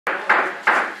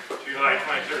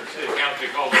Enter City Council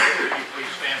call to order. Will you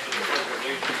please stand for the pledge of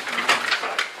allegiance and honor the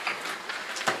flag?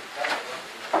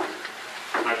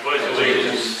 I pledge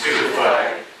allegiance to the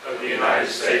flag of the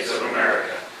United States of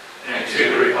America and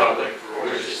to the republic for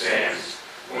which it stands,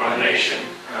 one nation,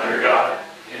 under God,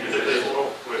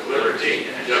 indivisible, with liberty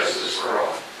and justice for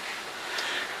all.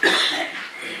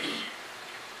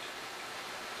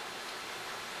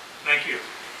 Thank you.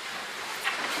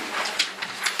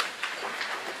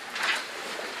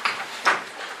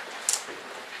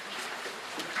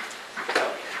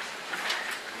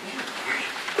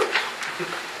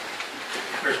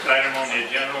 First item on the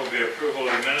agenda will be approval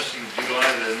of the minutes from July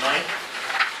the 9th.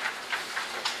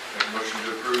 Make a motion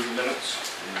to approve the minutes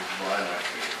in July 9th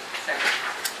meeting. Second.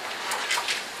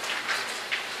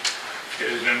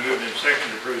 It has been moved and seconded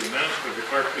to approve the minutes. Would the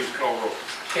clerk please call roll?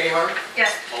 Kayhart?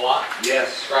 Yes. Malott?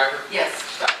 Yes. Schreiber? Yes.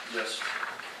 Stop. Yes.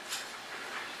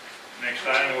 Next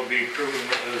item will be approval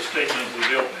of the statement of the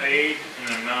bill paid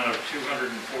in an amount of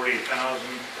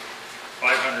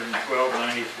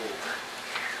 $240,512.94.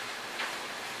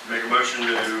 Make a motion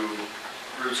to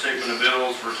approve statement of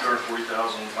bills for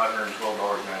 $240,512.94.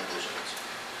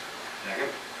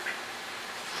 Second.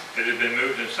 It has been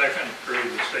moved and seconded to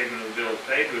approve the statement of the bills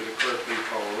paid. Would the clerk please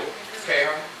call roll?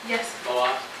 Kayhart? Yes.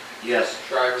 Malott? Yes.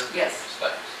 Schreiber? Yes.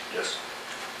 Stop. Yes.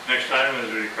 Next item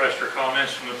is a request for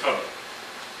comments from the public.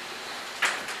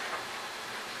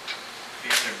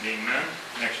 There being none,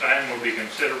 next item will be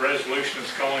consider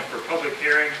resolutions calling for public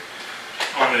hearing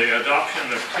on the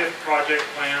adoption of TIF project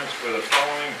plans for the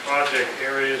following project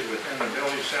areas within the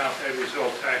Village South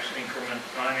Edwardsville Tax Increment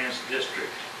Finance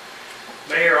District.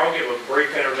 Mayor, I'll give a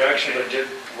brief introduction, but just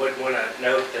would want to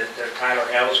note that Tyler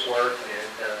Ellsworth and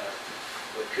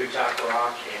with Kutak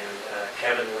Rock and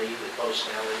Kevin Lee with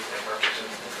Post-Nelly that represent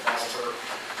the developer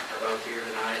are both here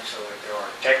tonight. So if there are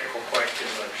technical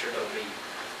questions, I'm sure they'll be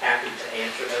happy to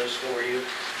answer those for you.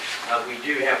 We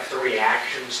do have 3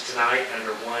 actions tonight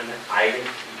under one item.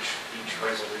 Each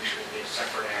resolution will be a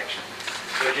separate action.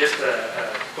 So just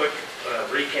a quick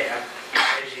recap.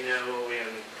 As you know, in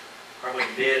probably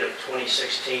mid of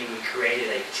 2016, we created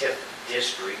a TIF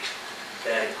district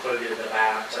that included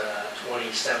about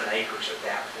 27 acres at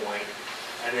that point.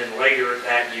 And then later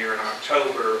that year in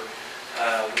October,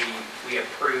 we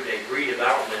approved a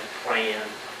redevelopment plan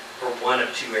for one of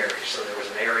 2 areas. So there was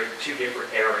an area, 2 different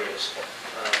areas,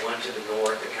 one to the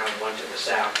north and kind of one to the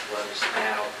south, what is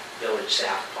now Village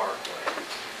South Parkway.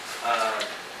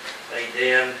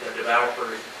 The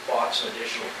developer bought some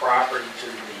additional property to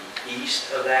the east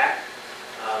of that.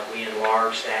 We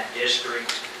enlarged that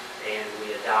district and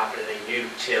we adopted a new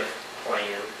TIF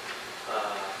plan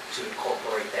to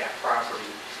incorporate that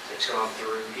property. It's gone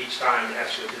through, each time it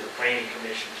has to go through the Planning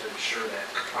Commission to ensure that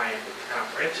compliant with the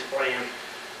comprehensive plan.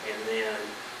 And then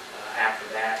after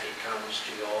that, it comes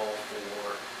to you all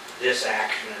for this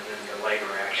action and then the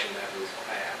later action that we will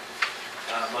have.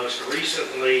 Most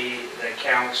recently, the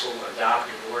council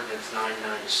adopted Ordinance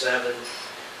 997,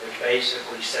 which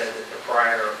basically said that the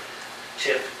prior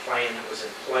TIF plan that was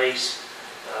in place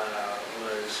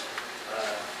was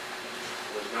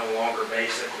no longer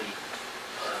basically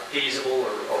feasible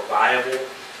or viable.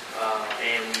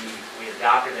 And we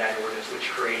adopted that ordinance, which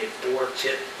created 4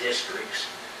 TIF districts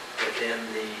within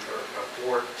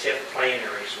or 4 TIF plan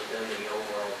areas within the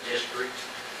overall district.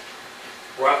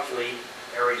 Roughly,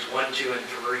 areas 1, 2, and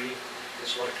 3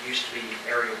 is what used to be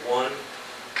Area 1,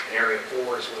 and Area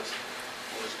 4 is what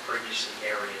was previously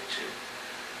Area 2.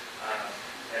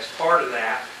 As part of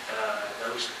that,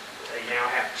 they now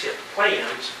have TIF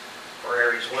plans for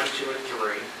areas 1, 2, and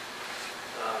 3,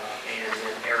 and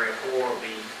then Area 4 will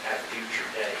be at a future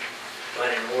date.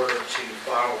 But in order to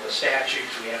follow the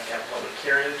statutes, we have to have public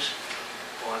hearings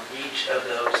on each of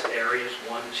those areas,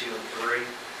 1, 2, and 3.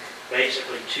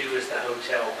 Basically, 2 is the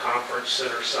hotel conference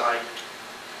center site.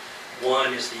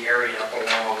 1 is the area up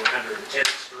along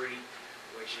 110th Street,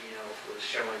 which, you know, was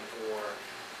showing for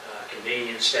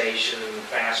convenience station,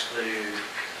 fast food,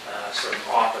 some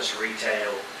office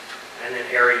retail. And then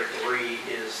area 3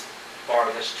 is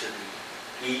farthest to the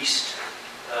east,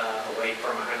 away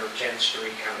from 110th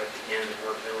Street, kind of at the end of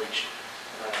where Village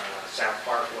South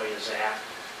Parkway is at.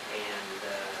 And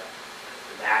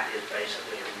that is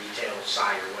basically a retail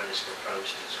site, or what is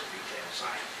proposed as a retail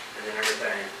site. And then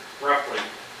everything roughly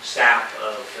south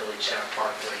of Village South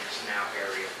Parkway is now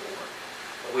Area 4.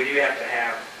 But we do have to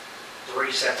have 3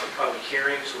 separate public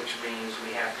hearings, which means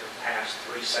we have to pass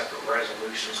 3 separate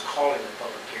resolutions calling the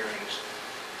public hearings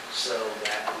so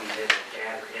that we then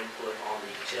gather input on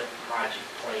the TIF project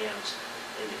plans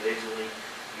individually.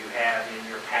 You have in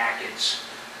your packets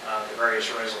the various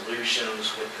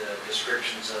resolutions with the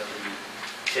descriptions of the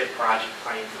TIP project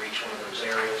plan for each one of those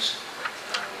areas.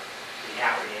 Be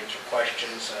happy to answer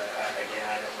questions. Again,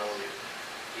 I don't know if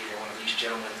either one of these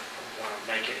gentlemen want to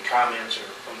make any comments or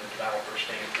from the developer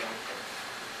standpoint.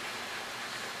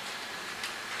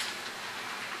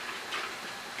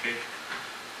 Okay.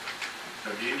 So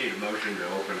do you need a motion to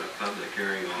open a public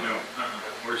hearing on? No,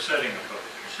 we're setting a public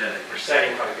hearing. We're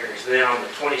setting public hearings. Then on the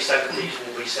 27th, these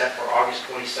will be set for August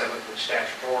 27th, which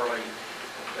statutorily,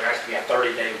 there has to be a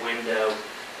 30-day window,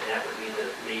 and that would be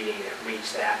the meeting that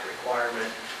meets that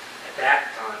requirement. At that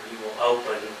time, you will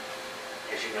open,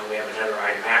 as you know, we have another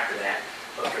item after that,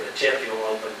 but for the TIP, you'll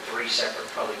open 3 separate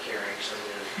public hearings, and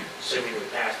then assuming we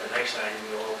pass the next item,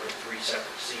 you'll open 3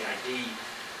 separate CID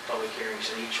public hearings,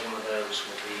 and each one of those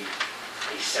will be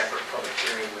a separate public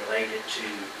hearing related to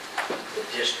the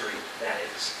district that it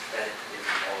is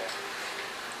involved.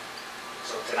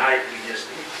 So tonight, we just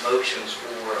need motions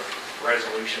for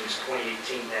resolutions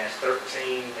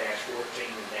 2018-13,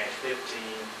 -14, and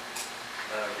 -15,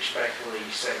 respectively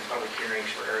setting public hearings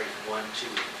for areas 1, 2,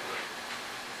 and 3.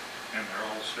 And they're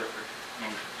all separate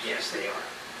motions. Yes, they are.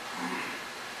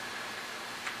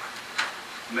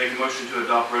 Make a motion to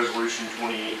adopt resolution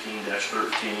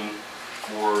 2018-13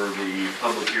 for the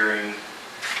public hearing,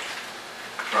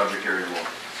 project area 1.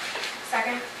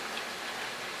 Second.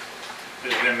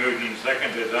 It's been moved and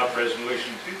seconded to adopt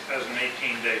resolution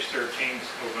 2018-13,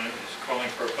 calling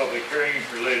for a public hearing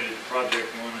related to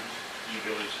project 1 in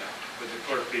Village South. Would the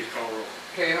clerk please call roll?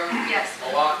 Cahoon. Yes.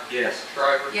 Malat. Yes.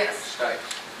 Shriver. Yes.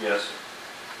 Stites. Yes.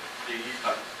 Do you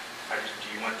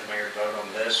want the mayor to vote on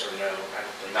this, or no? I don't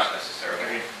think so. Not necessarily.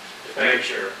 Okay. Just make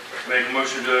sure. Make a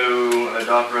motion to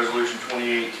adopt resolution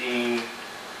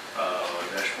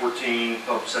 2018-14,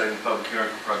 setting the public hearing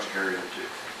for project area 2.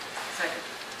 Second.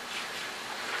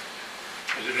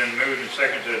 Has it been moved and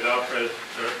seconded to adopt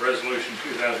resolution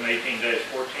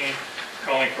 2018-14,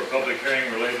 calling for public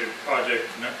hearing related to project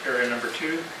area number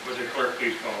 2? Would the clerk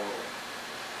please call roll?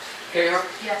 Cahoon.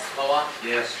 Yes. Malat.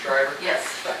 Yes. Shriver. Yes.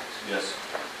 Stites. Yes.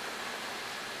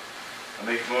 I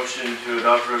make a motion to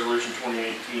adopt resolution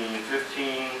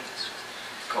 2018-15,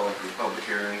 calling for public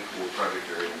hearing for project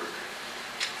area number 3.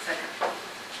 Second.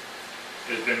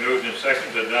 It's been moved and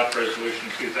seconded to adopt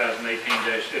resolution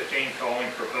 2018-15,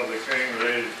 calling for public hearing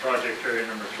related to project area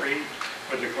number 3.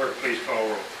 Would the clerk please call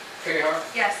roll? Cahoon.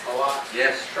 Yes. Malat.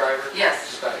 Yes. Shriver.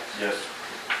 Yes. Stites. Yes.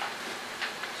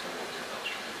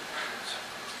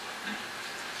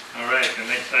 All right, the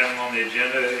next item on the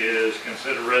agenda is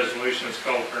consider resolutions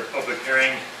called for a public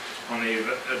hearing on the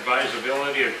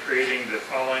advisability of creating the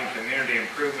following community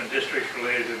improvement districts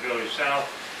related to Village South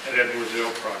at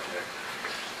Edwardsville project.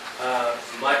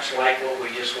 Much like what we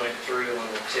just went through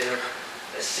on the TIP,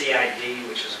 the CID,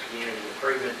 which is a community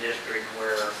improvement district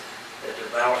where the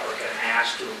developer can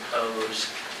ask to impose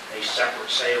a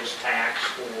separate sales tax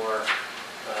for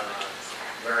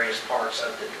various parts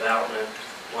of the development.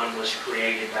 One was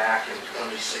created back in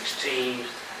 2016.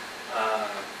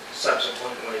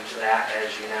 Subsequently to that,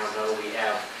 as you now know, we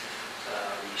have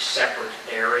these separate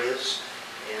areas,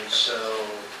 and so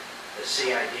the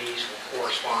CIDs will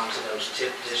correspond to those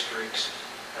TIP districts,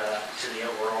 to the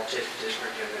overall TIP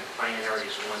district, and then plan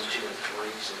areas 1, 2, and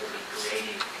 3. So we'll be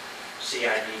creating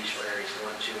CIDs for areas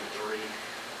 1, 2, and 3.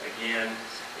 Again,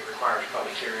 it requires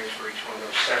public hearings for each one of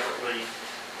those separately,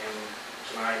 and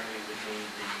tonight we would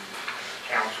need the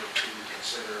council to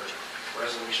consider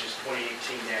resolutions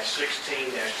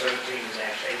 2018-16, 17,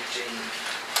 and 18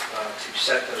 to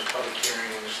set those public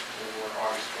hearings for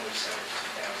August 27th,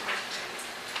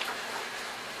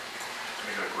 2018.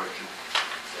 I got a question.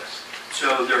 Yes.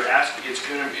 So they're asking, it's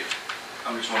going to be,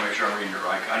 I just want to make sure I'm reading it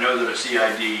right. I know that a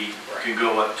CID can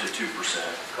go up to 2%.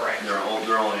 Correct.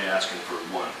 They're only asking for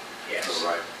 1. Yes.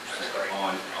 So, right. That's correct.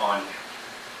 On.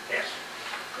 Yes.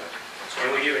 Okay.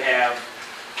 And we do have,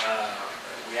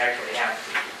 we actually have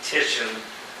to petition,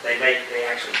 they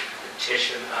actually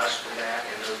petition us for that,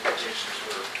 and those petitions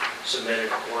were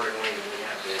submitted accordingly, and we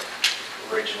have the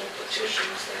original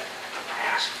petitions that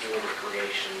ask for the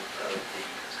creation of the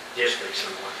districts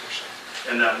in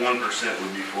 1%. And that 1%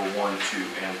 would be for 1, 2,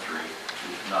 and 3,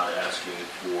 not asking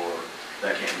for,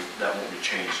 that won't be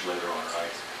changed later on,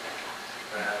 right?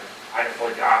 I don't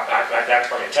believe, that's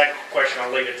probably a technical question,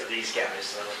 I'll leave it to these guys,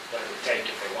 so what it would take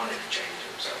if they wanted to change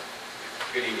them, so.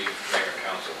 Good evening, Mayor and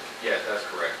Council. Yes, that's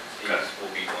correct. These Okay.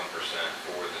 will be 1%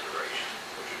 for the duration,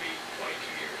 which would be 22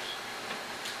 years.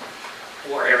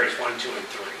 For areas 1, 2, and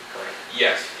 3, correct?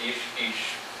 Yes, each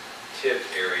TIP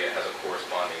area has a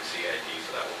corresponding CID,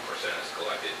 so that 1% is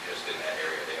collected just in that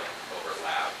area. They don't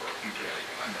overlap or anything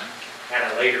like that.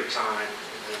 At a later time,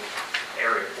 in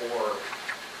area 4,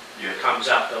 Yeah. comes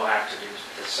up, they'll have to do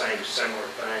the same similar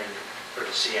thing for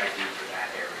the CID for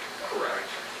that area. Correct.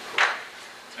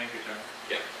 Thank you, Tom.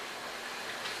 Yeah.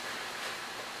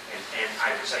 And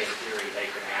I would say in theory, they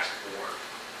could ask for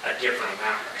a different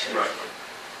amount potentially.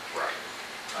 Right.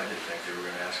 I didn't think they were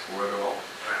gonna ask for it at all.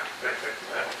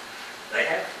 Well, they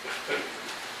have.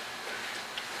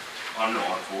 I'm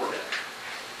not for it.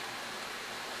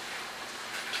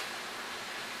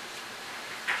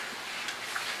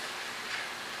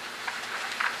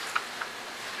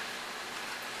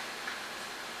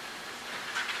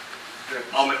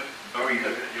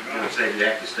 You're gonna say you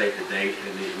have to state the date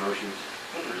in these motions?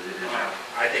 Or is it in there?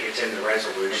 I think it's in the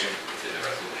resolution. It's in the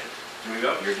resolution. Here we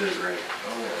go. You're doing great.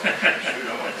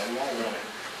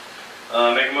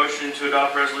 Make a motion to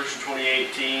adopt resolution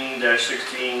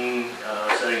 2018-16,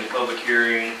 setting a public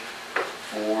hearing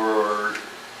for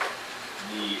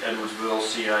the Edwardsville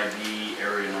CID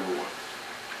area number 1.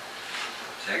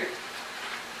 Second?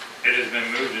 It has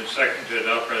been moved and seconded to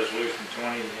adopt resolution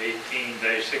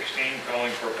 2018-16,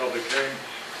 calling for a public hearing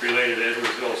related to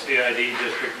Edwardsville CID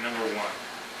District Number 1.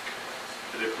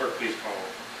 Would the clerk please call?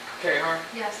 Ahern.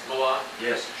 Yes. Malat.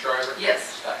 Yes. Shriver. Yes.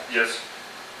 Stack. Yes.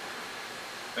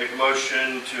 Make a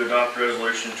motion to adopt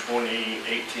resolution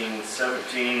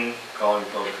 2018-17, calling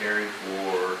public hearing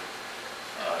for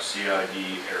CID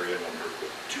area number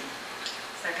 2.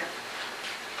 Second.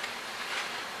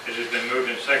 It has been moved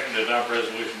and seconded to adopt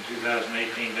resolution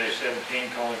 2018-17,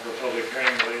 calling for a public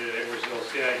hearing related to Edwardsville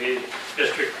CID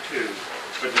District 2.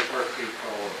 Would the clerk please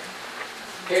call?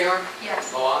 Ahern.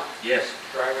 Yes. Malat. Yes.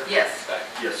 Shriver. Yes. Stack.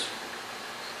 Yes.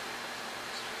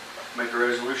 Make a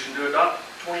resolution to adopt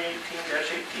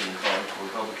 2018-18, calling for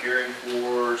a public hearing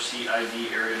for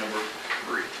CID area number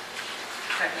 3.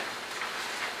 Second.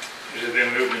 It has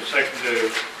been moved and seconded to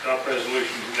adopt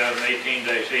resolution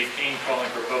 2018-18, calling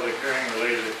for a public hearing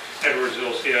related to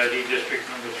Edwardsville CID District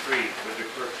Number 3. Would the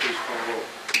clerk please call roll?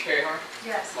 Ahern.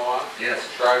 Yes. Malat. Yes.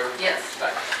 Shriver. Yes.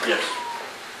 Stack. Yes.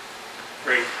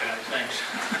 Great, thanks.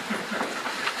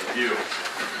 Thank you.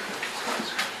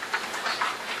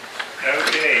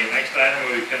 Okay, next item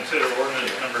will be consider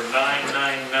ordinance number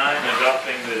 999,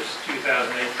 adopting this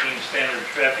 2018 standard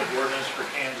traffic ordinance for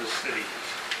Kansas City.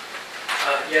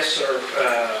 Yes, sir.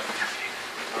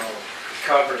 I'll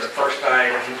cover the first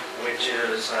item, which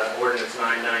is ordinance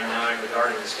 999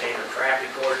 regarding the standard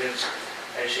traffic ordinance.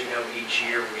 As you know, each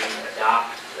year we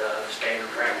adopt the standard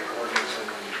traffic ordinance in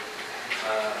the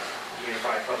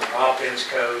Unified Public Offense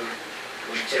Code.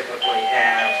 We typically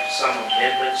have some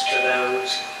amendments to those.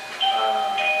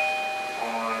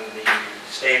 On the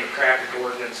standard traffic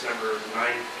ordinance number 9,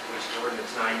 which is ordinance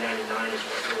 999, is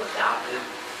what we'll adopt it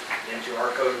into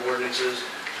our code of ordinances.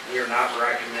 We are not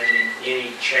recommending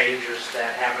any changes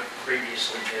that haven't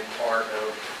previously been part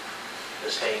of the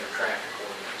standard traffic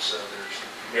ordinance, so there's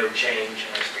no change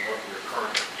as to what we're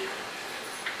currently doing.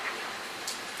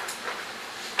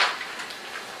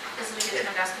 This is a good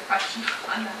time to ask a question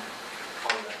on that.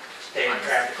 On the standard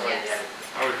traffic ordinance, Yes.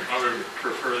 I would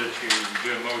prefer that you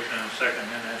do a motion and a second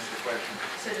and ask the question.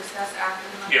 So discuss after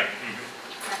the motion? Yeah.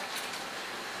 Okay.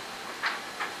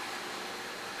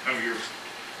 Oh, you're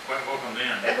quite welcome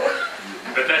then.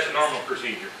 But that's a normal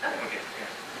procedure. Okay.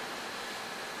 Yeah.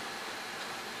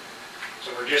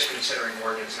 So we're just considering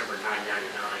ordinance number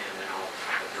 999, and then I'll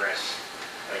address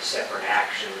a separate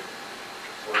action,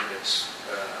 ordinance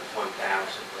 1000.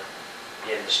 But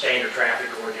again, the standard traffic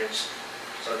ordinance,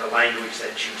 so the language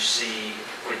that you see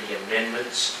for the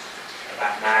amendments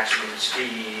about maximum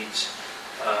speeds,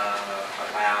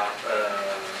 about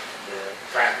the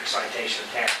traffic citation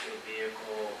attached to a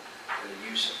vehicle, and the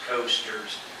use of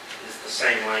coasters is the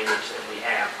same language that we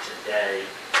have today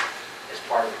as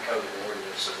part of the code of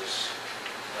ordinances.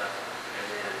 And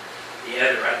then the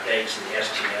other updates in the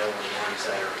STO are the ones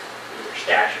that are either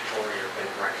statutory or been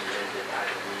recommended by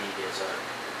the league as a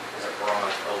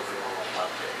broad overall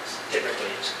updates.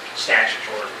 Typically it's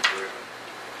statutory driven.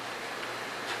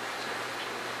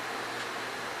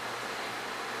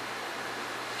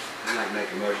 I'd like to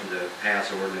make a motion to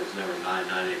pass ordinance number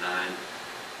 999,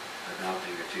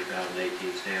 adopting the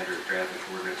 2018 standard traffic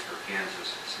ordinance for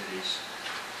Kansas cities.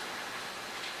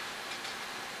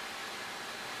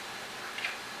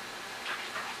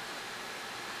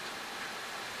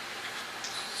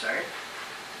 Second?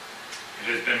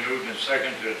 It has been moved and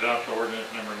seconded to adopt ordinance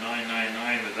number 999,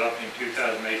 adopting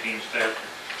 2018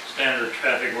 standard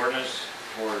traffic ordinance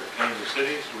for Kansas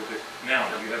cities. Now,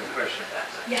 do you have a question?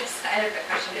 Yes, I had a quick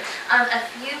question. A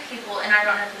few people, and I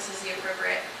don't know if this is the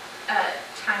appropriate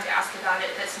time to ask about it,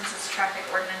 but since it's traffic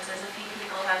ordinances, a few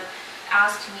people have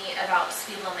asked me about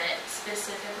speed limit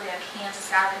specifically on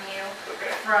Kansas Avenue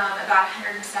Okay, from about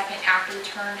 102nd after the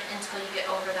turn until you get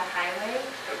over the highway.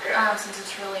 okay, Since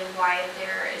it's really wide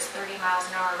there, is 30 miles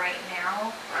an hour right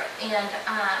now. right. And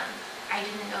I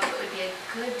didn't know if it would be a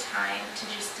good time to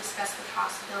just discuss the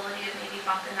possibility of maybe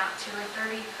bumping that to a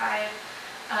 35,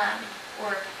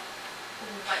 or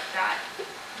what that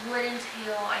would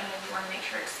entail. I know you want to make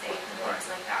sure it's safe and things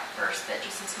like that first, but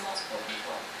just since multiple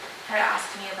people had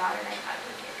asked me about it, I thought it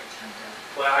would be a good time to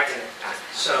Well, I can, ask.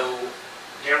 so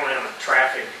generally on a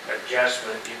traffic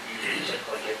adjustment, you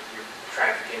typically get your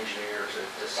traffic engineer to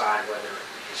decide whether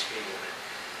it's speed limit.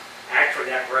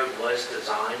 Actually, that road was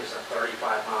designed as a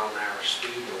 35-mile-an-hour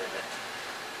speed limit,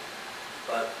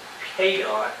 but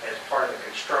KDOT, as part of the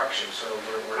construction, so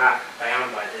we're not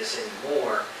bound by this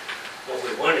anymore, what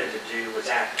we wanted to do was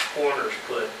at the corners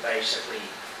put basically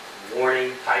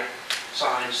warning type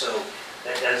signs, so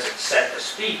that doesn't set the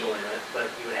speed limit, but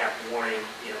you would have warning,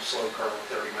 slow curve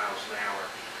 30 miles an hour.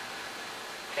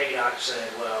 KDOT said,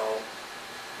 well,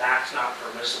 that's not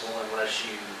permissible unless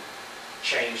you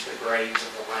change the grades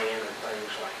of the land and things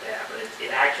like that, but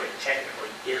it actually technically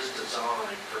is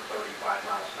designed for 35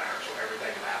 miles an hour, so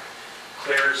everything about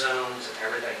clear zones and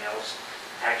everything else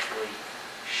actually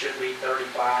should be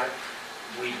 35.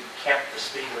 We kept the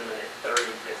speed limit at 30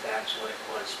 because that's what it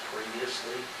was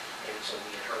previously, and so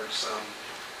we had heard some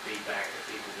feedback that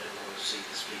people didn't want to see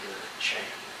the speed limit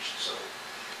changed. So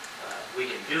we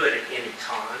can do it at any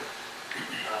time.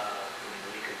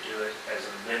 We could do it as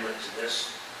an amendment to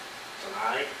this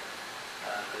tonight,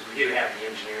 because we do have the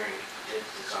engineering to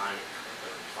design it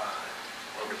for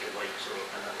 35, or we could wait till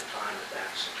another time if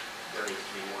there needs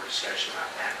to be more discussion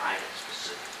about that item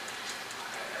specifically.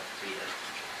 That would be the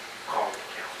call of the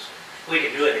council. We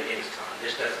can do it at any time.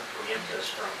 This doesn't preempt us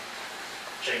from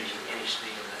changing any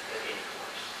speed limit at any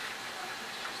place.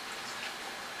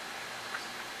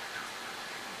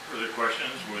 Further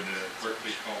questions? Would the clerk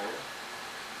please call roll?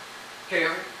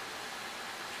 KR,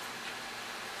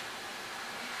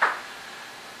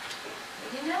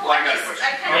 You know, Well, I got a just- question.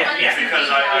 I kind of wanted Yeah, some Because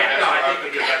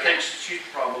feedback. I think she's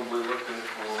probably looking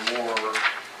for more.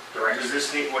 Correct. Does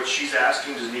this need, what she's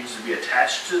asking, does it need to be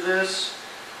attached to this?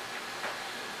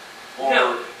 Or-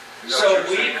 No. Is that what So you're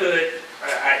we saying? could,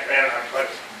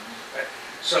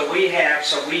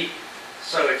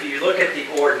 so if you look at the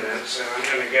ordinance, and I'm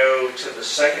going to go to the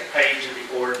second page of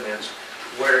the ordinance,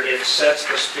 where it sets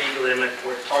the speed limit,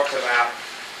 where it talks about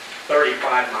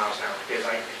 35 miles an hour, because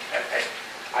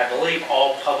I believe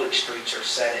all public streets are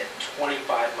set at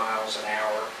 25 miles an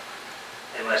hour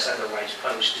unless otherwise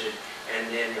posted, and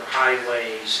then your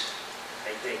highways,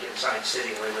 I think inside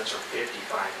city limits are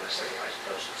 55 unless otherwise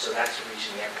posted. So that's the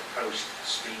reason you have to post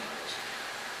speed limits.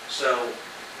 So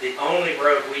the only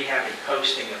road we have a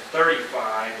posting of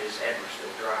 35 is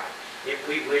Edwardsville Drive. If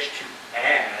we wish to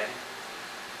add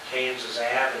Kansas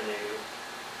Avenue,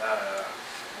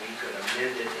 we could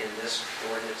amend it in this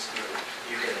ordinance.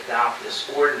 You could adopt this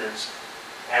ordinance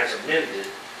as amended.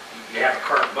 You have a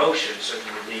current motion, so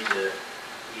you would need to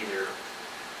either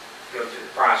go through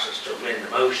the process to amend the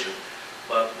motion,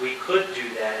 but we could do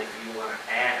that if you want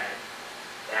to add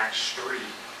that street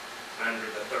under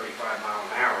the 35 mile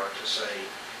an hour to say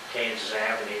Kansas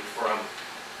Avenue from,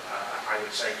 I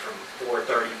would say from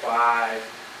 435,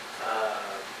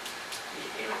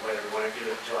 whether we want to do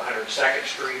it to 102nd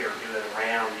Street or do it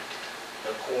around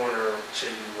the corner to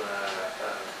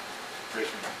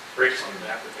Richmond,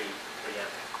 that would be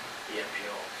the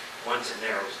appeal. Once it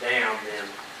narrows down, then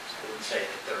it would stay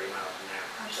at 30 miles an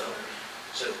hour.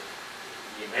 So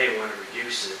you may want to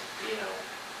reduce it,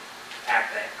 at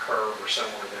that curve or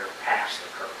somewhere there past the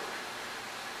curve.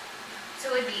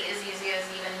 So it would be as easy as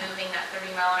even moving that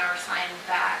 30-mile-an-hour sign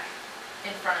back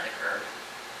in front of the curb.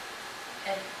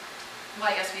 And, well,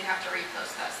 I guess we'd have to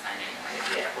repost that sign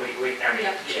anyway. Yeah, We'd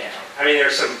have to change it. I mean,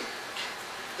 there's some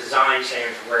design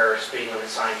standards where speed limit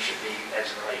signs should be as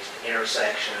it relates to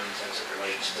intersections, as it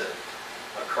relates to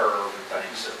a curve and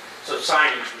things. So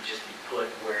signage would just be put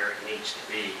where it needs to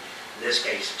be. In this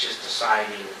case, it's just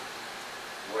deciding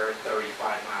where 35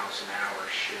 miles an hour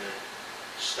should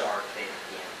start and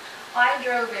end. Well, I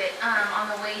drove it on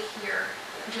the way here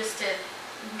just to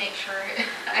make sure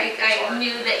I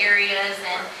knew the areas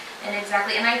and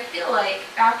exactly. And I feel like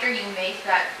after you make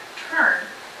that turn,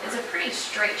 it's a pretty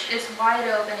straight, it's wide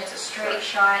open, it's a straight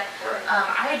shot.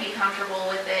 Right. I'd be comfortable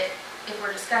with it if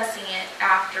we're discussing it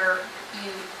after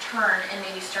you turn and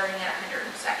maybe starting at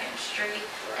 102nd Street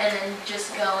and then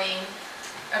just going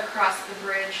across the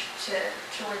bridge to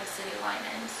where the city line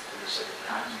ends. In the city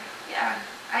limits. Yeah,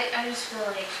 I just feel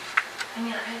like, I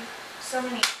have so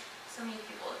many so many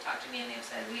people have talked to me and they've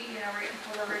said, we're getting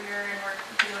pulled over here and we're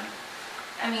doing,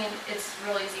 it's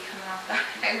real easy coming off that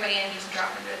highway and you can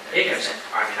drop into it. It is,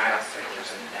 I don't think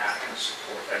there's any doubt it can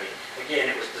support, again,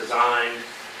 it was designed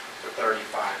for 35,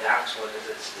 that's what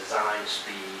is its design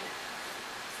speed.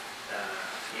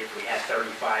 If we had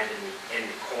 35 in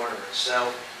the corner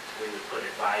itself, we would put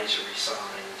advisory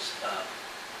signs up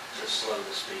to slow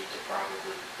the speed to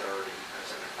probably 30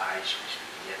 as an advisory speed.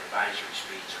 Again, advisory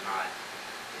speeds are not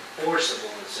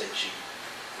enforceable in the sense you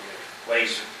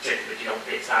waive a ticket, but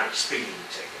it's not a speeding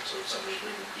ticket. So if somebody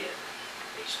didn't get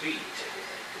a speeding ticket,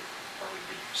 they could probably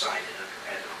be cited under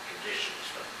additional conditions.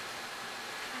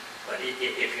 But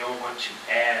if you don't want to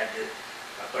add a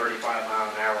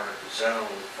 35-mile-an-hour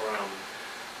zone from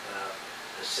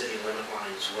the city limit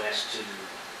lines west to 102nd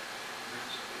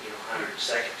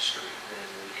Street, then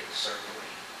we can certainly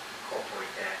incorporate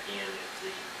that in if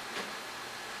you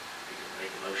can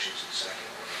make the motions in second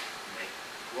or make.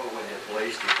 What would the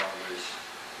police department's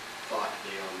thought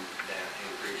be on that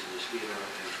increase in the speed limit?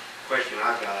 And the question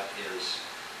I've got is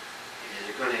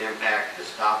it going to impact the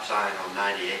stop sign on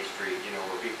 98th Street,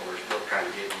 where people are still kind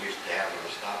of getting used to having a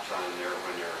stop sign there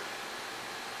when there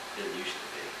didn't used to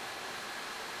be?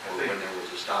 Or when there was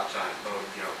a stop sign,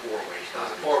 four-way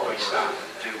stop. Four-way stop.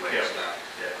 Two-way stop.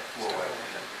 Yeah, four-way,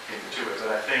 into two-way.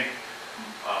 But I think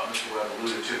Mr. Webb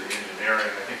alluded to the engineering.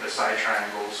 I think the side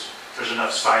triangles, there's enough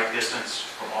sight distance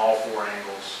from all four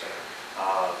angles.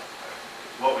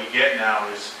 What we get now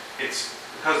is, it's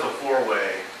because of the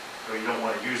four-way, you don't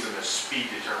want to use them as speed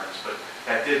deterrents, but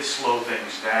that did slow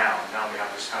things down. Now we have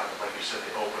this kind of, like you said,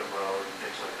 the open road and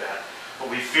things like that.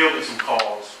 But we fielded some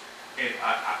calls, and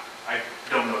I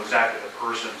don't know exactly the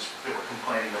persons that were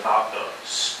complaining about the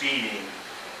speeding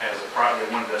as a priority.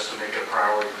 They wanted us to make it a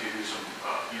priority to do some,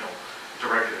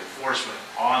 directed enforcement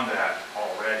on that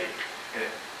already. And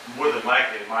more than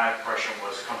likely, my impression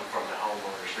was coming from the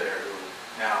homeowners there who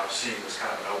now are seeing this kind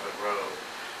of an open road.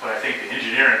 But I think the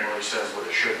engineering really says what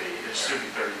it should be. It should be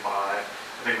 35. I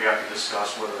think we have to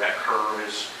discuss whether that curve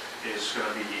is going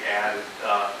to be added,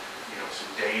 some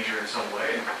danger in some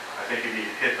way. I think if you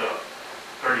hit the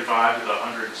 35 to the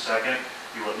 102nd,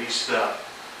 you at least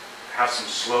have some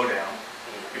slowdown.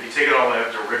 If you take it all the way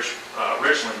up to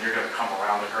Richland, you're going to come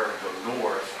around the curve and go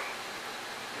north.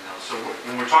 So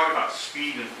when we're talking about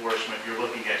speed enforcement, you're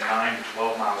looking at 9 to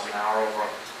 12 miles an hour over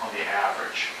on the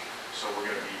average. So we're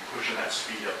going to be pushing that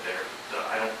speed up there.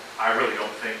 I really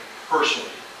don't think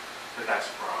personally that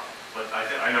that's a problem. But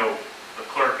I know the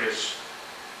clerk has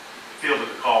fielded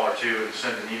a call or two and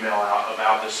sent an email out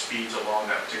about the speeds along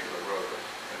that particular road.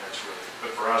 And that's really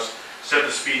good for us. Set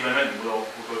the speed limit and we'll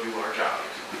go do our job.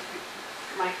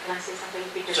 Mike, can I say something?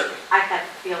 Because Certainly. I've had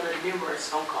fielded numerous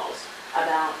phone calls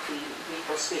about the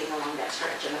vehicles speeding along that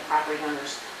stretch, and the property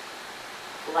owners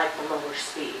like the lower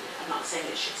speed. I'm not saying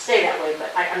it should stay that way,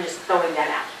 but I'm just throwing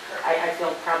that out. I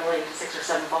feel probably 6 or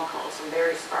 7 phone calls from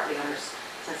various property owners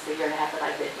since the year and a half that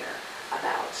I've been here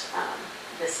about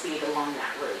the speed along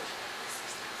that route,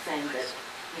 saying that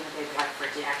they'd like for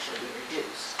it to actually be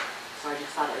reduced. So I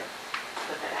just thought I'd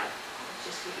put that out.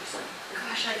 Just give you some.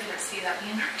 Gosh, I didn't see that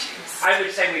being reduced. I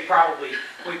would say we probably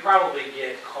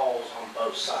get calls on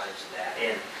both sides of that,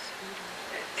 and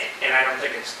I don't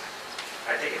think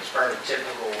I think it's fairly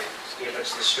typical. If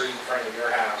it's the street in front of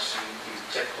your house, you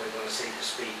typically want to see the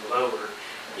speed lower.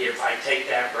 If I take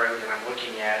that road and I'm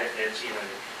looking at it, it's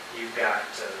you've got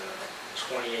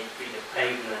 28 feet of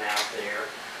pavement out there,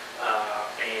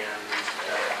 and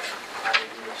I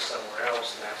live somewhere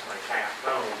else, and that's my path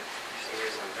home.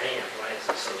 Is a man, why is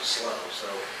it so slow? So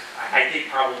I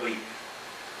think probably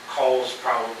calls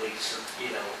are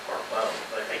both.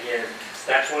 But again,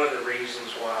 that's one of the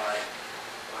reasons why,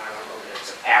 I don't know that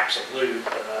it's an absolute,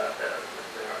 the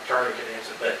attorney can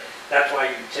answer, but that's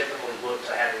why you typically look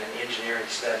to having an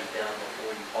engineering study done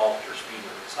before you alter speed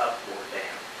limits up or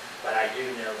down. But I do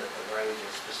know that the road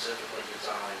is specifically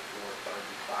designed for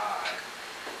 35,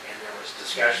 and there was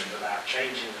discussions about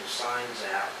changing those signs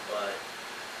out, but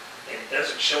and it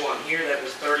doesn't show on here that it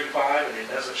was 35, and it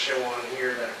doesn't show on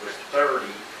here that it was 30.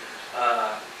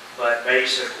 But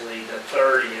basically, the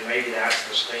 30, and maybe that's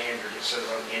the standard, it says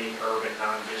on any urban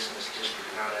non-business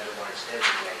district not otherwise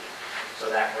designated.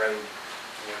 So that road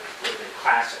would have been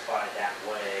classified that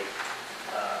way,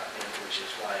 which is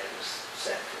why it was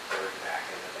set for 30 back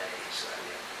in the day. So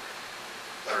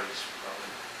 30 is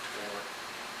probably before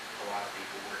a lot of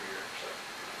people were here. So.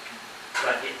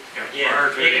 But again, prior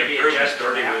to it the can be improvement, adjusted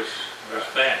 30 now. was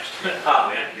fast.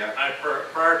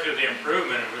 Prior to the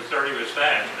improvement, it was 30 was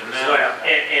fast, and now. Well,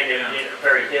 and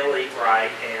very hilly,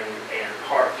 right, and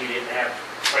hard. You didn't have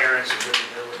clearance and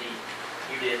visibility.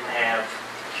 You didn't have,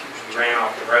 we ran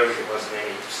off the road, there wasn't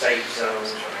any safe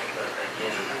zones or anything, but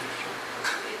again,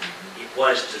 it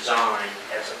was designed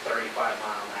as a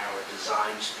 35-mile-an-hour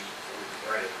design speed for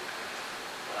the road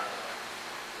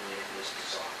when it was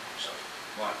designed, so.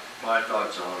 My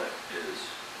thoughts on it is,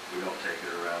 we don't take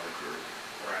it around the curve.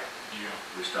 Right. Yeah.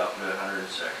 We stopped at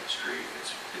 102nd Street.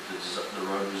 The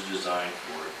road was designed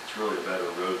for it. It's really a better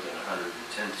road than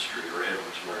 110th Street or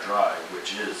Edwardsville Drive,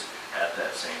 which is at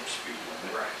that same speed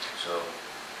limit. Right. So,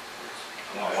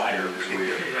 A lot wider.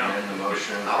 we amend the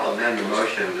motion. I'll amend the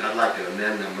motion. I'd like to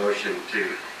amend the motion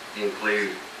to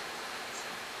include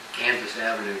Kansas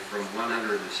Avenue from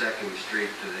 102nd Street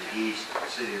to the east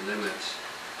city limits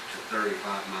to 35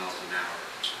 miles an hour.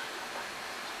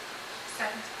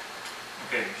 Second.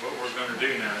 Okay, what we're gonna do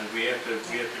now is we have to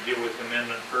deal with the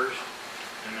amendment first,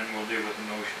 and then we'll deal with the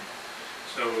motion.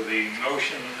 So the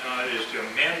motion is to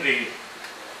amend the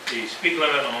speed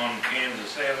limit on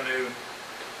Kansas Avenue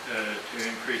to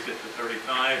increase it to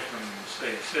 35 from,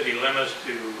 say, city limits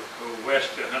to go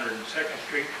west to 102nd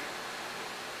Street.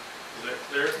 Is that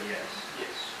clear? Yes.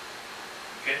 Yes.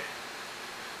 Okay.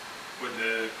 Would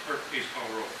the clerk please call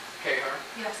roll? Cahar,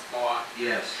 Yes. Malat,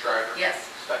 Yes. Shriver. Yes.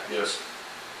 Stecker. Yes.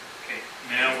 Okay,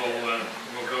 now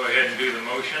we'll go ahead and do the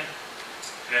motion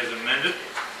as amended.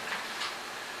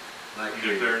 Like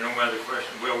If there are no other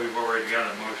questions, well, we've already got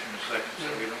a motion and a second, so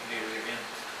we don't need it again.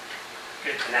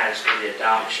 Okay. And that is for the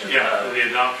adoption Yeah, of the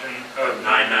adoption of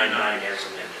 999 as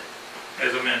amended.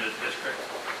 as amended, that's correct.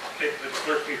 Okay, the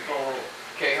clerk please call roll.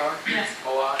 Cahar, Yes.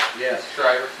 Malat, Yes.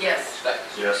 Shriver. Yes.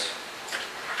 Stecker. Yes.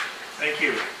 Thank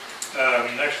you.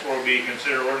 Next will be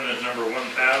consider ordinance number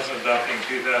 1000, adopting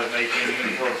 2018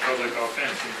 Uniform Public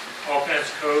Offense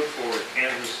Code for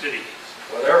Kansas City.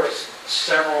 Well, there was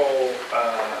several,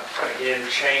 again,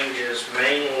 changes,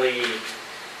 mainly,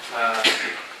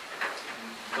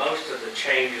 most of the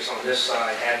changes on this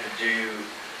side had to do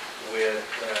with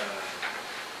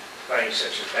things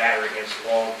such as battery against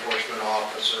law enforcement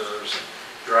officers,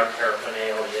 drug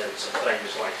paraphernalia, and some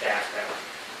things like that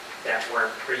that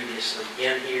weren't previously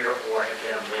in here or have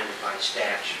been amended by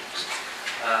statutes.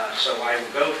 So I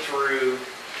will go through,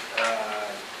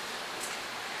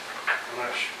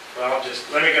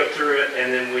 let me go through it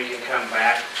and then we can come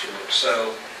back to it.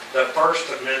 So the First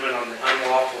Amendment on the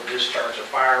unlawful discharge of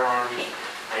firearms,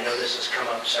 I know this has come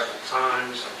up several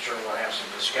times, I'm sure we'll have some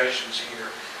discussions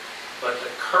here, but the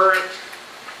current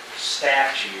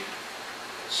statute,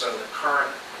 so the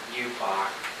current UPOC,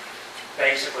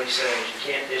 basically says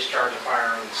you can't discharge a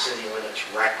firearm in the city limits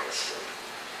recklessly.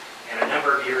 And a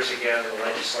number of years ago, the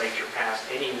legislature passed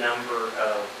any number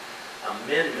of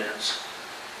amendments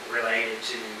related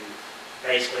to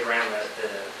basically around the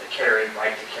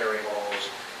right to carry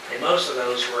laws. And most of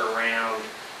those were around,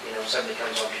 if somebody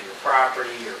comes onto your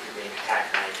property or if you're being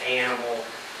attacked by an animal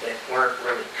that weren't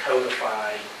really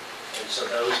codified. And so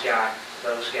those got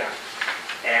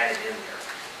added in there.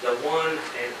 The one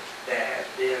that has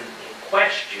been in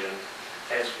question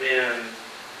has been,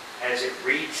 as it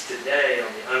reads today on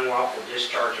the unlawful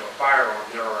discharge of a firearm,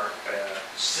 there are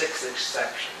 7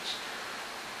 exceptions.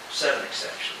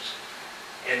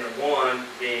 And the one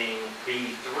being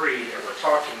B3 that we're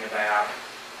talking about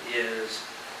is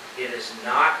it is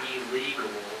not illegal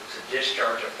to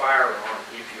discharge a firearm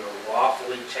if you're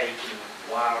lawfully taking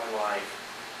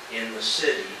wildlife in the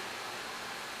city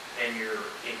and you're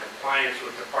in compliance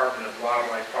with the Department of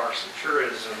Wildlife, Parks and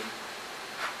Tourism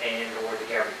and or the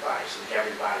governing body. So the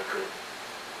governing body could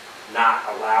not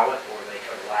allow it or they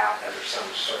could allow it under some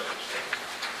circumstances.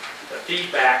 The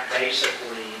feedback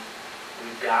basically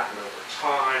we've gotten over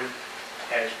time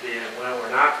has been, well,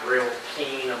 we're not real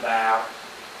keen about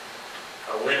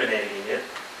eliminating it,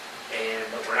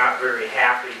 but we're not very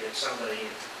happy that somebody,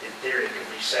 in theory, could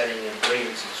be setting in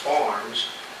Williamson's farms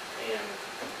and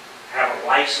have a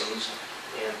license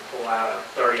and pull out a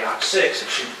 .30-06 and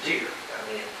shoot deer.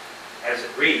 I mean, as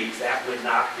it reads, that would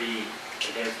not be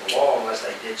against the law unless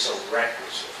they did so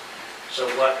recklessly. So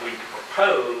what we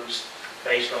propose,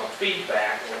 based on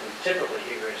feedback, what we typically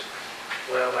hear is,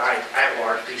 well, I have a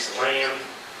large piece of land.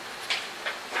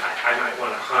 I might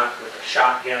want to hunt with a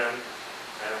shotgun.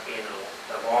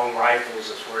 The long rifles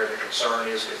is where the concern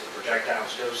is because the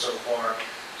projectiles go so far.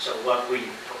 So what we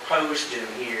proposed in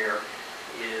here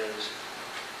is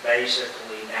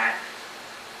basically that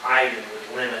item would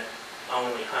limit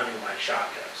only hunting by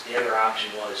shotguns. The other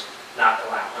option was not to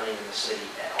allow hunting in the city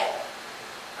at all.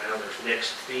 I know there's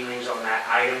mixed feelings on that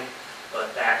item,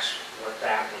 but that's what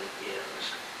that one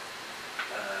is.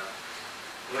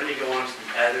 Let me go on to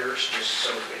the others, just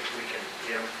so that we can,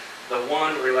 the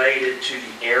one related to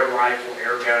the air rifle,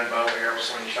 air gun, bow, arrow,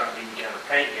 slingshot, BB gun, or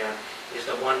paint gun is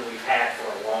the one we've had for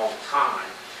a long time.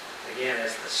 Again,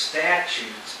 as the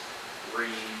statute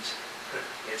reads,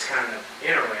 it's kind of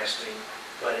interesting,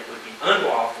 but it would be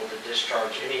unlawful to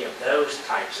discharge any of those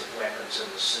types of weapons in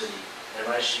the city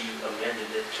unless you amended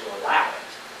it to allow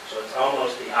it. So it's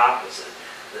almost the opposite.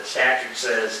 The statute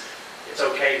says it's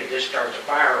okay to discharge a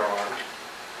firearm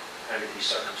under these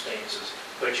circumstances,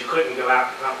 but you couldn't go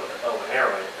out and hunt with a bow and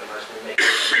arrow unless we make it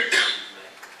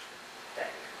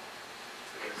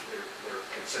because they're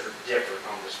considered different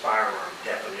on this firearm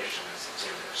definition as it's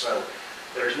in there. So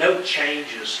there's no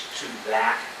changes to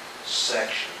that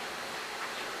section.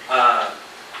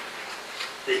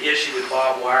 The issue with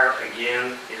barbed wire,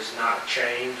 again, is not a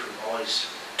change. We've always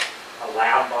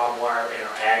allowed barbed wire in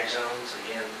our ag zones.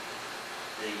 Again,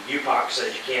 the UPOC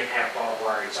says you can't have barbed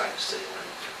wire inside the city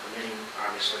limits. For many,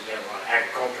 obviously, we have a lot of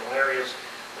agricultural areas,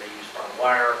 they use barbed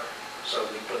wire, so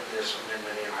we put this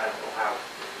amendment in, I don't know how,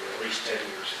 at least 10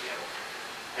 years ago.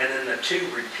 And then the two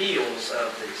repeals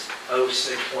of these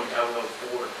 06.004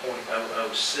 and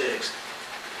 .006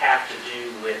 have to do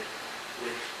with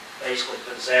basically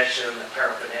possession, the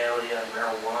paraphernalia,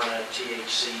 marijuana,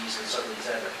 THCs, and some of these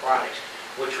other products,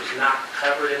 which was not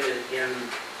covered in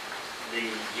the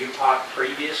UPOC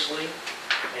previously.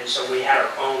 And so we had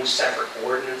our own separate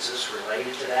ordinances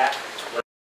related to that.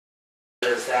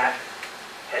 As that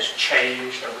has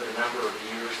changed over the number of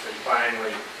years, they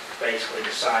finally basically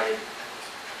decided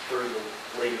through the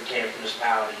League of Kansas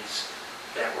Municipalities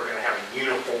that we're going to have a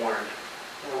uniform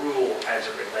rule as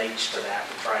it relates to that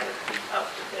to try to be up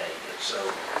to date. And so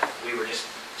we just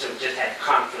had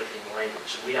conflicting language.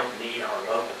 So we don't need our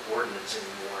local ordinance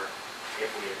anymore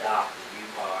if we adopt the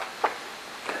UPOC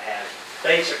that has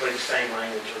basically the same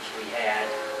language as we had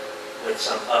with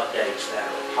some updates that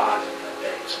are positive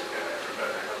updates. And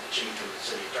I know the chief and the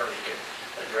city attorney can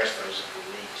address those if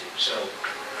we need to. So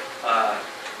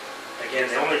again,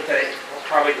 the only thing,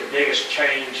 probably the biggest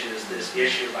change is this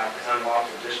issue about the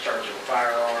unlawful discharge of a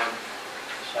firearm.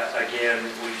 Again,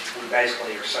 we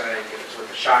basically are saying if it's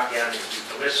with a shotgun, it would be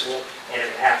permissible, and it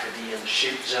would have to be in the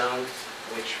shoot zone,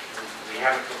 which we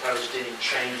haven't proposed any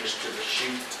changes to the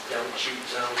don't shoot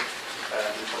zone.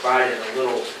 We provided a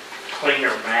little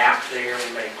cleaner map there.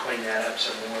 We may clean that up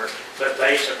some more. But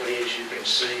basically, as you can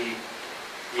see,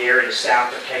 the area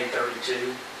south of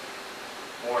K32,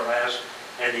 more or less,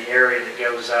 and the area that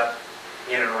goes up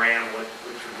in and around, which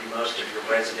would be most of your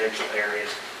residential areas,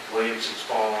 Williamson's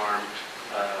Farm,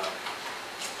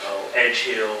 Edge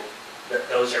Hill,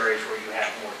 those areas where you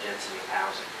have more density of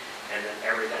housing. And then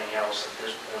everything else at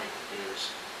this point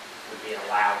would be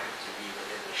allowed to be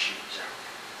within the shoot zone.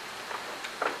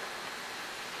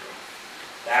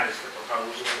 That is the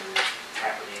proposal, and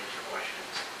happy to answer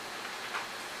questions.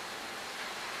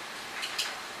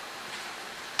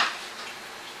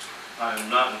 I'm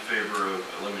not in favor of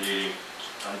eliminating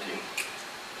hunting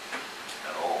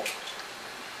at all.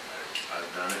 I've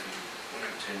done it and will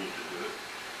continue to do it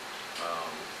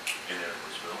in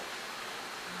Edwardsville.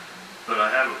 But I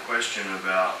have a question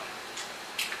about,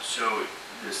 so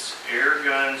this air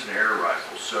guns and air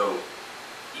rifles, so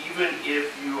even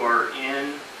if you are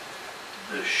in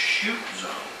the shoot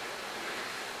zone,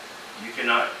 you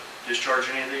cannot discharge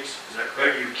any of these? Is that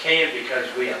correct? But you can because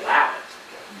we allow it.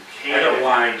 You can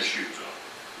in the shoot zone.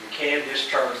 You can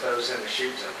discharge those in the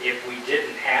shoot zone. If we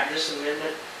didn't have this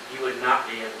amendment, you would not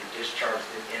be able to discharge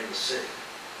them in the city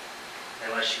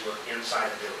unless you were inside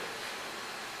a building.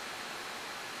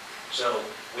 So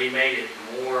we made it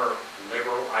more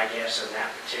liberal, I guess, in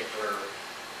that particular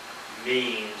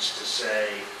means to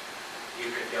say you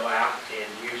could go out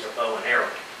and use a bow and arrow.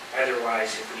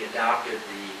 Otherwise, if we adopted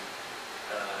the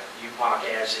UPOC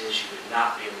as is, you would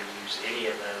not be able to use any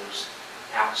of those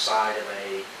outside of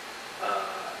a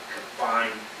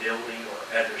confined building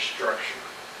or other structure.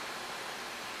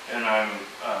 And I'm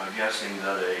guessing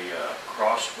that a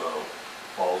crossbow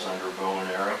falls under bow and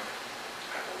arrow?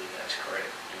 I believe that's correct.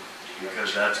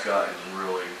 Because that's gotten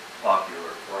really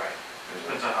popular. Right.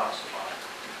 Depends on how it's defined.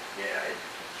 Yeah, it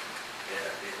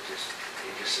just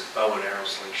says bow and arrow,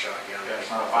 slingshot, gun. Yeah, it's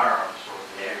not a firearm store.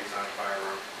 Yeah, it's not a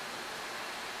firearm.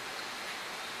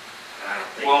 I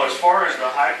don't think. Well, as far as the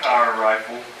high power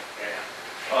rifle,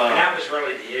 Yeah. And that was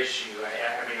really the issue.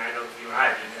 I mean, I know you and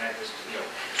I have even had this deal,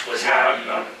 was how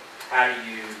do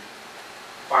you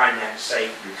find that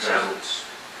safe zone? because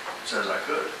it says I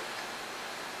could.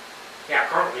 Yeah,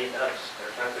 currently it does.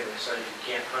 There's nothing that says you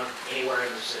can't hunt anywhere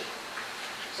in the city.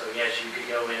 So yes, you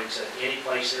could go into any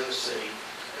place in the city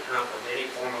and hunt with any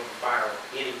form of a firearm,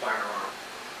 any firearm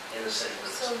in the city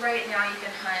limits. So right now you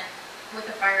can hunt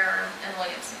with a firearm in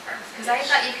Williamson Farms, because I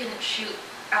thought you couldn't shoot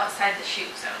outside the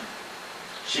shoot zone.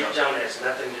 Shoot zone has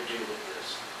nothing to do with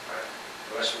this,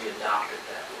 unless we adopt it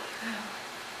that way.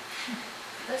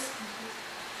 This,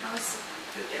 I was,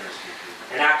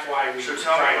 And that's why we So were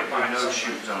tell me trying to what find the no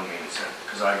something. shoot zone means then,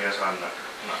 because I guess I'm not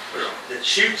clear on The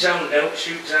shoot zone, don't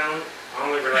shoot zone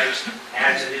only relates,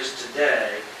 as it is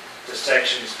today, to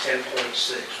sections 10.6,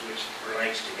 which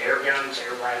relates to air guns,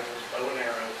 air rifles, bow and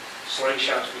arrow,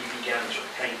 slingshots, BB guns, or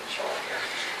paintball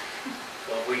guns.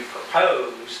 What we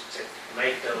propose to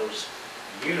make those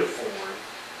uniform,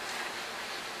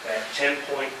 that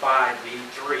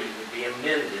 10.5B3 would be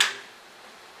amended.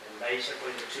 And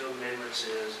basically, the two amendments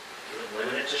is, it would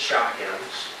limit it to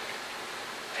shotguns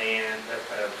and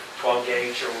 12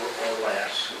 gauge or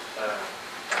less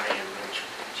diameter,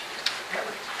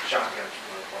 shotguns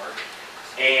for the most part.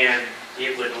 And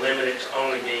it would limit it to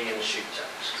only being in the shoot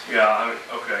zones. it. Yeah,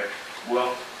 okay.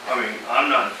 Well, I mean, I'm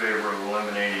not in favor of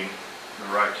eliminating the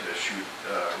right to shoot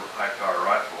a high-power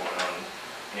rifle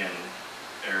in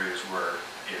areas where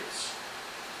it's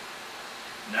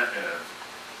not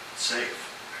safe.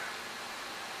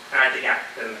 And I think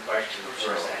then the question is,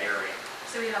 where's that area?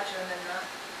 so we have to amend that,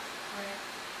 right?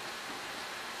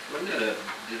 Wouldn't it,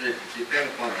 did it depend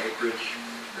upon acreage,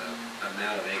 the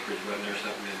amount of acreage? Wasn't there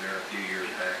something in there a few years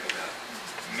back about?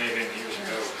 Maybe years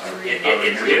ago.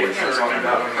 Talking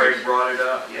about when Craig brought it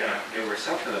up. Yeah, there was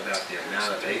something about the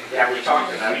amount of acreage. Yeah, we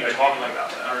talked about We it. talked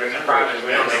about that. I The remember. problem is,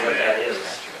 we don't know what that is.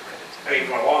 I mean,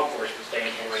 from a law enforcement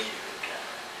standpoint,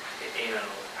 you know,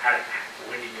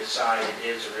 when you decide it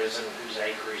is or isn't, whose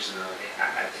acres, and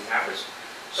I think that was,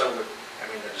 so, I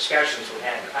mean, the discussions we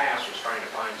had in the past was trying to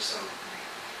find some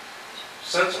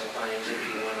sensible things if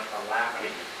you want to allow, I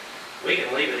mean, we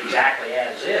can leave it exactly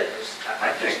as is.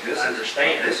 I think this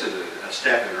understand. is a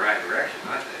step in the right direction,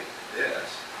 I think, this.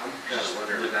 I'm kind of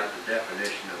wondering about the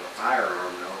definition of a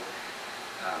firearm though,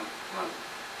 on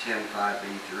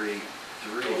 10.5B3.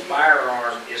 Well,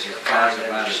 firearm is It's defined classified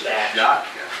under as a statute.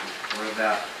 shotgun. What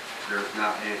about, there's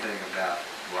not anything about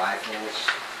rifles,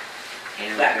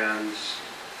 handguns?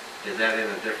 Is that in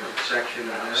a different section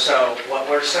of this? So what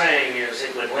we're saying is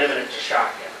it would limit it to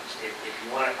shotguns. If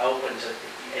you want it open to,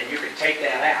 and you could take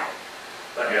that out,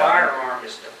 but a Yeah. firearm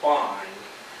is defined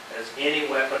as any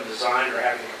weapon designed or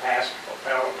having the capacity to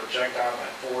propel a projectile by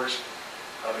force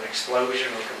of an explosion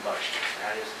or combustion.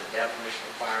 That is the definition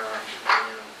of firearms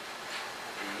in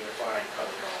the Unified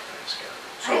Public Offense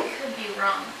Code. I could be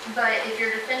wrong, but if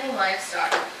you're defending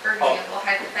livestock, for Oh. example,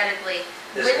 hypothetically,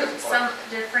 This wouldn't doesn't some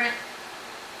different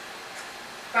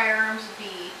firearms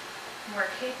be more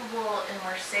capable and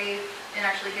more safe in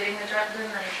actually getting the job done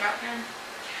than a shotgun?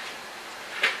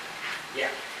 Yeah,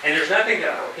 and there's nothing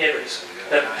that prohibits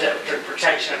the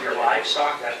protection of your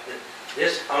livestock.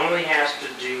 This only has to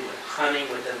do with hunting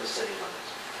within the city limits.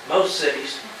 Most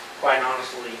cities, quite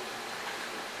honestly,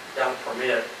 don't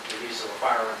permit the use of a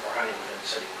firearm for hunting within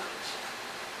city limits.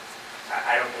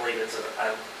 I don't believe it's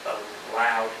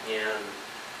allowed in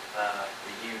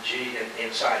the UG and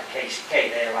inside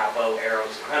KCK. They allow bow,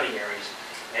 arrows, and hunting areas,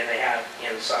 and they have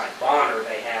inside Bonner,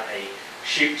 they have a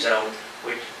shoot zone,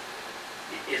 which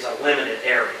is a limited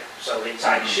area. So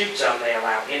inside the shoot zone, they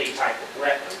allow any type of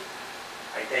weapon.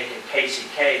 I think in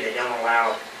KCK, they don't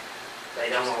allow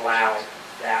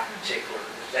that particular,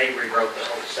 they rewrote the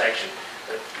whole section,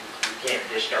 but you can't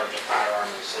discharge a firearm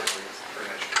in the city for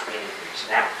any reason.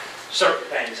 Now, certain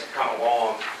things have come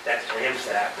along that preempts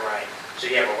that right. So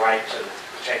you have a right to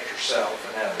protect yourself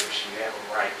and others. You have a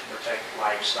right to protect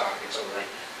livestock and so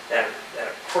that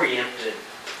are preempted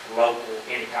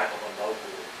any type of a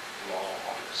local law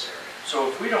on this area. So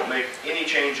if we don't make any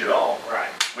change at all,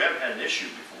 Right. we haven't had an issue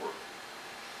before,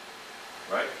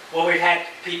 right? Well, we have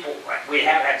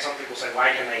had some people say,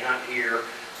 why can they hunt here?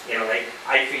 You know,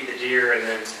 I feed the deer and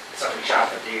then somebody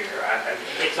shot the deer.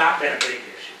 It's not been a big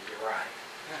issue, you're right.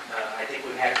 I think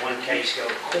we've had one case go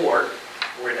to court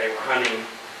where they were hunting,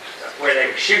 where they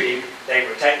were shooting, they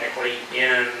were technically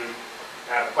in,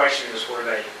 the question is, were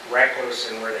they reckless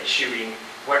and were they shooting,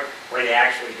 were they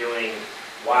actually doing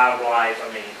wildlife? I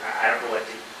mean, I don't know what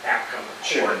the outcome of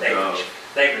the court,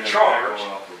 they were charged.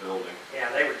 Going off the building. Yeah,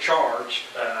 they were charged.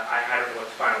 I don't know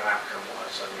what the final outcome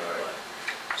was.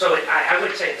 So I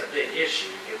would say it's a big issue.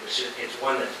 It's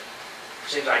one that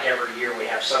seems like every year we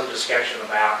have some discussion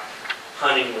about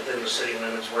hunting within the city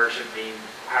limits, where it should be,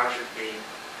 how it should be.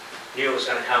 Neil is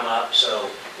going to come up, so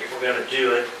if we're going to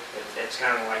do it, it's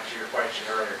kind of like to your question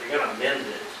earlier, if you're going to amend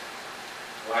it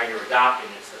while you're adopting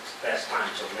it, it's the best time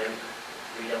to amend it.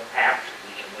 We don't have to.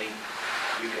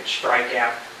 You can strike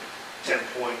out 10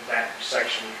 point that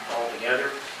section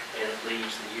altogether, and it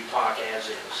leaves the UTOC as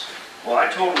is. Well, I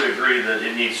totally agree that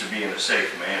it needs to be in a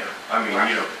safe manner. I mean,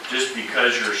 you know, just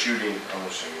because you're shooting, I'm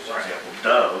just going to use an Right. example,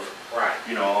 dove, Right.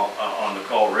 you know, on the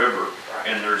Call River, Right.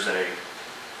 and there's a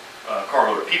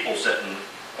carload of people sitting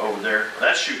over there,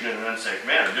 that's shooting in an unsafe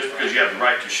manner. Just because you have the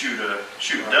right to shoot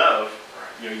dove,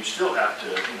 you know, you still have to,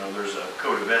 you know, there's a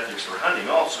code of ethics for hunting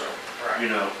also, Right. you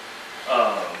know.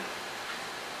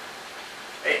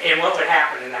 And what would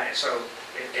happen in that, so,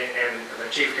 and the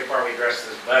chief could probably address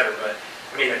this better, but,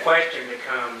 I mean, the question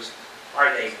becomes,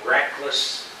 are they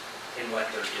reckless in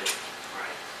what they're doing?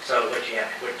 Right. So what you have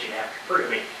to prove, I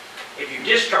mean, if you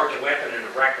discharge a weapon in a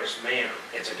reckless manner,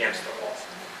 it's against the law.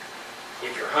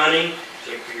 If you're hunting,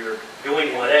 if you're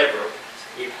doing whatever,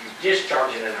 if you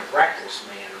discharge it in a reckless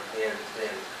manner, then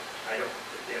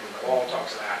then the law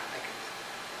talks about,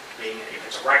 I mean, if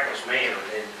it's a reckless manner,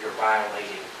 then you're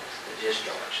violating the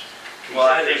discharge. Well,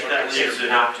 I think that leaves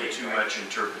it up to too much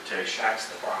interpretation. That's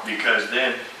the problem. Because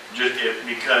then,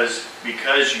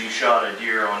 because you shot a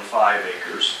deer on 5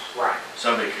 acres, Right.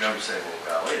 somebody can come and say,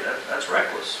 well, golly, that's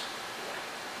reckless.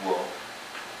 Well,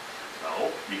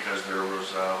 no, because there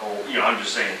was a whole, you know, I'm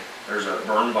just saying, there's a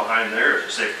berm behind there,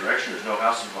 it's a safe direction, there's no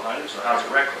houses behind it, so how's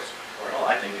it reckless? Well,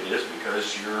 I think it is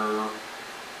because you're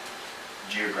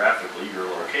geographically your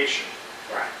location.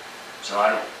 Right. So I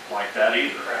don't like that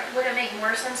either. Right. Would it make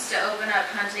more sense to open up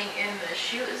hunting in the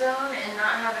shoot zone and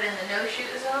not have it in the no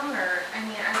shoot zone, or, I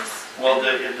mean, I just. Well,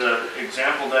 the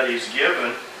example that he's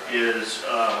given is,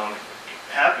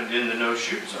 happened in the no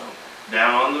shoot zone,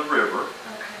 down on the river,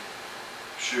 Okay.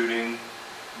 shooting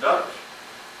doves.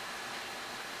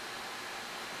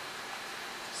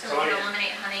 So So we I would just-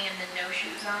 eliminate hunting in the no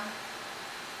shoot zone?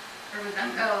 Or would that,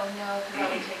 oh, no, because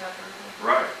that would take out the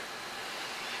rule. Right.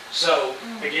 So,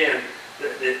 again,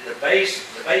 the base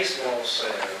law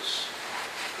says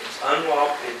it's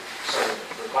unlawful, so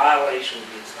the violation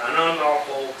would be it's an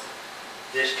unlawful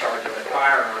discharge of a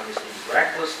firearm is the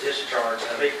reckless discharge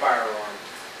of a firearm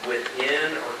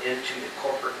within or into the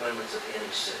corporate limits of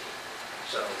any city.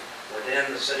 So,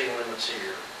 within the city limits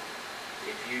here,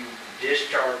 if you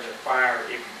discharge a firearm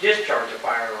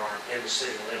in the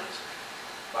city limits,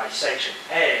 by section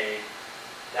A,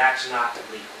 that's not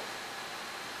legal.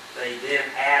 They then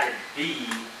added B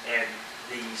and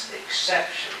these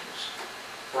exceptions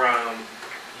from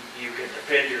you can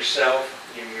defend yourself,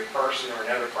 your person or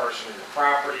another person in the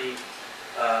property.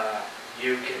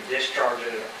 You can discharge it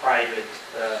at a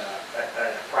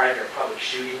private or public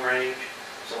shooting range.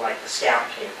 So like the scout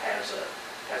camp has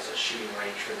a shooting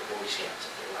range for the Boy Scouts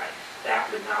up there, right? That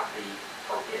would not be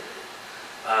prohibited.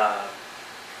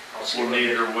 Well,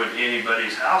 neither would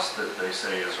anybody's house that they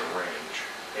say is a range.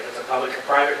 If it's a public or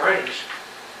private range.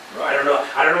 I Right. don't know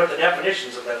what the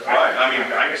definitions of those are. Right, I mean,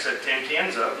 I can set 10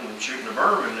 cans up and shoot in the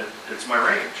berm and it's my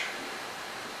range.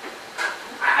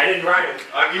 I didn't write it.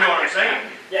 You know what I'm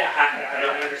saying? Yeah, I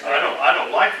don't understand. I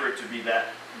don't like for it to be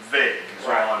that vague, is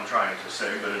all Right. I'm trying to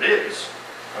say, but it is.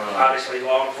 Obviously,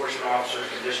 law enforcement officers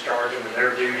can discharge them in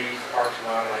their duties, parks and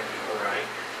wildlife people, right?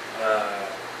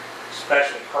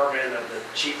 Special permit of the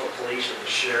chief of police or the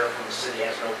sheriff when the city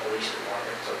has no police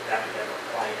department, so that would never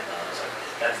apply to us. So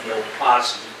that's the old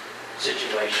posse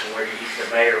situation where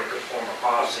the mayor could form a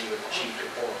posse with the chief could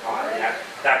form a posse.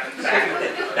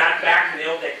 That back in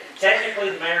the old days. Technically,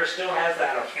 the mayor still has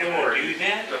that authority.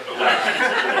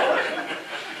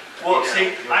 Well,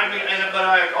 see, I mean, but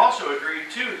I also agree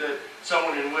too that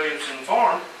someone in Williamson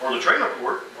Farm or the trailer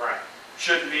court Right.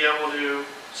 shouldn't be able to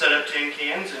set up tin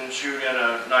cans and shoot in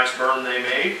a nice berm they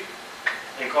made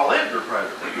and call it their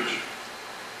private range.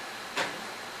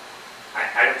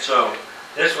 So,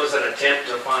 This was an attempt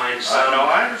to find I some know,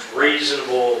 I understand.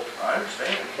 reasonable I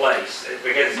understand. place,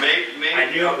 because Maybe,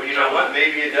 I knew it would you know come what, up.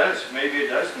 maybe it does make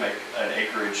an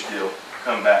acreage deal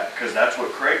come back, because that's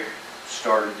what Craig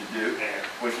started to do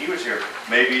when he was here.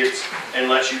 Maybe it's,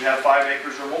 unless you have 5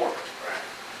 acres or more.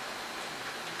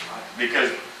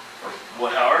 Because, or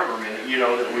however many, you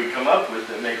know, that we come up with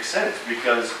that makes sense,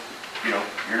 because, you know,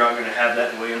 you're not gonna have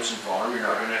that in Williamson Farm, you're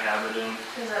not gonna have it in,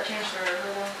 Does that change the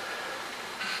river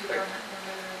though?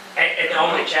 And the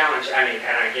only challenge, I mean,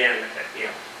 and again, you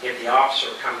know, if the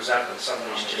officer comes up and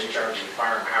somebody's discharging a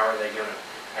firearm, how are they gonna,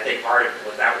 I think part of it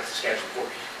was, that was the schedule for.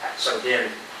 So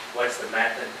then, what's the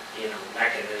method,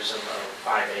 mechanism of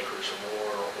 5 acres or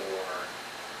more, or,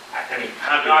 I mean, you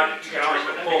can always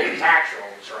pull the tax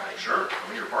rolls, right? sure, I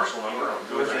mean, your parcel number, I'll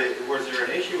go with that. Was there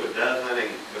an issue with dove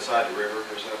hunting beside the river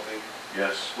or something?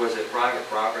 Yes, Was it private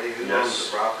property? Who owns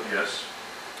yes, the property? yes.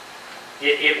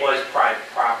 It was private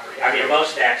property. I mean,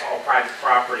 most of that's all private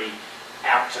property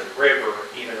out to the river,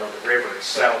 even though the river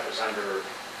itself is under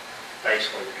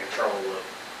basically the control of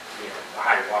the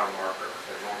high water mark or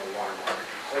the normal water mark.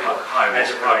 High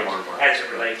As it water relates, mark. as it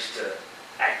relates to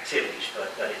activities, but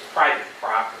it's private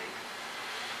property.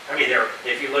 I mean,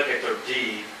 if you look at their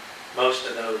deed, most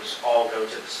of those all go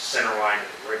to the center line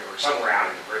of the river, or somewhere out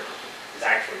in the river is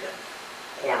actually the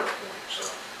corner point, so.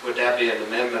 Would that be an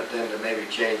amendment then to maybe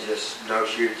change this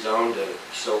no-shoot zone to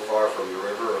so far from the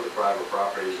river or the private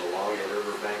properties along the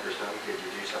riverbank or something? Could you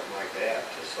do something like that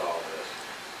to solve this?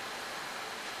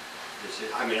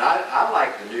 I mean, I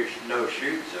like the new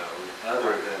no-shoot zone,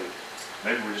 other than,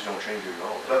 Maybe we just don't change it at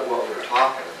all. but what we're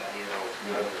talking about, you know,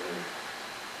 other than.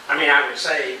 I mean, I would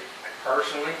say,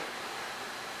 personally,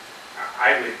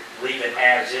 I would leave it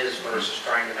as is versus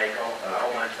trying to make a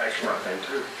whole bunch of extra Thing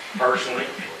too. personally.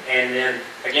 And then,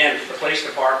 again, the police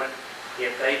department,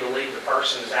 if they believe the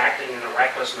person is acting in a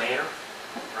reckless manner,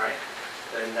 right,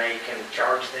 then they can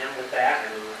charge them with that,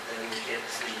 and then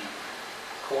it's the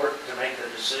court to make the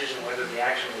decision whether the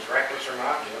action was reckless or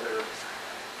not, and whether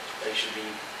they should be,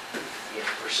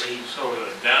 proceed. So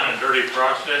the down and dirty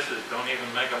processes don't even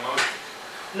make a motion?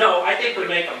 No, I think we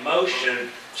make a motion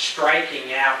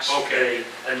striking out Okay.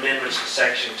 the amendments to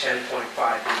section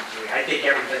 10.5B3. I think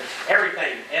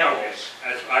everything else,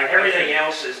 everything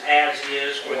else is as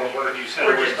is, or When you said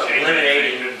we're we just changed anything,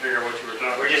 eliminating, didn't figure out what you were talking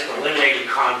about. we're just eliminating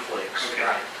conflicts. Okay.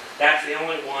 Right. That's the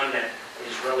only one that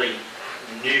is really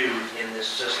new in this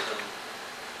system.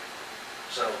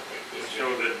 So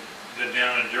So the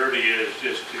down and dirty is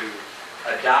just to,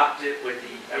 adopt it with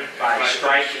by By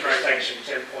striking striking. section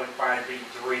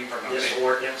 10.5B3 from this Okay.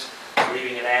 ordinance,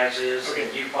 leaving it as is in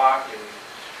Okay. UPOC.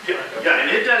 Yeah,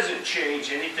 and it doesn't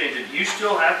change anything, that you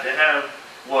still have to have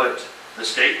what the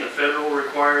state and the federal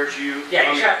requires you. Yeah, you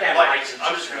I mean, have to have like, licenses.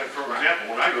 I'm just going, for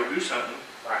example, when I go goose hunting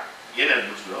Right, in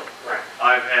Edwardsville, right.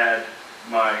 I've had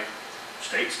my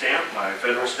state stamp, my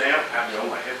federal stamp,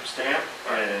 my HIP stamp,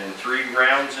 and 3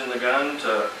 rounds in the gun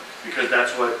because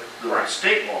that's what the Right.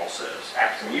 state law says. And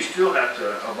Absolutely. you still have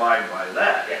to abide by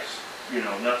that. Yes.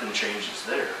 Nothing changes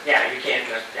there. Yeah, you can't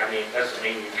just, it doesn't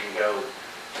mean you can go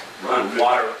run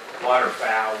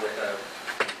waterfowl with a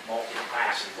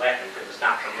multi-capacity weapon because it's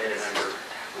not permitted under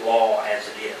law as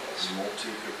it is.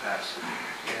 Multi-capacity.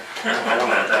 Yeah. I don't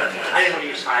know what that means. I didn't want to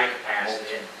use high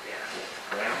capacity.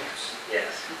 Rounds?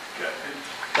 Yes, Okay.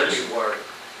 that's a word.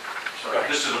 So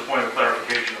this is a point of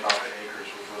clarification about the acres,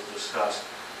 which was discussed.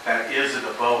 That is in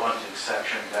the bow hunting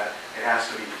section, that it has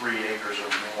to be 3 acres or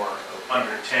more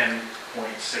under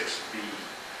 10.6B.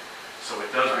 So it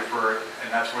does refer,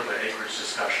 and that's where the acreage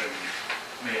discussion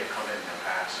may have come in the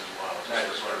past as well. That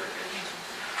just is for clarification.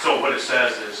 So what it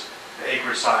says is the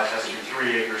acreage size has to be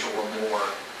 3 acres or more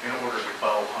in order to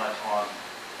bow hunt on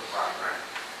the property.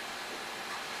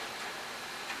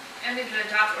 I move to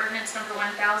adopt ordinance number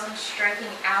 1000, striking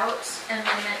out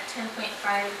amendment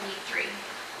 10.5B3.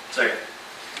 Second.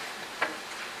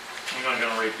 I'm not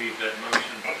going to repeat that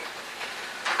motion.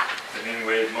 But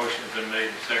anyway, the motion's been made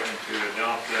and seconded to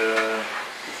adopt the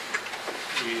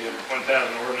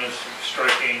 1000 ordinance,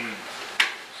 striking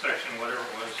section, whatever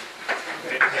it was.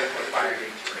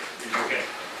 Okay.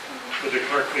 Would the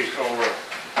clerk please call roll?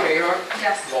 Taylor?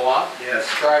 Yes. Mullen? Yes.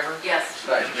 Shriver? Yes.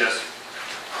 Station? Yes.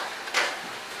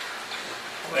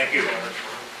 Thank you, Robert.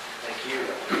 Thank you.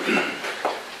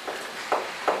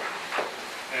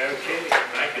 Okay,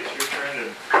 Mike, it's your turn to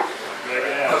make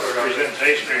it out.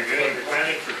 Presentation reviewing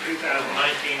planning for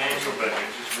 2019 annual budget.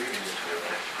 Just reading this.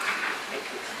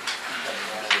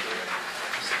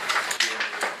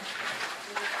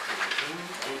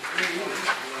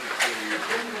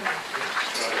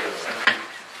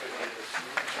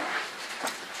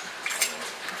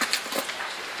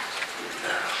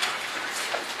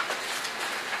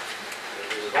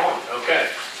 Okay.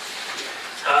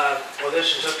 Well,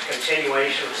 this is just a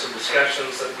continuation of some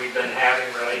discussions that we've been having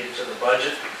related to the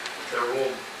budget. There will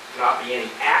not be any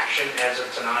action as of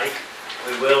tonight.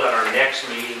 We will at our next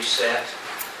meeting set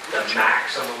the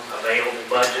maximum available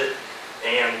budget,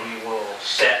 and we will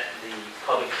set the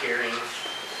public hearing,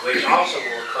 which also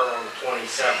will occur on the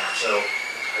 27th. So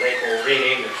I think we'll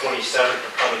rename the 27th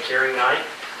the public hearing night.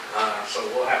 So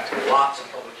we'll have lots of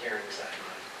public hearings that night.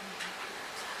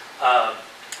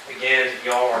 Again,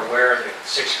 y'all are aware of the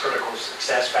 6 critical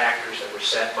success factors that were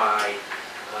set by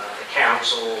the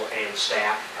council and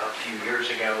staff a few years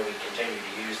ago. We continue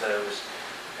to use those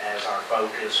as our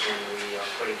focus when we are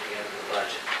putting together the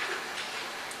budget.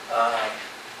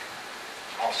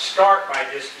 I'll start by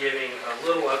just giving a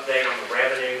little update on the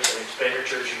revenues and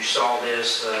expenditures. You saw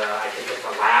this, I think, at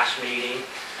the last meeting.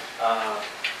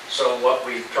 So what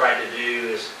we've tried to do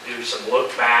is do some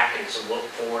look back and some look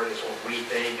forward is what we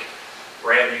think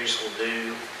revenues will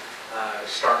do.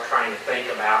 start trying to think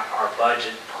about our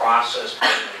budget process,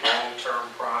 being a long-term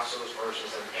process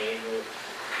versus an annual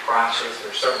process.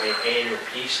 There's certainly an annual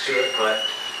piece to it, but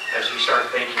as we start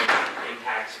thinking about the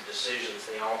impacts of decisions,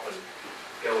 they often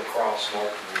go across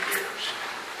multiple years.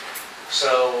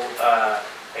 So,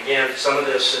 again, some of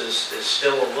this is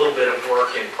still a little bit of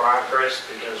work in progress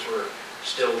because we're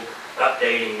still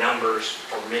updating numbers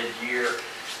for mid-year.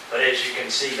 But as you can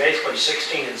see, basically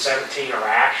 16 and 17 are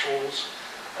actuals.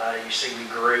 You see we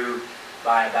grew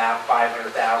by about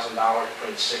 $500,000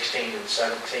 between 16 and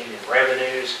 17 in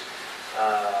revenues.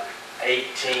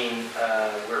 18,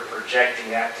 we're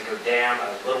projecting that to go down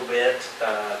a little bit.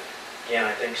 Again,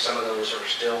 I think some of those are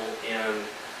still in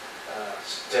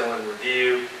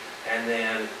review. And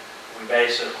then we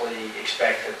basically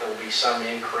expect that there'll be some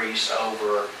increase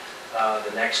over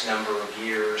the next number of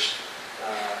years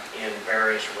in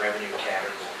various revenue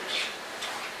categories.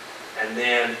 And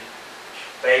then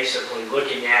basically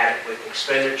looking at it with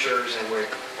expenditures, and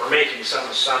we're making some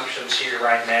assumptions here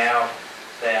right now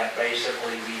that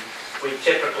basically we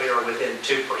typically are within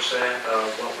 2%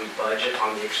 of what we budget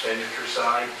on the expenditure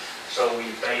side. So we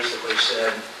basically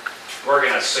said we're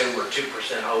going to assume we're 2%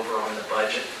 over on the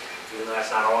budget, even though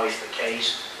that's not always the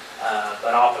case.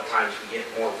 But oftentimes we get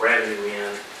more revenue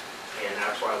in, and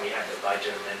that's why we have the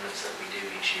budget amendments that we do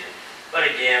each year. But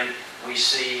again, we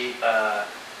see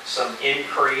some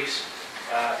increase.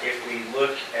 If we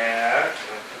look at,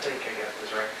 I think I got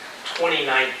this right,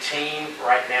 2019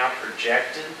 right now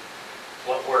projected,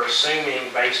 what we're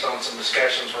assuming based on some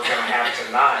discussions we're going to have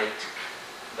tonight,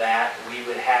 that we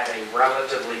would have a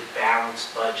relatively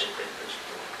balanced budget at this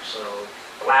point. So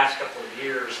the last couple of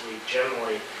years, we've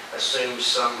generally assumed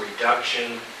some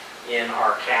reduction in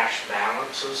our cash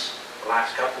balances. The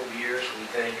last couple of years, we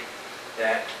think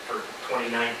that for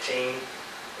 2019,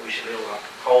 we should be able to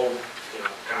hold,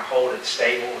 kind of hold it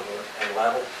stable and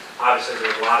level. Obviously,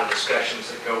 there's a lot of discussions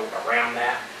that go around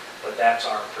that, but that's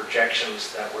our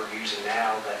projections that we're using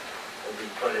now that will be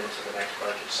put into the next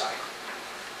budget cycle.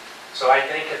 So I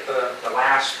think at the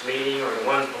last meeting, or the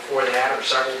one before that, or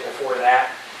several before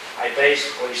that, I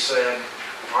basically said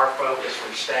our focus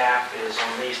from staff is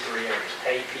on these three areas: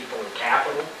 pay, people, and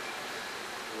capital.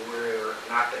 We're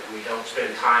not that we don't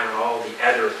spend time on all the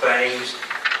other things,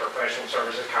 professional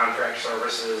services, contract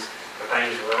services, the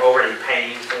things we're already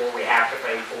paying for, we have to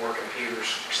pay for, computers,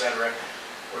 etc.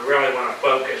 We really want to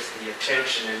focus the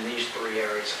attention in these three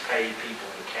areas: pay,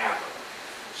 people, and capital.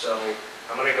 So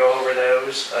I'm going to go over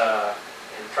those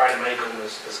and try to make them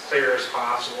as clear as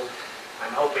possible.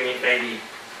 I'm hoping it maybe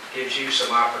gives you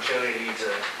some opportunity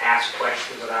to ask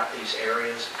questions about these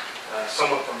areas,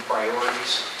 somewhat from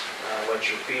priorities, what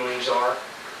your feelings are.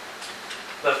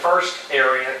 The first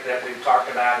area that we've talked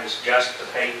about is just the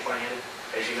pay plan.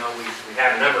 As you know, we've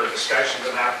had a number of discussions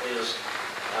about this.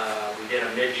 We did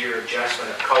a mid-year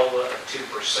adjustment of COLA of 2%.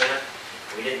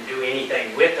 We didn't do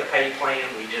anything with the pay plan.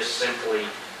 We just simply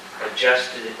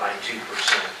adjusted it by 2%.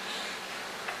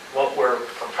 What we're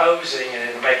proposing, and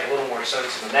it'll make a little more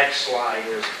sense in the next slide,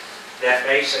 is that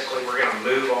basically we're going to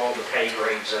move all the pay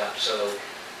grades up. So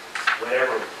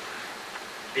whatever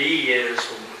B is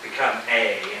will become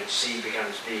A, and C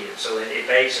becomes B. And so it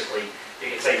basically,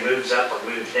 you can say moves up or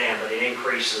moves down, but it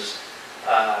increases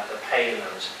the pay in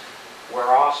those.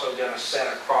 We're also going to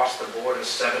set across the board a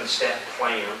 7-step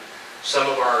plan. Some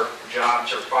of our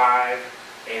jobs are 5,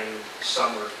 and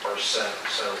some are 7.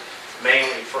 So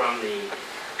mainly from the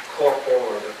corporal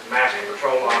or the master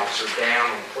patrol officer down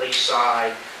on the police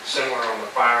side, similar on the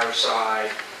fire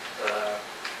side,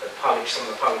 some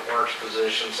of the public works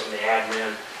positions, some of the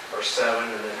admin are 7,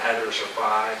 and then others are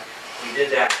 5. We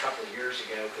did that a couple of years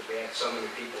ago because we had so many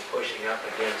people pushing up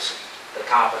against the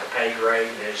top of the pay grade.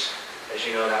 And as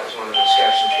you know, that was one of the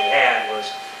discussions we had was,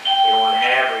 on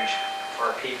average,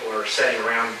 our people are sitting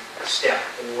around step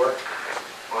 4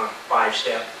 on a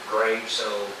 5-step grade. So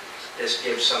this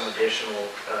gives some additional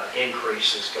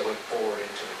increases going forward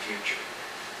into the future.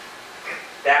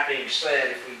 That being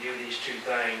said, if we do these two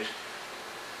things,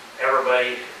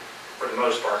 everybody, for the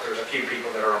most part, there's a few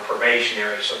people that are on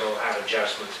probationary, so they'll have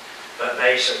adjustments. But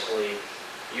basically,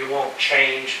 you won't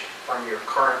change from your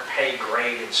current pay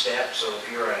grade and step. So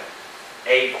if you're an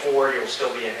A4, you'll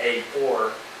still be an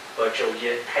A4, but you'll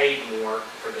get paid more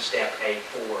for the step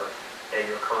A4 than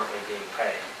you're currently being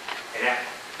paid. And that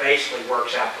basically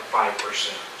works out to 5%.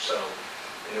 So,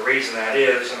 and the reason that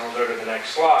is, and I'll go to the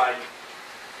next slide,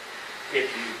 if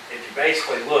you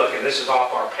basically look, and this is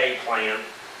off our pay plan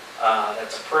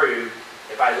that's approved,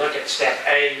 if I look at step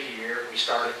A here, we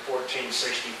start at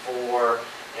 1464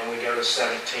 and we go to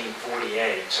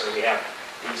 1748. So we have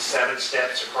these 7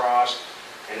 steps across.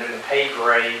 and then the pay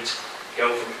grades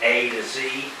go from A to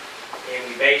Z, and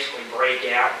we basically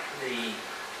break out the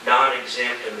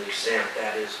non-exempt and the exempt,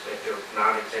 that is, if they're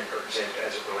non-exempt or exempt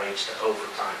as it relates to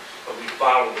overtime, but we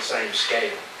follow the same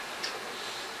scale.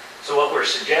 So what we're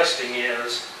suggesting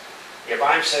is, if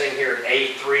I'm sitting here at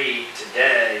A3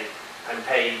 today, I'm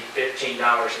paid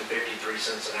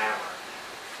 $15.53 an hour.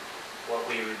 What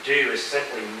we would do is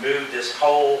simply move this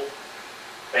whole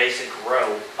basic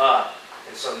row up,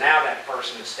 and so now that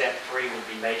person in step 3 would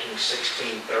be making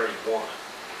 $16.31.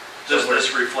 Does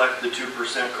this reflect the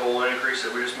 2% COLA increase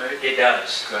that we just made? It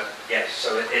does. Okay. Yes,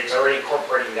 so it's already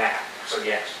incorporating that, so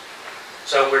yes.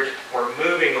 So we're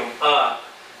moving them up,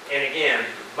 and again,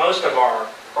 most of our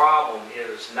problem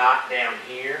is not down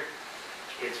here.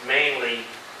 It's mainly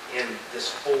in this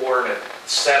 4 to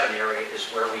 7 area is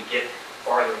where we get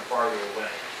farther and farther away.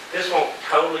 This won't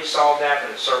totally solve that,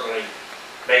 but it certainly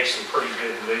makes some pretty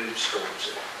good moves towards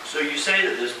it. So you say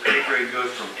that this pay grade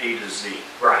goes from A to Z.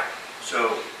 Right.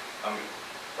 So, I'm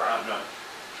not,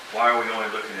 why are we only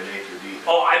looking at A through D? then?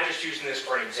 Oh, I'm just using this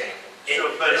for an example.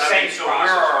 So, but The I same mean, so where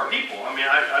process. are our people? I mean,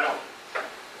 I don't,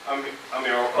 are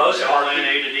Most they of all our in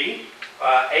A people- to D?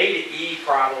 A to E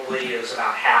probably is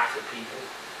about half the people.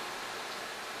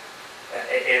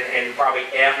 And probably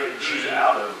F and Who's G.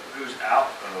 out of,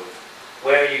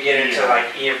 Well, you get into Yeah.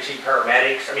 like EMT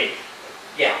paramedics. I mean,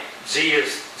 yeah,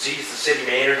 Z's the city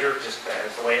manager, just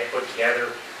as the way it's put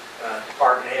together.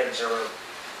 Department heads are,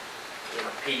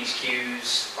 P's,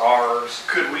 Q's, R's.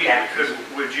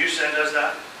 would you send us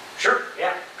that? Sure,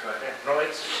 yeah. Okay. Yeah, no,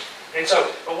 and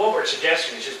so, but what we're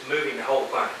suggesting is just moving the whole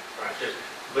thing, right? Just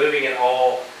moving it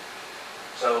all,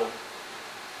 so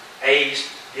A's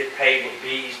get paid with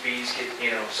B's, B's get,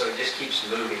 so it just keeps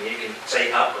moving. You can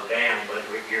say up or down, but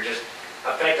you're just,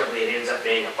 effectively, it ends up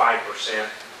being a 5%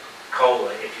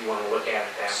 COLA if you want to look at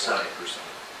it that way. 7%.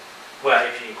 Well,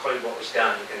 if you include what was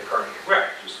done in the current year. Right,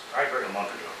 just I agree. a month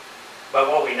ago. But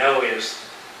what we know is,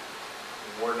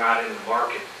 we're not in the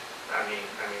market. I mean,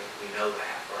 we know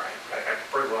that, right?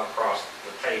 Pretty well across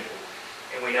the table.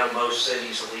 And we know most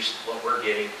cities, at least what we're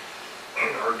getting,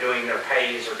 are doing their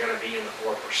pays are going to be in the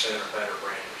 4% or better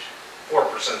range. 4%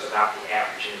 is about the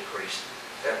average increase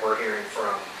that we're hearing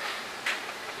from,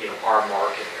 our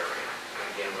market area. And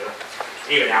again,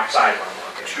 even outside of our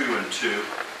market. 2 and 2,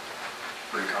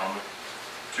 pretty common.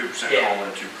 2% Yeah. COLA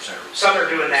and 2%. Some are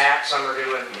doing that, some are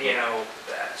doing,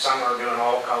 some are doing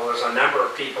all colors. A number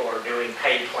of people are doing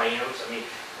pay plans,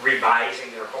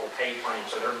 revising their whole pay plan,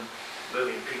 so they're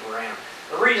moving people around.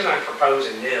 The reason I'm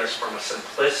proposing this from a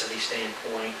simplicity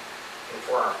standpoint and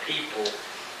for our people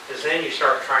is then you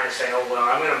start trying to say, oh, well,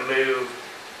 I'm going to move,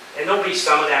 and there'll be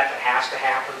some of that has to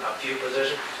happen, a few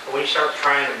positions, but when you start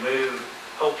trying to move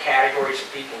whole categories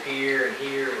of people here and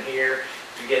here and here,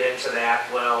 you get into that,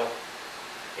 well,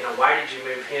 why did you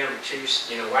move him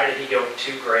why did he go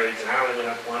 2 grades and I only went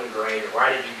up 1 grade, or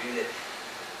why did you do that?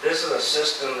 This is a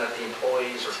system that the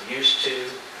employees are used to,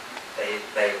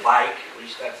 they like, at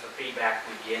least that's the feedback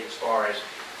we get as far as,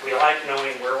 we like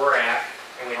knowing where we're at,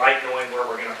 and we like knowing where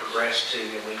we're going to progress to,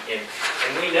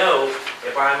 and we know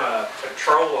if I'm a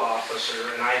patrol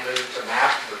officer and I move to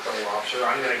master patrol officer,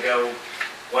 I'm going to go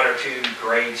 1 or 2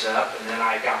 grades up, and then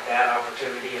I got that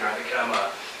opportunity and I become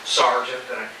a sergeant,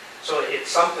 so it's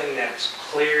something that's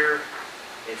clear,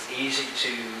 it's easy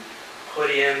to put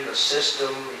in the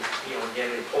system, again,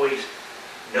 the employees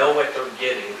know what they're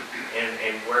getting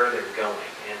and where they're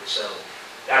going. And so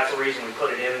that's the reason we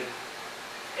put it in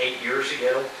 8 years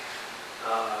ago.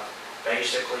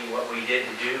 Basically, what we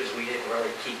didn't do is we didn't really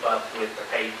keep up with the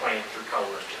pay plan through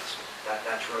colleges.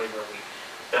 That's really where we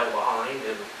fell behind,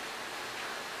 and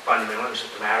fundamentally it's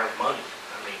just a matter of money.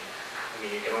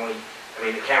 You can only,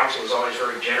 the council was always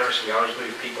very generous. We always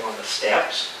moved people on the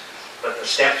steps, but the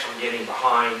steps were getting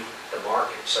behind the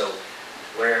market. So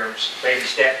where maybe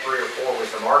step 3 or 4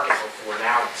 was the market before,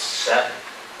 now it's 7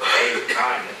 or 8 or 9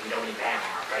 that we don't even have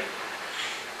on our pay plan.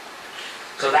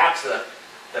 So that's the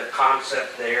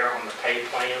concept there on the pay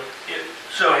plan.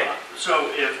 So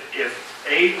if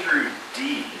A through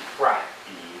D Right.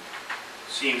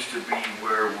 seems to be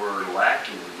where we're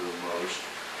lacking the most,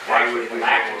 why Actually, would we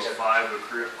lacking go is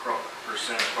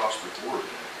 5% across the board?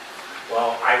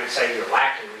 Well, I would say you're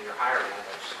lacking in your higher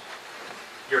levels.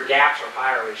 Your gaps are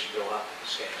higher as you go up the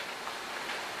scale.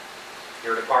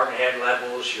 Your department head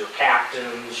levels, your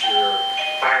captains, your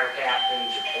fire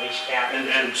captains, your police captains.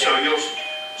 And so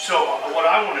what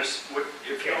I want to,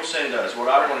 if you'll send us, what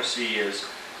I want to see is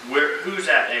who's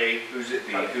at A, who's at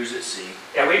B, who's at C.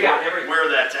 Yeah, we got every. Where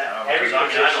that's at. Every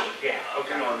Because, position, yeah,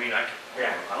 okay. I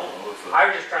Yeah. don't know if I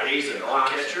was just trying to A's give you an the all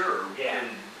concept. catcher or Yeah.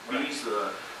 B's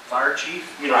the fire chief,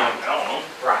 you know, I don't know.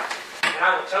 Right. And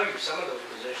I will tell you, some of those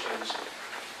positions,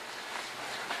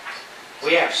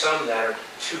 we have some that are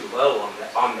too low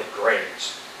on the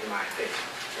grades, in my opinion.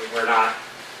 We're not,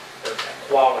 the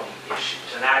quality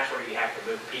issues, and that's where you have to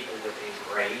move people within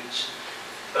grades.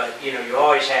 But, you know, you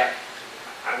always have,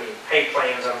 I mean, pay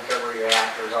plans, I don't care where you're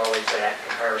at, there's always that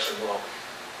comparison. Well,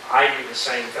 I do the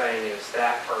same thing as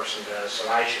that person does,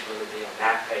 so I should really be on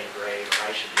that pay grade, or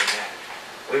I should be in that.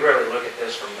 We really look at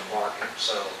this from the market.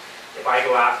 So if I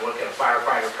go out and look at a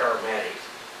firefighter paramedic,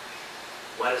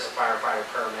 what does a firefighter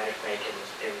paramedic make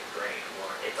in the grade?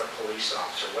 Or if a police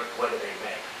officer, what do they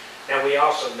make? Now, we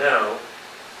also know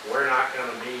we're not going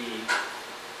to be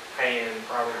paying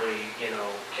probably, you know,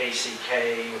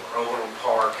 KCK or Overland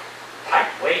Park type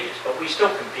wages, but we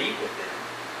still compete with them,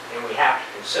 and we have to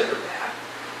consider that.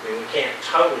 I mean, we can't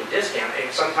totally discount it,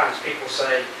 and sometimes people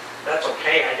say, that's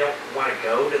okay, I don't want to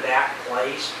go to that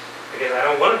place because I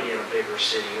don't want to be in a bigger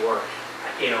city, or,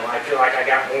 you know, I feel like I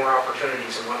got more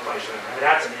opportunities in one place than another. I mean,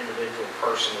 that's an individual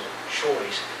personal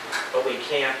choice, but we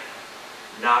can't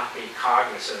not be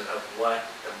cognizant of what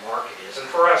the market is. And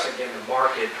for us, again, the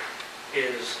market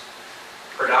is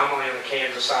predominantly on the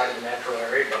Kansas side of the metro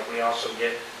area, but we also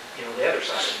get, you know, the other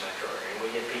side of the metro area. And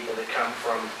we get people that come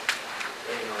from,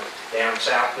 you know, down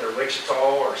south near Wichita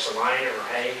or Salina or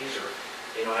Hayes, or,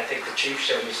 you know, I think the chief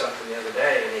showed me something the other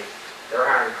day, and they're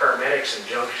hiring paramedics in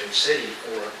Junction City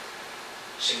for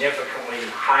significantly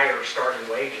higher starting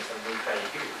wages than we pay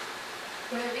here.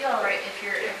 Would it be all right if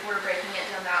we're breaking it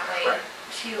down that way, Right.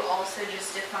 to also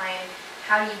just define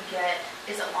how do you get,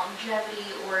 is it longevity,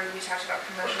 or we talked about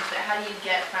promotions, but how do you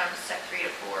get from step 3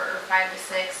 to 4 or 5 to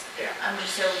 6? Yeah.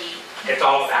 Just so we. It's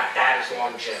all about that is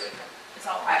longevity. It's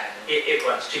all about it. It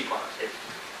was 2 parts.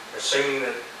 Assuming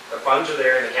that the funds are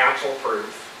there and the council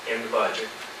approved in the budget,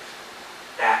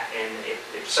 that, and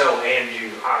if so, and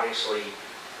you obviously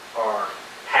are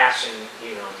passing,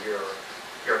 you know,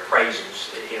 your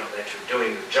appraisals, you know, that you're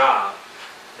doing your job,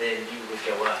 then you would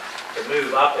go up. To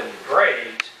move up in the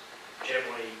grades,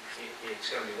 generally,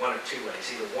 it's going to be one of 2 ways.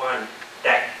 Either one,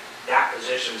 that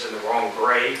position's in the wrong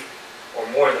grade, or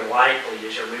more than likely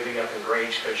is you're moving up in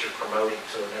grades because you're promoting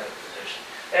to another position.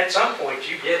 At some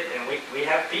point you get, and we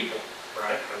have people,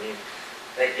 right? I mean,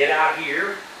 they get out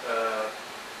here,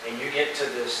 and you get to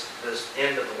this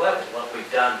end of the level. What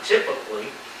we've done typically,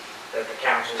 that the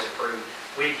council's approved,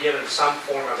 we've given some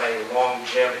form of a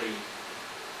longevity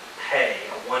pay,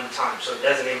 a one-time, so it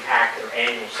doesn't impact their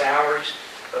annual salaries,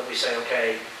 but we say,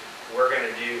 okay, we're going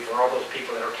to do, for all those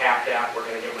people that are capped out, we're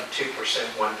going to give them a 2%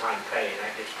 one-time pay, and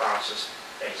that gets processed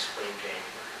basically in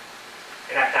January.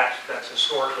 And that's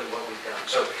historically what we've done.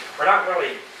 So we're not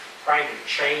really trying to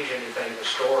change anything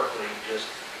historically, just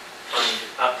trying to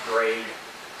upgrade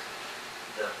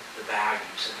the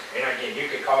values. And again,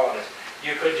 you could call it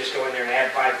you could just go in there and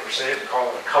add 5% and call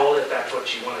it a COLA if that's what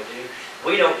you want to do.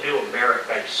 We don't do a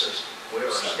merit-based system. We're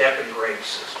a step and grade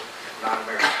system, not a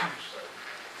merit-based system.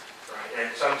 Right? And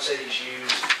some cities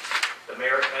use the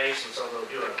merit-based, and so they'll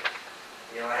do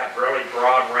they have really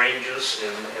broad ranges,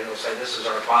 and they'll say this is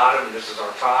our bottom and this is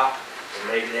our top,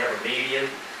 and maybe they have a median,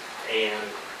 and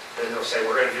then they'll say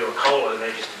we're going to do a COLA, and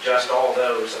they just adjust all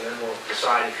those, and then we'll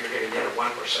decide if you're going to get a 1%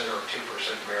 or a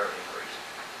 2% merit increase.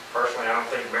 Personally, I don't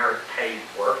think merit pay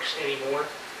works anymore.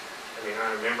 I mean,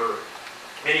 I remember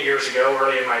many years ago,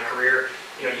 early in my career,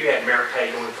 you know, you had merit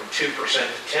pay going from 2%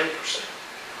 to 10%.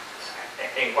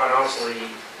 And quite honestly,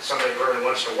 somebody who really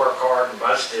wants to work hard and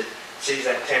bust it sees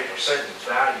that 10% in its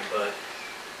value, but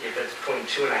if it's between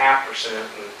 2.5% and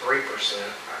 3%,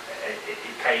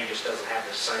 pay just doesn't have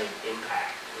the same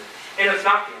impact. And it's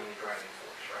not the only driving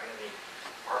force, right? I mean,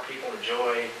 our people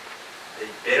enjoy the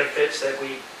benefits that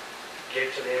we give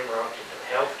to them relative to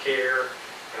health care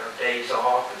and our days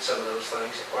off and some of those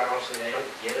things that quite honestly they don't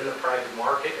get in the private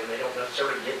market, and they don't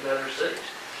necessarily get in other cities.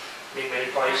 I mean,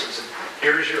 many places,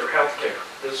 here's your health care.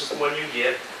 This is the one you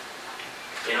get.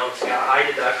 You know, it's got a high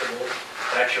deductible.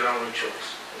 That's your only choice.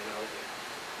 You know,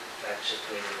 that's just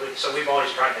the way it is. So we've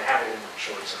always tried to have a little more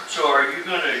choice. So are we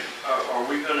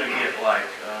gonna get like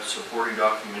supporting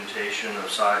documentation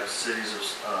of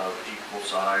cities of equal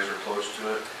size or close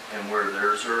to it, and where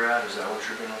theirs are at? Is that what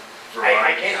you're gonna provide?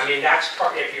 I can't. I mean, that's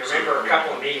part. If you remember a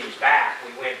couple of meetings back,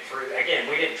 we went through. Again,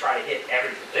 we didn't try to hit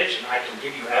every position. I can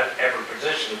give you every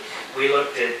position. We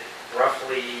looked at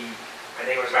roughly, I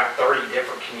think it was about 30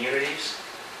 different communities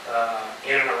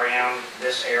in and around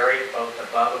this area, both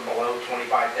above and below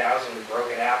 25,000. We broke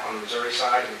it out on the Missouri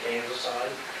side and the Kansas side.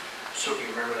 So if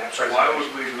you remember that. So why would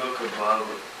we look above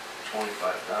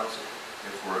 25,000?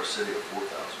 if we're a city of 4,000?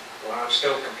 Well, I'm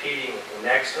still competing with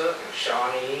Lenexa and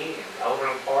Shawnee and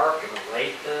Overland Park and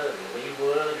Olathe and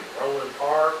Leewood and Roland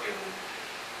Park and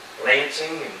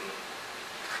Lansing and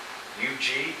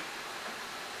UG.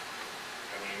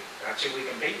 I mean, that's who we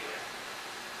compete with.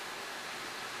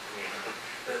 I mean,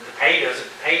 the pay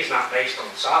is not based on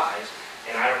size,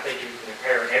 and I don't think you can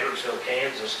compare Edwardsville,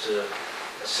 Kansas to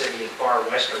a city in far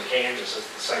western Kansas that's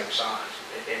the same size.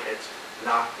 It's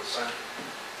not the same.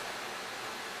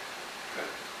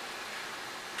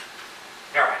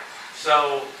 All right,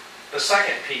 so the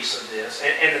second piece of this,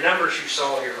 and the numbers you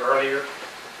saw here earlier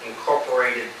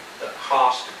incorporated the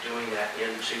cost of doing that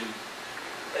into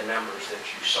the numbers that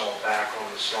you saw back on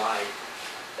the slide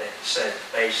that said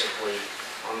basically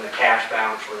on the cash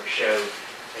balance where it showed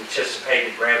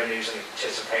anticipated revenues and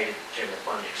anticipated general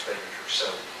fund expenditures.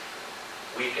 So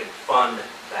we can fund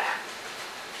that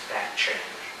change.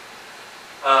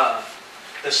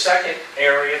 The second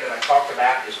area that I talked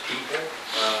about is people.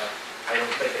 I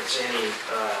don't think it's any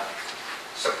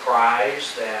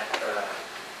surprise that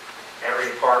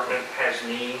every department has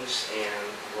needs, and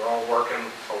we're all working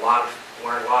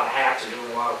wearing a lot of hats and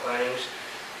doing a lot of things.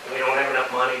 And we don't have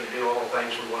enough money to do all the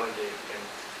things we want to do.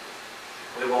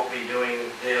 And we won't be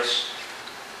doing this,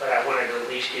 but I wanted to at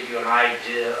least give you an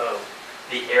idea of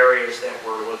the areas that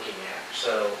we're looking at.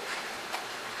 So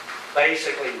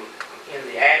basically, in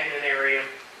the admin area,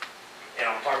 and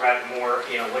I'll talk about it more,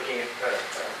 looking at a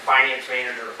finance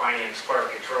manager or finance clerk,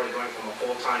 it's really going from a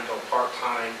full-time to a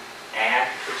part-time ad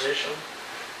position.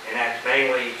 And that's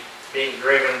mainly being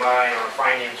driven by our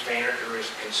finance manager is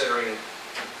considering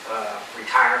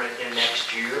retirement in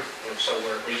next year. And so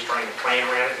we're at least trying to plan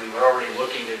around it. We were already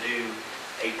looking to do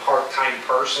a part-time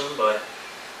person, but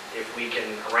if we can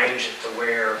arrange it to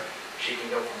where she can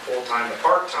go from full-time to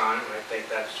part-time, I think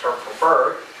that's her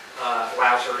preferred,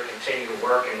 allows her to continue to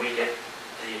work, and we get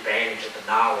the advantage of the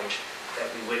knowledge that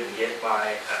we wouldn't get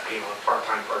by a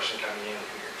part-time person coming in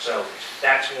here. So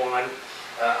that's one.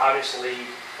 Obviously,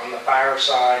 on the fire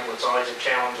side, what's always a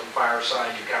challenge on the fire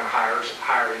side, you kind of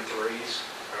hire in threes,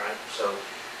 right? So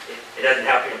it doesn't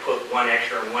help you to put one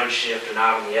extra in one shift and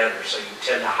not on the other, so you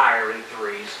tend to hire in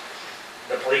threes.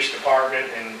 The police department,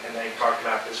 and they've talked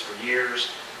about this for years,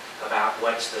 about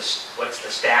what's the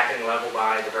staffing level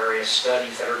by the various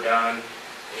studies that are done,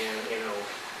 and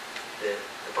the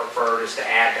preferred is to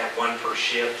add that one per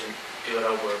shift and do it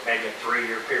over maybe a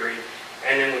 3-year period.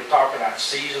 And then we've talked about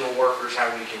seasonal workers,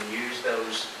 how we can use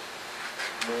those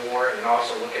more, and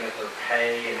also looking at their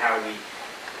pay and how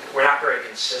we're not very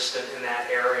consistent in that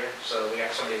area. So we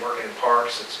got somebody working in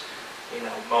parks that's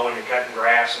mowing and cutting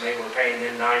grass, and maybe we're paying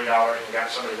them $9, and we got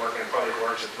somebody working in public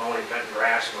works that's mowing and cutting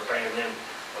grass, and we're paying them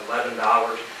 $11.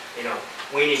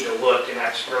 We need to look, and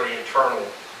that's really internal.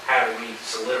 How do we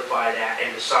solidify that and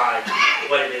decide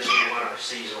what it is we want our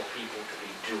seasonal people to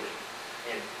be doing?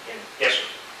 And yes, sir.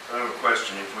 I have a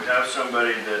question. If we have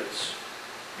somebody that's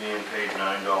being paid $9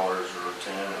 or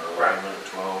 10 or 11 or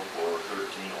 12 or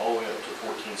 13, all the way up to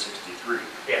 $14.63,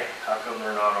 yeah, how come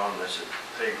they're not on this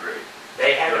pay grade?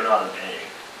 They're not an A.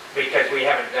 Because we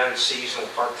haven't done seasonal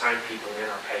part-time people in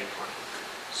our pay plan.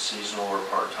 Seasonal or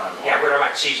part-time? Yeah, we're talking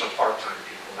about seasonal part-time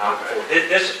people, not full.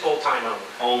 This is full-time only.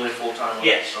 Only full-time?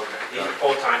 Yes. Okay. These are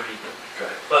full-time people.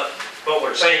 Okay. But what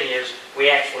we're saying is we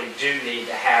actually do need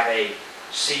to have a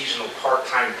seasonal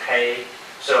part-time pay.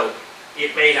 So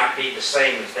it may not be the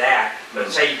same as that, but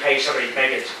say you pay somebody,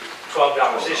 maybe it's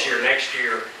 $12 this year, next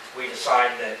year we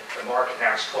decide that the market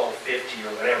now is $12.50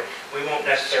 or whatever. We won't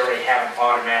necessarily have an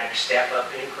automatic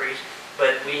step-up increase,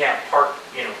 but we have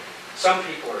some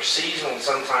people are seasonal and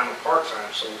sometimes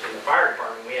part-time. So in the fire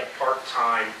department, we have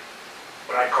part-time,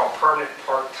 what I call permanent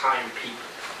part-time people.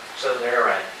 So they're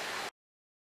a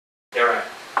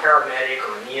paramedic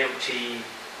or an EMT.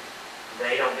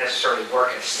 They don't necessarily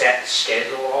work a set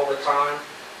schedule all the time,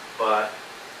 but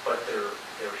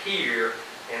they're here,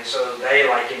 and so they,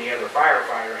 like any other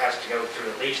firefighter, has to go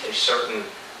through at least a certain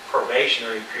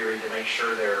probationary period to make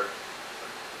sure they're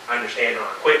understand our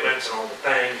equipments and all the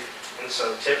things. And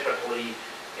so typically,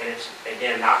 and it's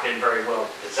again not been very well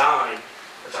designed,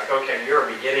 it's like, okay, you're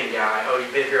a beginning guy, oh,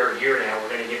 you've been here a year now, we're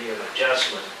going to give you an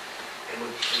adjustment. And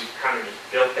we kind of just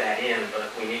built that in,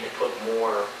 but we need to put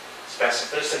more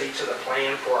specificity to the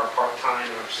plan for our part-time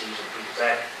and our seasonal people.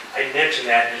 I mentioned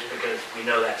that just because we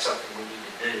know that's something we need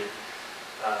to do.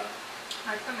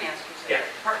 Let me ask you, Yeah.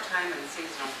 part-time and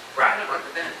seasonal, Right. what are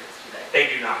the benefits to that? They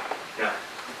do not, no.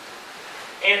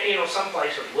 And, some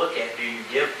places look at,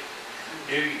 again,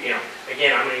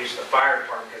 I'm going to use the fire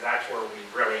department because that's where we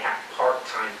really have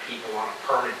part-time people on a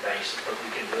permanent basis, but we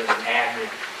can do it in admin,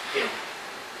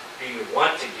 do you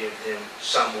want to give them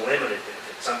some limited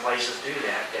benefit? Some places do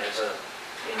that as a,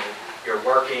 you know, you're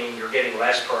working, you're getting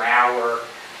less per hour,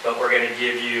 but we're going to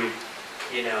give you,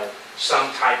 you know,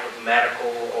 some type of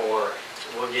medical, or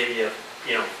we'll give you,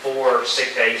 you know, 4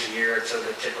 sick days a year instead of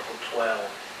the typical 12.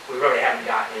 We really haven't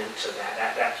gotten into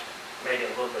that. That's maybe a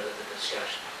little bit of the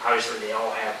discussion. Obviously, they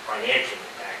all have financial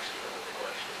impacts to the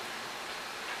question.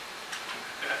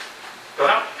 Go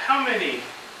ahead. How many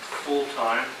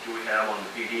full-time do we have on the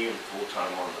PD and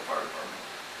full-time on the fire department?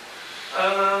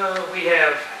 We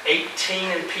have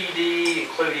 18 in PD,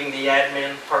 including the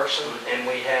admin person, and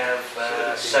we have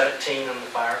 17 on the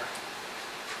fire.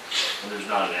 And there's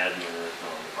not an admin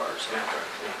on the fire side, Yeah. right?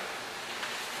 Yeah.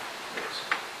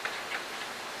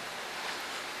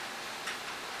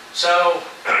 So,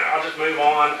 I'll just move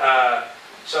on.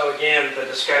 So again, the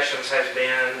discussions has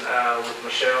been with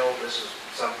Michelle. This is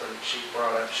something she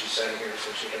brought up. She's sitting here,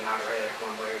 so she can nod her head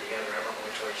one way or the other. I don't know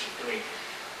which way she's doing.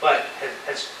 But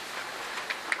has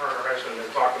her and her husband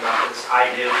been talking about this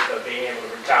idea of being able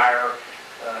to retire.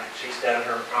 She's done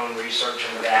her own research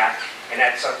into that, and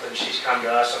that's something she's come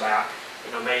to us about.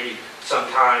 You know, maybe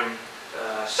sometime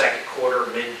second quarter,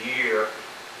 mid-year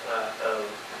of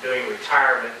doing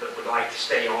retirement, but would like to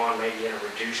stay on maybe in a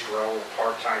reduced role,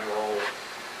 part-time role.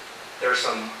 There's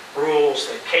some rules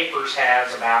that Capers has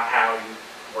about how you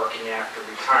working after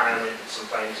retirement, and some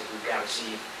things that we've got to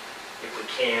see if we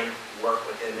can work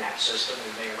within that system.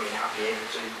 We may or may not be able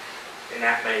to, and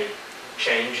that may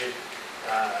change it.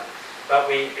 But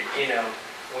we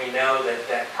know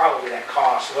that probably that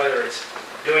cost, whether it's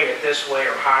doing it this way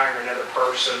or hiring another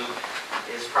person,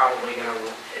 is probably going to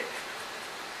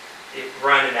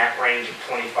run in that range of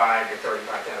 $25,000 to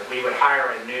 $35,000. We would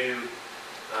hire a new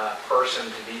person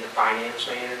to be the finance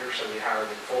manager, so we hire a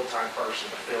full-time person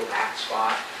to fill that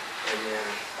spot, and then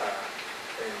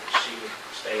she would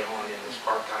stay on in this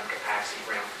part-time capacity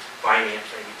around finance,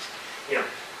 maybe, you know,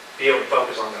 be able to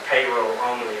focus on the payroll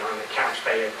only, on the accounts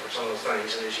payable, or some of those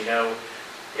things. And as you know,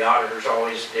 the auditors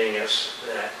always ding us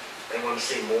that they want to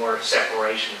see more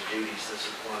separation of duties. This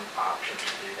is one option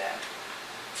to do that.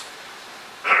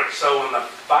 So on the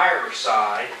fire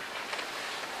side,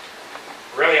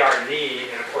 really our need,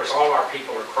 and of course all our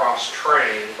people are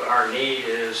cross-trained, but our need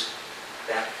is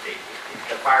that the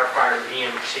firefighter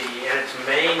EMT, and it's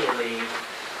mainly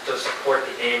to support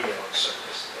the ambulance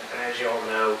service. And as you all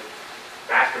know,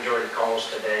 vast majority of calls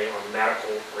today are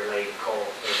medical-related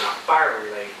calls. They're not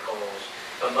fire-related calls,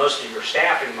 but most of your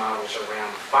staffing models are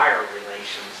around fire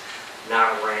relations,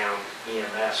 not around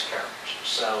EMS coverage.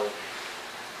 So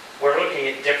we're looking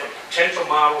at different potential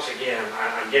models. Again,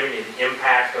 I'm giving you the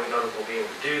impact. I don't know that we'll be able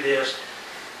to do this,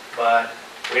 but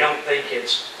we don't think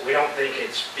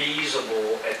it's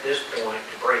feasible at this point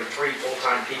to bring 3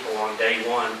 full-time people on day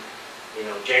 1, you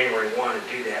know, January 1, and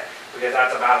do that, because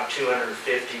that's about a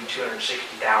 $250,000,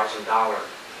 $260,000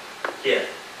 hit.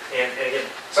 And again,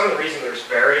 some of the reason there's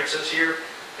variances here,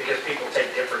 because people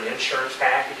take different insurance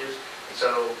packages.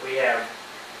 So we have,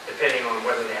 depending on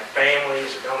whether they have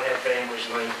families or don't have families,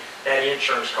 that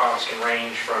insurance cost can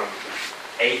range from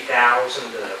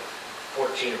 $8,000 to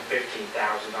 $14,000 or $15,000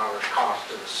 cost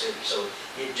to the city. So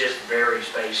it just varies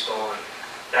based on,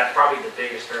 that's probably the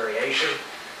biggest variation.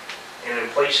 And in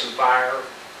police and fire,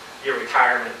 your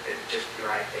retirement, you're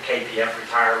right, the KPF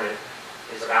retirement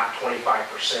is about 25%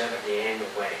 of the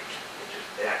annual wage.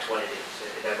 That's what it is.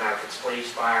 It doesn't matter if it's police,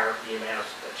 fire, EMS,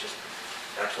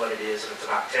 that's what it is, and it's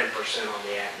about 10% on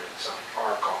the admin side,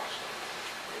 our cost.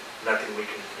 Nothing we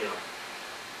can, you know,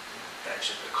 that's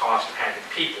just the cost of having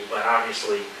people, but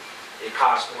obviously it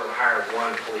costs more to hire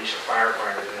one police or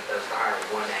firefighter than it does to hire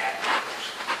one admin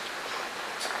person.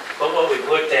 But what we've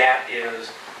looked at is,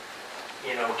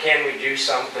 you know, can we do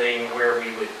something where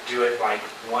we would do it like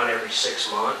 1 every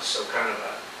 6 months, so kind of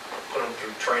put them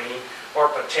through training, or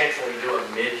potentially do a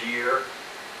mid-year,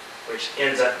 which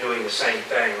ends up doing the same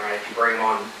thing, right? If you bring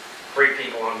on 3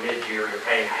 people on mid-year, you're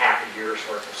paying a half a year's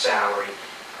worth of salary,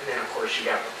 and then of course you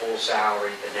got the full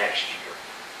salary the next year.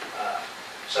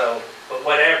 But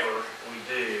whatever we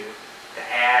do to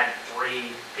add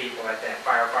 3 people at that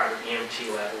firefighter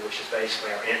EMT level, which is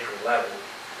basically our entry level,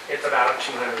 it's about a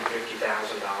 $250,000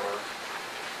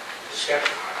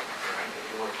 discussion item, right? If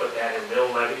you want to put that in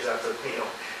mill levies, that's a, you know,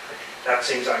 that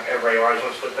seems like everybody always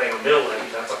wants to put things on mill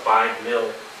levies. That's a $5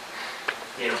 mil,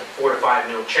 you know, $4 to $5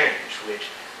 mil change,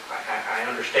 which I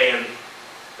understand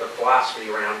the philosophy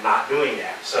around not doing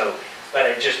that. So, but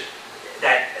it just,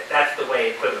 that's the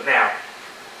way it put it. Now,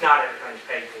 not everything's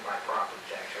paid for by property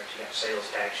tax, right? You got sales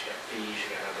tax, you got fees, you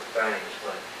got other things,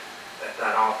 but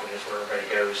that often is where everybody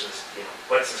goes is, you know,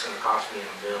 what's this going to cost me in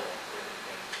a mill? And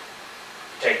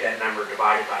take that number,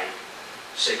 divide it by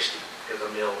 60, because a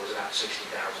mill is about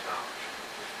 $60,000.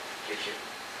 Gets you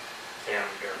down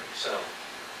and dirty. So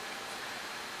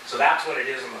that's what it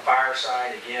is on the fire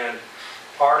side. Again,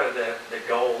 part of the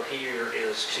goal here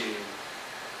is to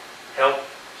help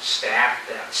staff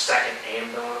that second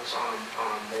ambulance on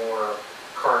more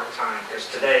current time, because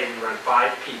today we run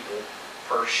 5 people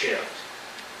per shift,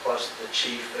 plus the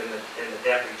chief and the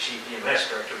deputy chief EMS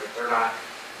director, but they're not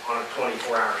on a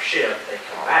 24-hour shift, they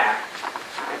come back.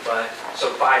 But, so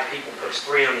 5 people puts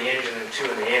 3 on the engine and 2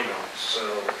 in the ambulance. So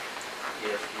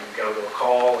if you go to a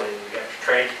call and you have to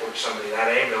transport somebody, that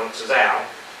ambulance is out.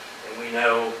 And we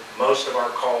know most of our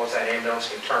calls, that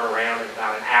ambulance can turn around in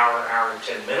about an hour, hour and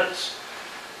 10 minutes.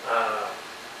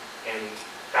 And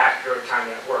back during the time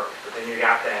that worked. But then you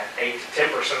got that 8 to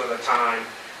 10% of the time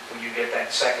when you get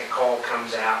that second call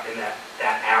comes out in that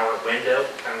hour window,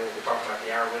 kind of what we're talking about,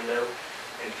 the hour window.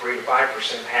 And 3 to 5%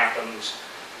 happens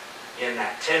in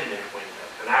that 10-minute window.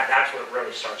 And that's what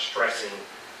really starts stressing,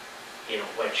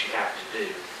 what you have to do.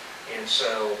 And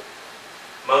so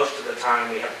most of the time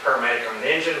we have a paramedic on an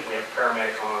engine, we have a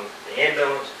paramedic on the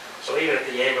ambulance. So even if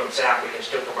the ambulance is out, we can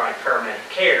still provide paramedic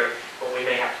care, but we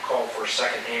may have to call for a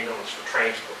second ambulance for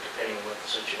transport, depending on what the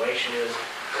situation is.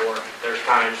 Or there's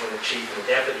times when the chief and the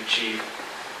deputy chief,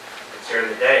 if it's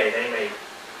during the day, they may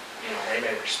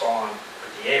respond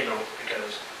with the ambulance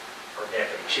because our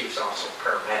deputy chief's also a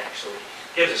paramedic. So it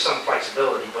gives us some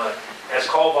flexibility, but as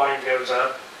call volume goes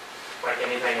up, like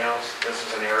anything else, this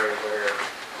is an area where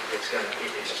it's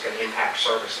just going to impact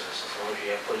services. As long as you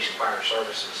have police and fire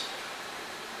services,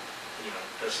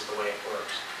 this is the way it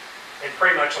works. And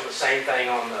pretty much on the same thing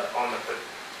on the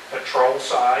patrol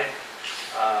side.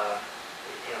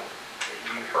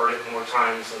 You've heard it more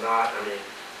times than not. I mean,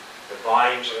 the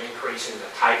volumes are increasing,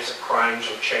 the types of crimes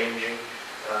are changing.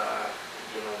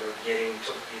 They're getting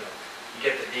to, you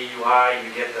get the DUI,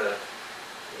 you get the,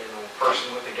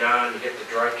 person with the gun, you get the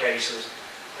drug cases.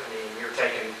 I mean, you're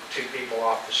taking 2 people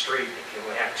off the street. If you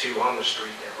only have 2 on the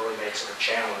street, that really makes it a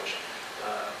challenge.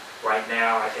 Right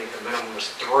now, I think the minimum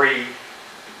is 3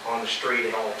 on the street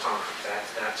at all times.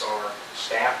 That's our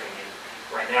staffing. And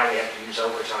right now, we have to use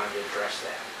overtime to address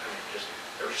that. I mean,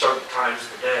 there are certain times of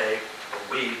the day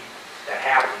or week that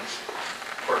happens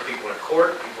where people are in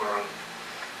court, people are on,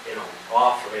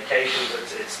 off for vacations.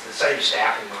 It's the same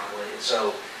staffing model. And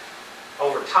so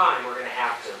over time, we're going to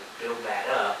have to build that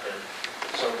up. And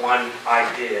so one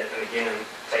idea, and again,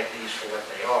 take these for what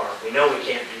they are. We know we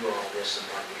can't do all this in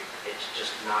 1 year. It's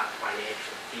just not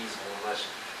financially feasible unless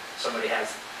somebody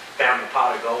has found the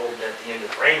pot of gold at the end of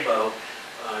the rainbow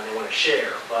and they want to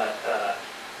share. But,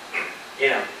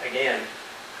 again,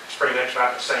 it's pretty much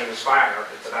about the same as fire.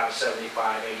 It's about a $75,000,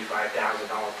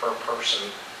 $85,000 per person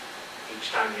each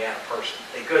time you add a person.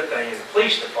 The good thing in the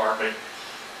police department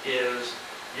is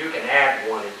you can add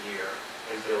 1 a year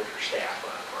and build your staff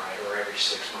up, right, or every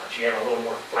 6 months. You have a little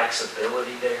more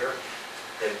flexibility there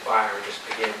than fire, just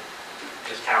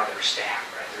how they're staffed,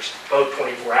 right? There's both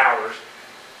 24 hours.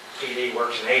 PD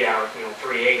works in 3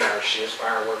 8-hour shifts.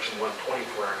 Fire works in 1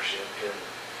 24-hour shift. And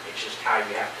it's just how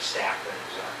you have to staff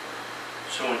things up.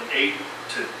 So an 8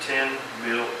 to 10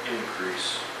 mil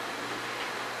increase.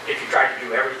 If you try to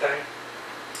do everything,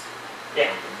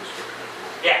 yeah.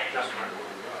 Yeah, that's kind of what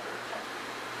we got there.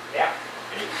 Yeah.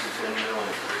 8 to 10 mil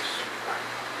increase.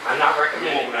 I'm not We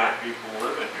recommending won't have that. people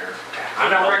living here.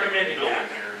 I'm not recommending Building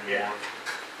that. here Yeah. anymore.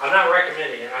 I'm not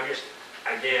recommending it. I'm just,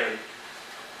 again,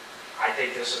 I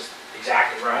think this is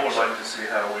exactly right. I would like to see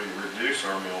how we reduce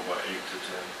our meal by 8 to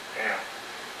 10. Yeah.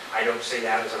 I don't see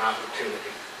that as an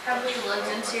opportunity. Have we looked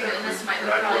into, and this might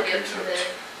probably be up to the,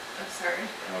 I'm sorry,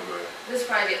 Oh, go ahead. this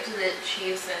probably be up to the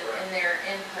chiefs and their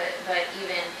input, but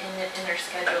even in their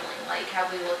scheduling, like, have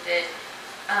we looked at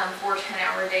 4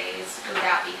 10-hour days? Would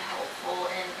that be helpful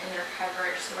in their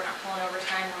coverage, so we're not pulling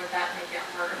overtime, or would that make it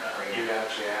harder for you? You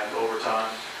actually add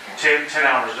overtime. Okay. 10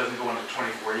 hours doesn't go into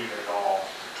 24 even at all.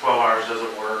 12 hours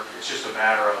doesn't work. It's just a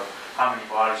matter of how many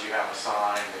bodies you have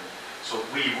assigned. And so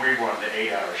we run the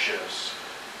 8-hour shifts.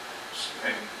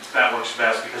 And that works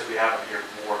best because we have them here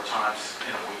more times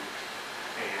in a week.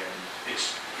 And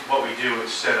it's what we do,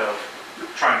 instead of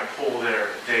trying to pull their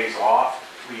days off,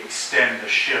 we extend the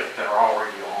shift that are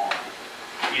already on,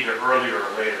 either earlier or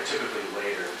later, typically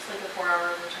later. It's like a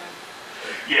 4-hour overtime.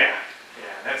 Yeah,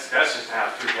 that's just to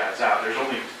have 3 guys out. There's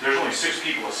only 6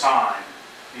 people assigned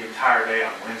the entire day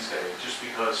on Wednesday, just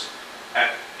because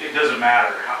it doesn't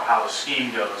matter how the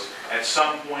scheme goes. At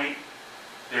some point,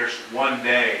 there's 1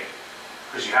 day,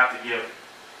 because you have to give,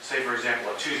 say for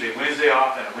example, a Tuesday, Wednesday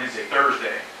off and a Wednesday,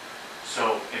 Thursday.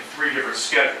 So in 3 different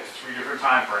schedules, 3 different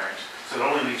time frames, so it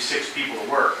only leaves 6 people to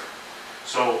work.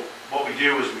 So what we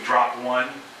do is we drop one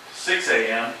to 6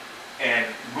 a.m. and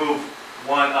move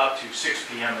one up to 6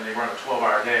 p.m. and they run a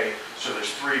 12-hour day, so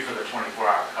there's 3 for the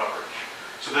 24-hour coverage.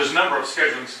 So there's a number of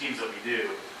scheduling schemes that we do,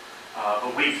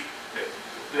 but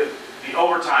the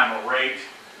overtime rate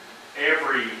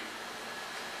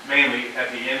mainly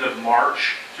at the end of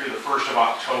March through the 1st of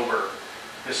October,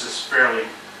 this is fairly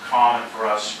common for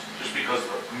us just because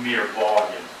of the mere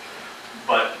volume.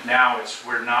 But now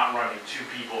we're not running 2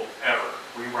 people ever.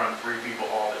 We run 3 people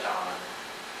all the time.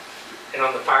 And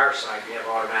on the fire side, we have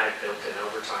automatic built-in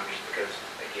overtime just because,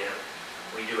 again,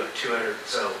 we do a 200,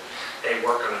 so they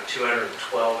work on a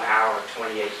 212-hour,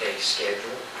 28-day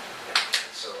schedule.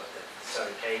 So the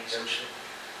 7K exemption.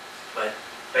 But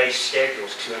base schedule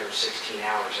is 216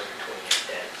 hours every 28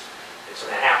 days. And so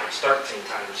that happens 13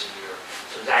 times a year.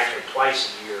 So it's actually twice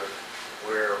a year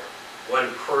where one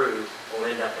crew will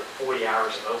end up with 40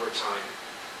 hours of overtime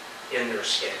in their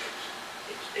schedules.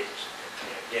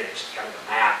 Again, it's just kind of the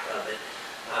math of it.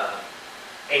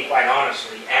 And quite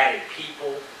honestly, adding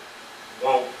people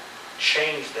won't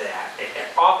change that. And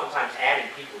oftentimes, adding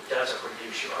people doesn't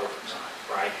reduce your overtime,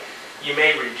 right? You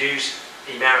may reduce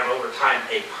the amount of overtime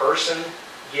a person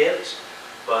gets,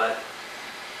 but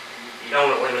you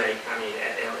don't eliminate, I mean,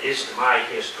 at least in my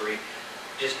history,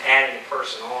 just adding a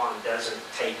person on doesn't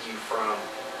take you from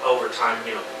overtime.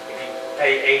 You know, if you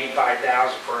pay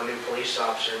 $85,000 for a new police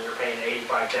officer and you're paying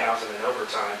 $85,000 in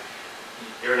overtime,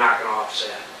 you're not going to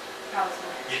offset.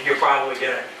 You're probably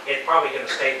going to, it's probably going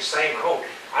to stay the same.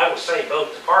 I will say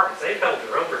both departments, they've held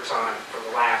their overtime for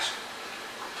the last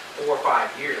 4 or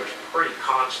 5 years pretty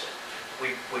constant.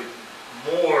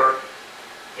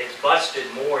 It's busted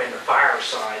more in the fire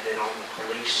side than on the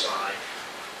police side.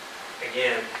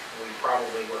 Again, we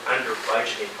probably were under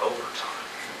budgeting overtime.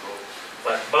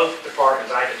 But both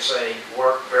departments, I can say,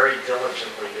 work very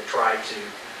diligently to try to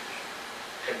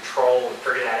control and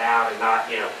figure that out and not,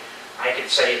 you know, I could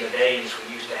say in the days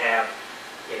we used to have,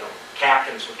 you know,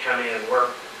 captains would come in and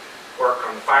work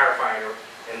on the firefighter,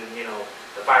 and, you know,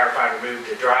 the firefighter moved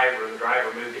to driver and the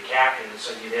driver moved to captain,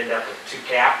 so you'd end up with 2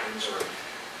 captains, or,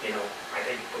 you know, I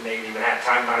think we maybe even had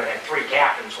time, might have had 3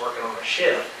 captains working on a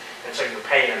shift, and so you're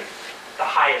paying the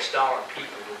highest dollar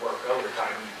people to work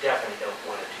overtime. You definitely don't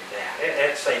want to do that.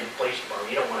 That's the same police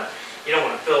department. You don't want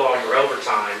to fill all your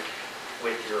overtime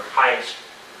with your highest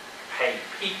paid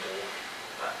people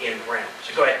in the realm.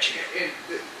 So go ahead, Chief. And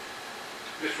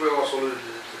Mr. Will also alluded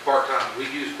to part-time. We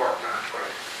use part-time.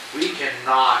 Right. We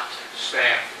cannot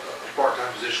staff a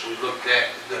part-time position. We looked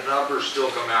at, the numbers still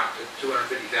come out to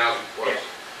 250,000 plus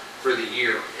for the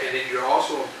year. And then you're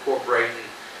also incorporating,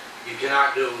 you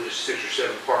cannot do just 6 or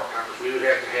 7 part-timers. We would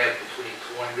have to have between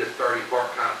 20 to 30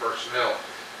 part-time personnel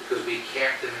because we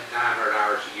capped them at 900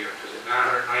 hours a year. Because at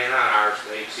 999 hours,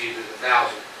 they exceeded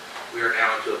 1,000. We are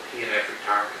now into a P&F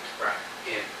retirement. Right.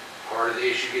 And part of the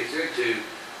issue gets into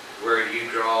where you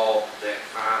draw that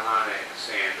fine line in the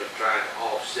sand of trying to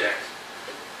offset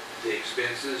the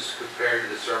expenses compared to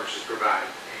the services provided.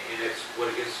 And that's what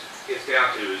it gets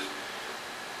down to is,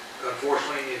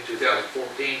 unfortunately, in 2014,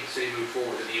 the city moved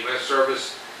forward with the EMS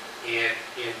service, and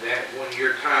in that 1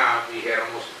 year time, we had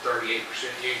almost a 38%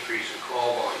 increase in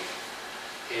call volume.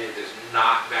 And it is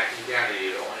not backing down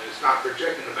any at all, and it's not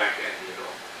projecting to back down any at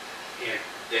all. And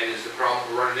that is the problem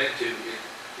we're running into.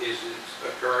 It's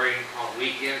occurring on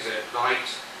weekends and at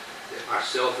nights. That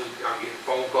myself, I'm getting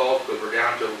phone calls because we're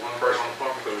down to 1 person on the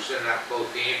phone because we're sending out both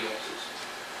the ambulances.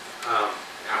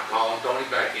 I'm calling Tony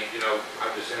back in. You know,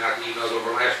 I've just sent out the emails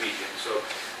over last weekend. So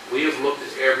we have looked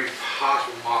at every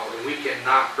possible model, and we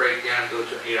cannot break down and go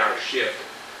to an 8-hour shift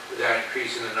without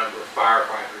increasing the number of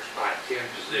firefighters by 10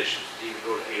 positions to even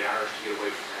go to 8 hours to get away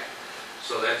from that.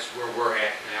 So that's where we're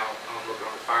at now. I'm looking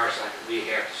on the fire side, we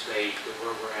have to stay to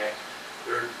where we're at.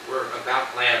 We're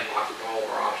about landlocked with all of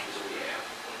our options that we have.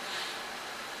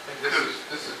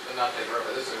 This is not to interrupt,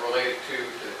 but this is related to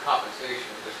the compensation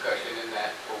discussion in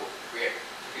that we have to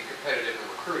be competitive in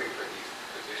recruiting for these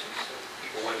positions so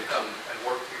people want to come and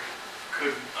work here.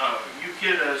 Could you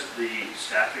get us the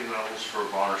staffing levels for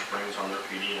Bonner Springs on their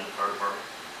PD and fire department?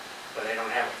 But they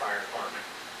don't have a fire department.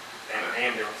 They have an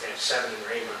ambulance. They have 7 in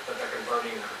Raymond, but they're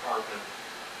converting their department.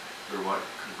 They're what,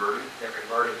 converting? They're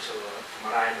converting to,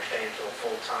 from what I understand, to a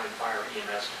full-time fire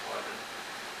EMS department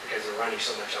because they're running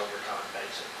so much overtime,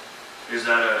 basically. Is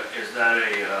that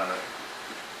a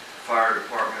fire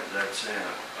department that's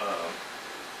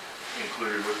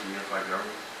included with the unified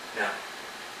government? No.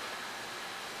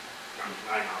 Not to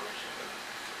my knowledge.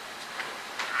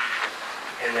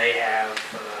 And they have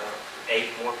 8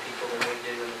 more people than we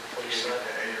do in the police side.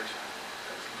 8 or 10.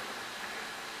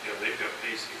 Yeah, they've got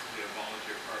basically a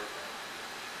volunteer fire department.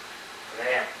 They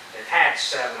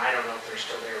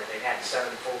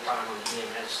had 7 full-time on the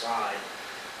EMS side,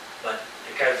 but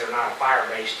because they're not a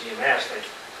fire-based EMS,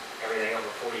 everything over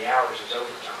 40 hours is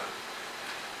overtime.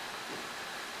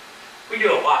 We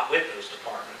do a lot with those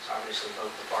departments. Obviously,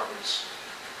 both departments,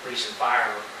 police and fire,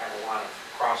 have a lot of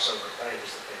crossover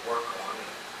things that they work on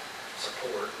and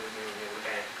support. We've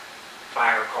had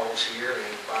fire calls here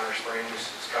and Fire Springs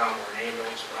has come, or an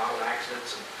ambulance with auto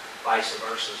accidents, and vice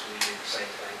versa. We do the same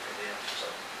thing for them. So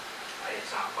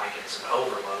it's not like it's an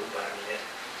overload, but I mean,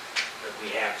 that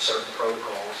we have certain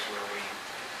protocols where we,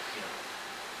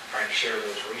 try to share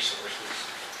those resources.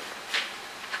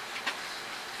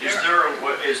 Is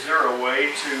there a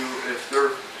way to, if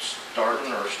they're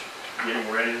starting or getting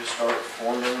ready to start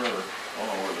forming, or I don't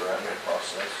know where they're at in that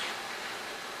process,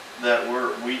 that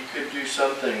we could do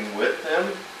something with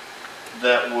them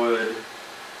that would,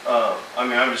 I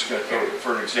mean, I'm just going to throw it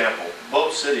for an example.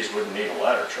 Both cities wouldn't need a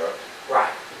ladder truck,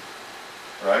 Right.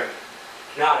 right?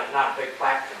 Not a big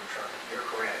platform truck, you're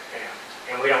correct,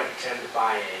 yeah. And we don't intend to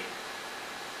buy a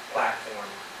platform,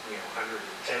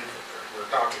 110 foot. We're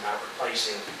talking about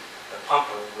replacing the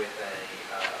pumper with a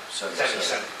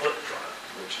 77-foot truck.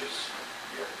 Which is,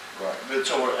 yeah, right. But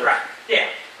so Right, yeah.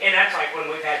 And that's like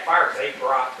when we've had fires, they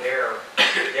brought their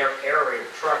aerial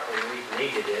truck when we've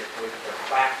needed it with their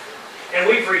platform.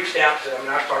 And we've reached out to them,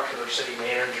 and I've talked to their city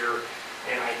manager,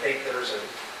 and I think there's a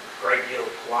great deal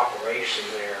of cooperation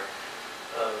there.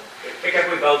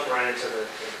 Because we both run into the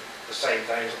same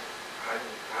things.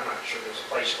 I'm not sure there's a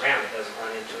place around that doesn't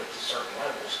run into it to certain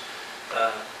levels.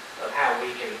 Of how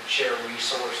we can share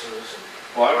resources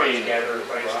and work together and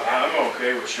things like that. I'm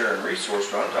okay with sharing resources,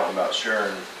 but I'm talking about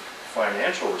sharing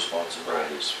financial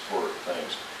responsibilities for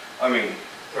things. I mean,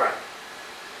 Right,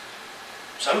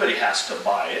 somebody has to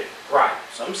buy it, right,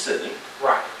 some city.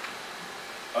 right.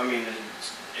 I mean,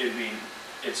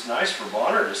 it's nice for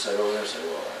Bonner to say, oh, they say,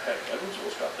 well, heck,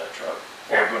 Edwardsville's got that truck.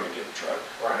 We're going to get a truck.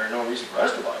 Right. There's no reason for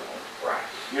us to buy one. Right.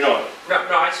 No,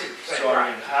 I see what you're saying. so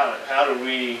I mean, how do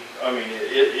we, I mean,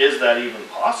 is that even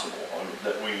possible? I mean,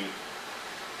 that we,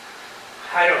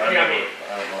 I don't know I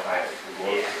don't know how it would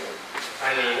work.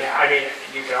 Yeah. I mean,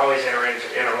 you can always enter into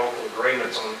interlocal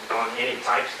agreements on any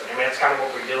types of, that's kind of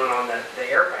what we're doing on the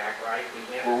air pack, right?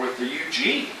 Or with the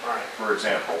UG, Right, for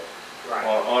example, right,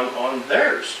 on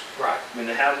theirs. right, I mean,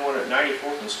 they have one at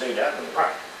 94th and State Avenue.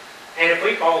 right. And if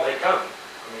we call, they come.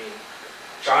 I mean,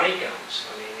 Johnny comes.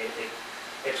 I mean,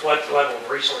 it's what level of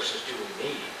resources do we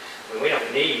need? I mean, we don't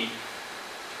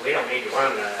need to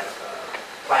run a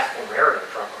platform aerial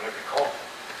truck on every call.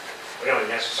 We don't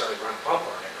necessarily run a pumper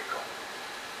on every call.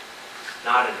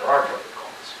 Not under our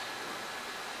protocols.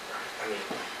 Right. I mean,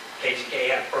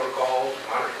 KGK has protocols,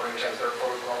 Bonner Springs has their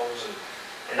protocols,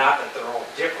 and not that they're all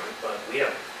different, but we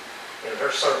don't,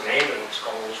 there's certain ambulance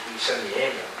calls, we send the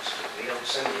ambulance. We don't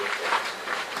send the ambulance.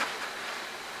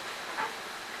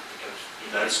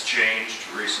 That's changed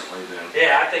recently then.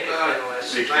 Yeah, I think it's been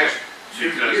less. The last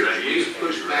 2 Because years, that used we've to be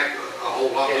pushed right. back a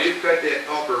whole lot. We've cut that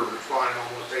pumper flying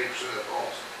almost 80% of the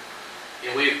calls.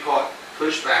 And we've caught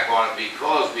pushback on it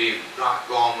because we've not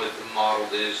gone with the model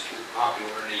that is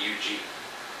popular in the UG.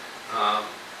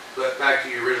 But back to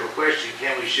your original question,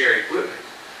 can we share equipment?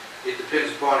 It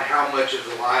depends upon how much of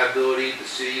the liability the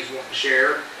cities want to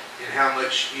share and how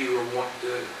much you want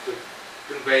to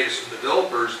convey to some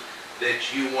developers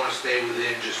that you want to stay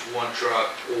within just one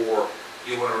truck, or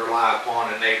you want to rely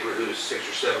upon a neighbor who's 6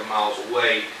 or 7 miles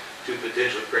away to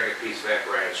potentially bring a piece of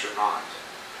apparatus or not.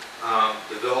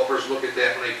 Developers look at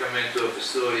that when they come into a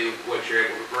facility, what you're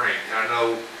able to bring. And I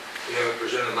know we have it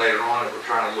presented later on that we're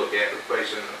trying to look at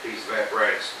replacing a piece of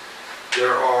apparatus.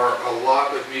 There are a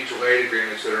lot of mutual aid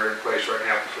agreements that are in place right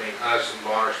now between us and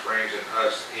Bonner Springs and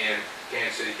us and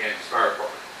Kansas City, Kansas Fire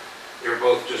Department. They were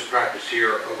both just practiced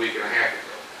here a week and a half ago.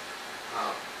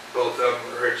 Both of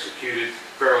them are executed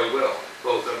fairly well.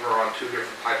 Both of them are on 2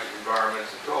 different types of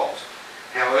environments and calls.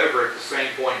 However, at the same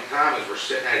point in time as we're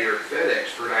sitting out here at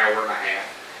FedEx for an hour and a half,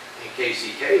 and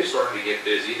KCK is starting to get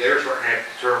busy, they're starting to have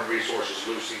to turn resources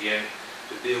loose again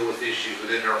to deal with issues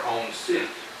within their own city.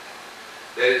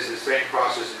 That is the same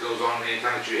process that goes on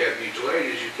anytime that you have mutual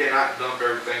aid, is you cannot dump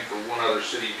everything for one other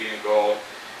city being involved.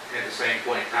 At the same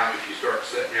point in time, if you start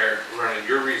sitting there running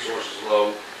your resources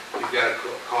low, you've got to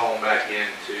call them back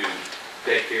in to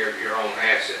take care of your own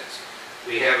assets.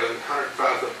 We have a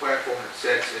 105-foot platform that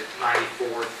sets at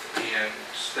 94th and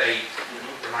State,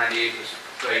 or 98th and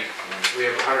State. We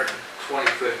have a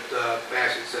 120-foot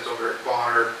basket sets over at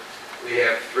Bonner. We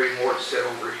have 3 more to set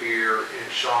over here in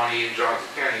Shawnee and Johnson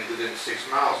County within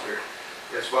 6 miles here.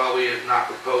 That's why we have not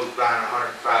proposed buying a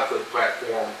 105-foot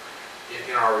platform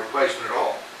in our replacement at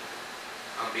all.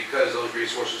 Because those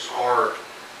resources are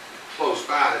close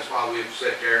by, that's why we've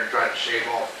sat there and tried to shave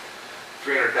off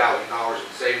 $300,000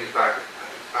 in savings by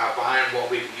buying what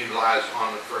we can utilize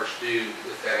on the first due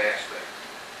with that aspect.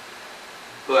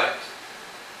 But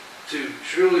to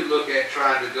truly look at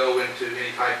trying to go into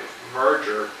any type of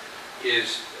merger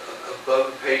is above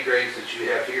the pay grades that you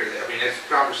have here. I mean, that's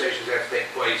conversations that have to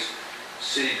take place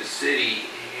city to city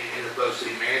and above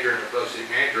city manager and above city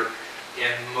manager.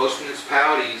 And most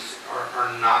municipalities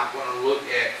are not going to look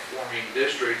at forming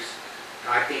districts.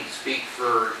 And I can't speak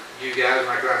for you guys, and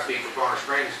I cannot speak for Bonner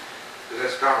Springs, because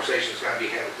that's a conversation that's got to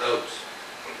be had with those.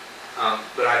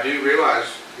 But I do realize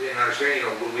and understand,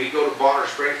 when we go to Bonner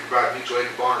Springs, provide mutual aid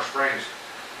to Bonner Springs,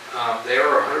 they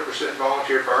are a 100%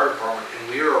 volunteer fire department,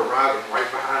 and we are arriving right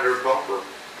behind their bumper,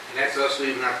 and that's us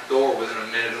leaving out the door within a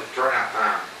minute of turnout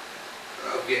time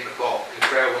of getting a call and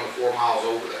traveling the 4 miles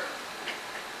over there.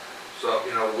 So,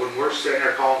 when we're sitting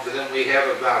there calling for them, we have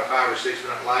about a 5 or 6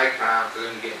 minute lag time for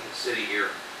them to get in the city here,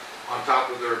 on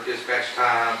top of their dispatch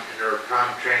time and their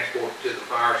time of transport to the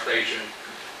fire station.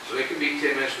 So it can be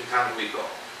 10 minutes from the time that we call.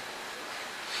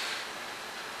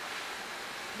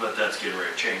 But that's getting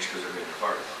ready to change because they're getting the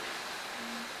fire department.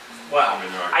 Well, I mean,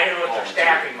 they're I don't know what their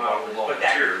staffing model is, but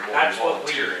that's what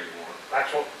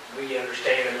we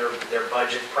understand in their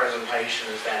budget presentation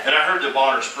is that. And I heard that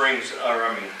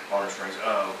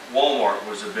Walmart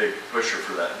was a big pusher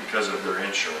for that because of their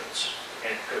insurance.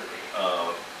 It could be.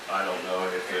 I don't know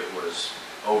if it was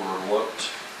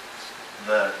overlooked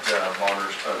that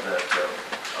Bonner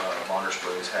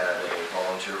Springs had a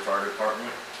volunteer fire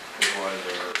department, is why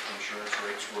their insurance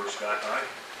rates were sky high.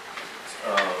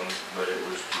 But it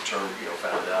was determined,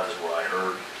 found out is what I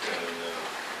heard, and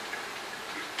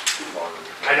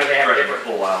I know they have different,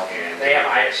 pull out. and they have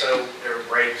ISO, their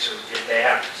rates, or they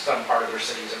have some part of their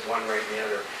cities at one rate and the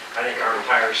other. I think our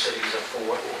entire city's at 4,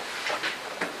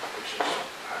 which is,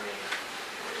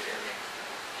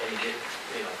 can you get,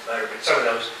 better, but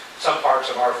some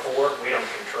parts of our 4, we don't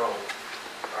control,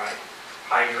 right?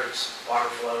 Hydrants,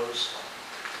 water flows,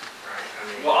 right?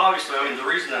 Well, obviously, the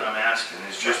reason that I'm asking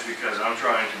is just because I'm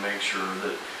trying to make sure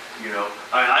that,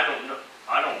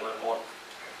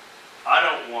 I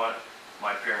don't want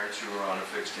my parents who are on a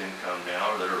fixed income now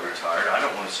or that are retired, I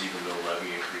don't want to see the mill levy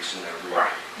increase in every,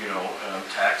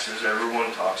 taxes.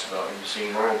 Everyone talks about, you've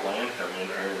seen rural land come in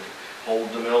here and hold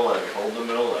the mill levy,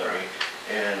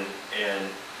 and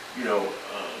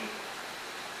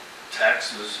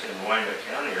taxes in Wyandotte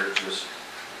County are just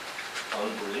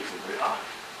unbelievably high.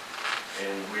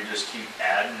 And we just keep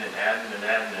adding and adding and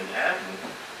adding and adding.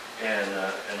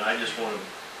 And I just want to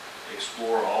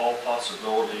explore all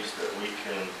possibilities that we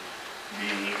can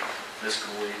be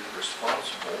fiscally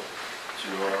responsible to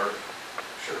our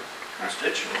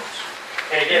constituents.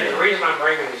 And again, the reason I'm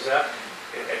bringing these up,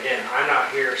 again, I'm not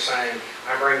here saying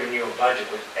I'm bringing you a budget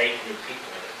with 8 new people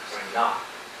in it, because I'm not.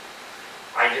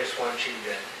 I just want you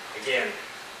to, again,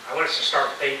 I want us to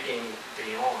start thinking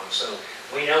beyond. So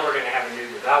we know we're going to have a new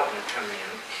development come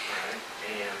in, right?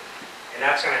 And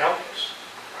that's going to help us,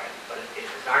 right? But it's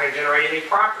not going to generate any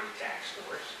property tax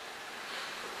for us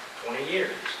for 20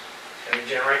 years. It's going to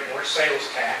generate more sales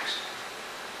tax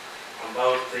on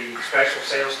both the special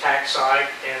sales tax side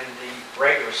and the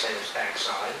regular sales tax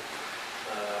side.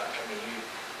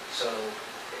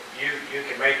 You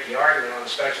can make the argument on the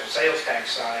special sales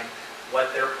tax side,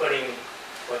 what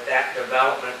that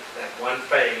development, that one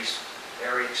phase,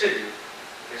 area 2,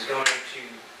 is going to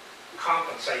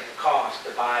compensate the cost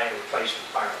to buy a replacement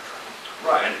fire truck.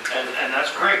 Right, and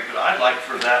that's great, but I'd like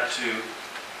for that to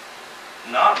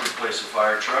not replace a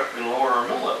fire truck and lower our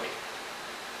mill levy.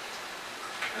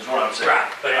 Is what I'm saying.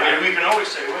 Right, but we can always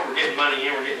say, well, we're getting money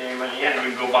in, and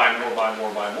we can go buy more.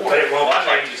 But it won't. Well, I'd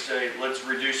like to say, let's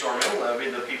reduce our mill levy,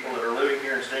 the people that are living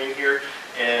here and staying here,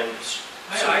 and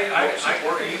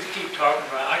you keep talking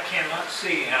about, I cannot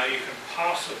see how you can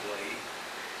possibly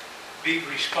be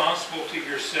responsible to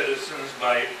your citizens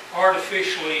by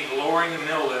artificially lowering the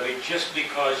mill levy just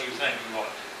because you think you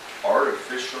ought to.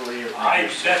 Artificially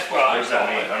reduce. That's what I does that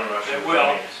mean? I don't know what that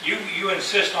means. You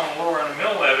insist on lowering the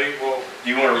mill levy, well, do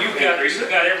you want to increase it?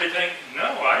 You've got everything, no,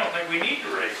 I don't think we need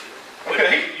to raise it.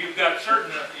 Okay. You've got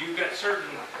certain.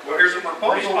 Well, here's a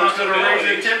proposal instead of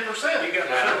raising 10%. You've got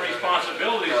certain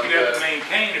responsibilities you have to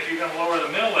maintain. If you're going to lower the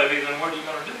mill levy, then what are you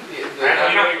going to do?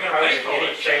 I'm not proposing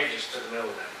any changes to the mill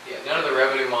levy. Yeah, none of the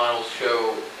revenue models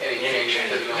show any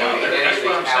changes to the mill No, levy. that's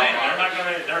what I'm saying.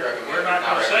 We're not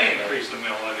going to say increase the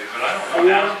mill levy, but I don't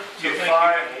know how you think you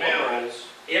can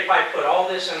mills. If I put all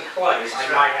this in place, I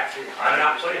might have to, I'm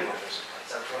not putting all this in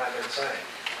place. That's what I've been saying.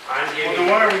 Well, then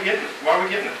why are we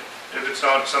getting it? If it's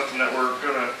not something that we're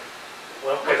gonna.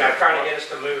 Well, because I'm trying to get us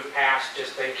to move past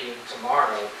just thinking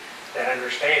tomorrow. that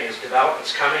understand as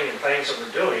development's coming and things that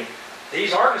we're doing,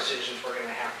 these are decisions we're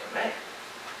gonna have to make.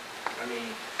 I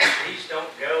mean, these don't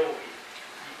go,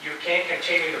 you can't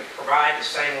continue to provide the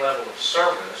same level of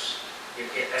service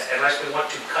unless we want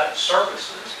to cut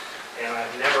services. And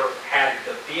I've never had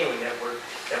the feeling that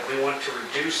we want to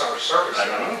reduce our service I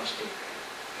don't know. levels.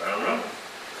 I don't know.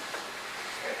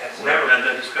 That's We never, haven't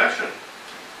had that discussion.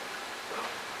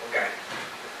 okay.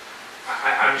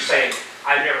 I'm saying,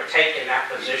 I've never taken that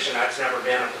position, that's never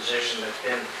been a position that's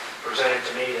been presented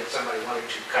to me that somebody wanted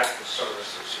to cut the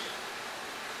services.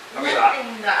 One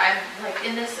thing that I'm, like,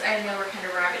 in this, I know we're kind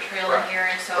of rabbit trailing Right. here,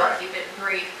 and so I'll Right. keep it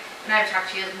brief. And I've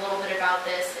talked to you a little bit about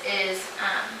this,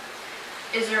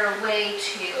 is there a way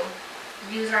to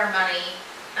use our money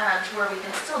to where we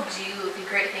can still do the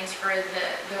great things for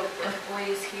the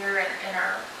employees here and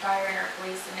our fire and our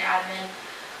police and admin,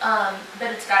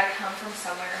 but it's got to come from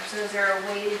somewhere. So is there a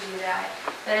way to do that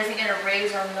that isn't going to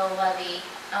raise our mill levy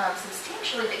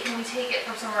substantially, but can we take it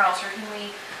from somewhere else, or can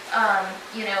we,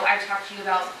 you know, I've talked to you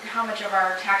about how much of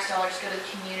our tax dollars go to the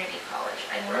community college.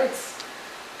 I know it's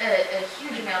a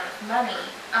huge amount of money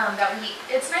that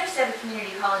it's nice to have a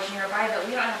community college nearby, but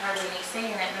we don't have hardly any say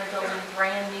in it, and they're building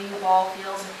brand new ball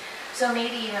fields. So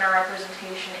maybe even our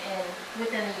representation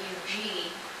within the UG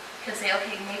could say,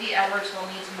 okay, maybe Edwardsville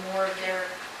needs more of their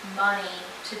money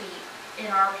to be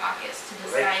in our pockets to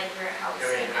decide how we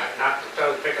I mean, spend it. not to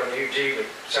totally pick on the UG, but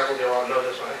several of you all know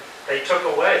this one. They took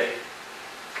away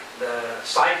the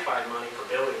sci-fi money for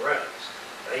building roads.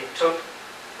 They took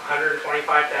 $125,000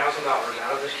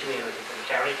 out of this community from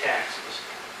county taxes.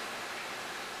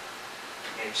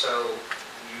 And so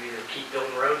you either keep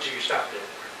building roads or you stop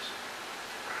building roads.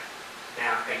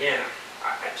 Now, again,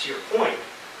 to your point,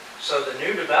 so the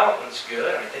new development's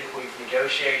good. I think we've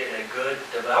negotiated a good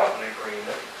development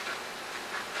agreement.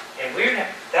 And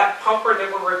that pumper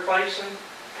that we're replacing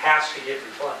has to get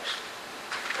replaced.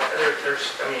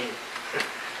 I mean,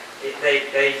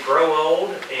 they grow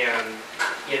old, and,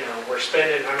 you know, we're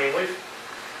spending, I mean,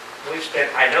 we've spent,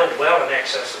 I know, well in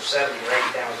excess of $70,000 or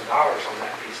 $80,000 on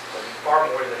that piece of equipment, far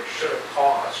more than it should have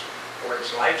cost for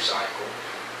its life cycle.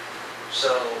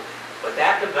 So, but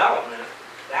that development,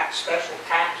 that special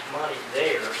tax money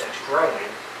there that's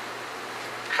growing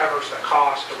covers the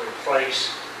cost to replace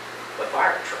the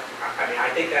fire truck. I mean, I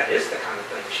think that is the kind of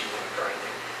thing she wanted right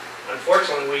there.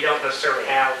 Unfortunately, we don't necessarily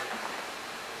have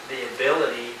the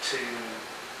ability to,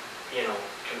 you know,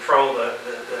 control the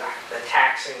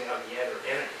taxing of the other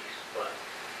entities. But,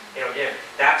 you know, again,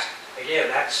 that's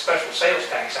special sales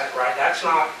tax, that's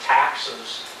not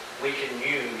taxes we can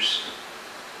use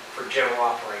for general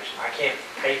operation. I can't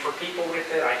pay for people with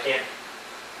it, I can't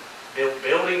build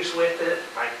buildings with it,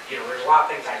 you know, there's a lot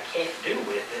of things I can't do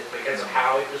with it because of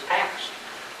how it was passed.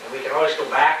 And we can always go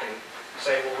back and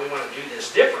say, well, we want to do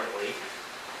this differently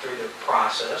through the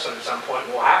process, and at some point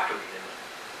we'll have to redo it.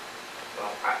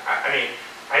 Well, I mean,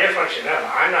 I just want you to know,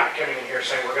 I'm not coming in here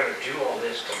saying we're going to do all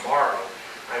this tomorrow.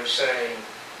 I'm saying,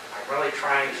 I'm really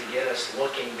trying to get us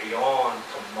looking beyond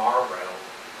tomorrow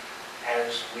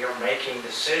as we are making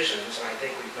decisions, and I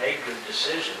think we've made good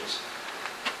decisions,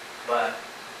 but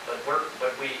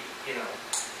we, you know,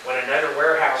 when another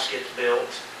warehouse gets built,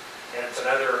 and it's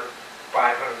another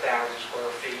 500,000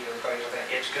 square feet or things like that,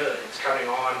 it's good, it's coming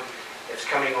on,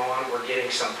 we're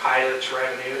getting some pilots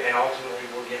revenue, and ultimately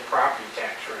we'll get property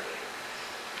tax revenue.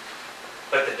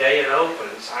 But the day it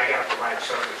opens, I gotta provide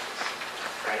services,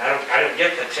 right? I don't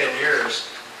get the 10 years.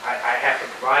 I have to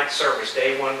provide service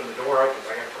day one when the door opens.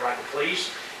 I got to provide the police,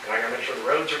 and I got to make sure the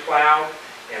roads are plowed,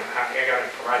 and I got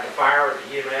to provide the fire, the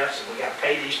EMS, and we got to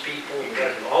pay these people. We got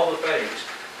to do all the things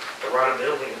to run a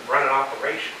building, run an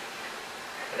operation.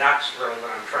 And that's really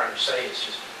what I'm trying to say. It's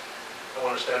just I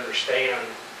want us to understand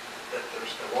that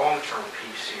there's the long-term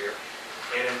piece here.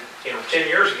 And you know, 10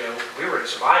 years ago, we were in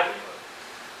survival mode,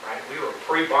 right? We were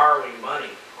pre-borrowing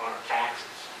money on our taxes.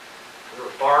 We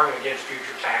were borrowing against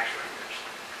future tax rates.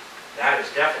 That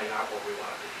is definitely not what we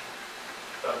want to be.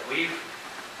 But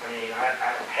I mean,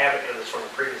 I don't have it because it's from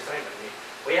a previous thing, but I mean,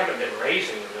 we haven't been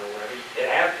raising the mill levy.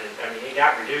 It has been, I mean, it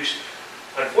got reduced.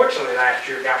 Unfortunately, last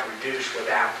year it got reduced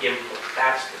without input.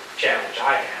 That's the challenge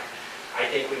I have. I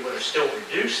think we would have still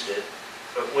reduced it,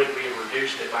 but would we have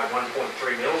reduced it by 1.3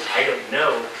 mils? I don't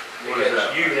know,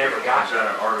 because you never got that. Is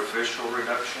that an artificial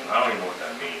reduction? I don't even know what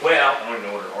that means. Well, I don't even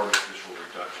know what an artificial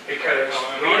reduction is. Because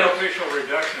an artificial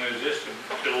reduction is just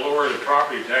to lower the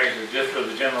property taxes, just for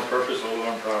the general purpose of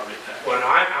lowering property tax. what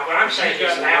I'm saying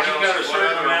is now, You've got a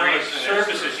certain amount of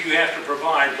services you have to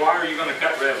provide. Why are you going to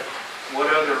cut revenue? What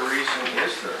other reason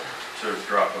is there to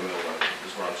drop a mill levy,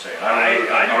 is what I'm saying.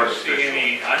 I don't artificial.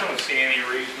 see any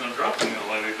reason to drop the mill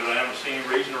levy, but I haven't seen any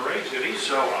reason to raise it either.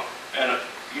 So, and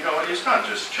you know, it's not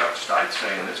just Chuck Stites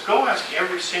saying this. Go ask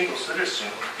every single citizen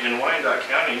in Wyandotte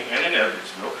County and in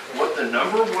Edwardsville what the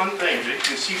number one thing, you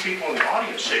can see people in the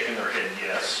audience shaking their head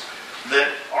yes,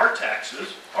 that our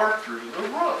taxes are through the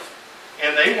roof.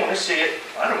 And they want to see it,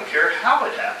 I don't care how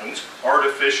it happens,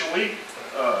 artificially,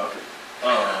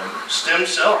 stem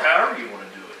cell, however you want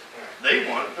to do it. They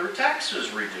want their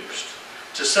taxes reduced.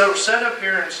 To set up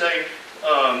here and say,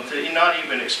 to not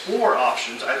even explore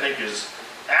options, I think is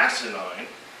asinine.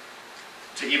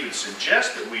 To even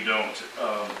suggest that we don't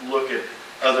look at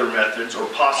other methods or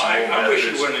possible methods. I wish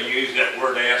you wouldn't have used that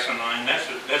word asinine. That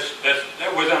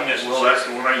was unnecessary. Well, that's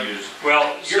the one I used. Well,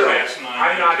 you're So, asinine.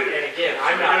 I'm not, too. and again,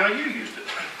 I'm not, You used it.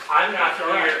 I'm not That's all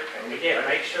right. here, again,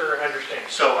 make sure I understand.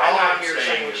 So I'm all not I'm here saying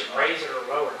saying we is- should raise it or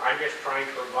lower it, I'm just trying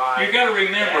to provide. You gotta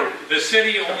remember, the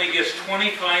city only gets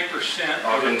 25%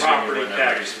 I'll of the continue property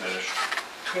whenever he's taxes. finished.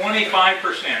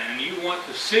 25%, and you want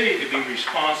the city to be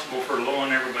responsible for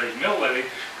lowering everybody's mill levy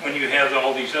when you have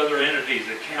all these other entities,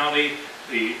 the county,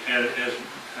 as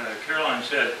Caroline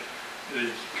said, the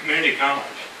community college.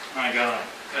 My God,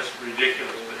 that's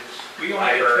ridiculous, but we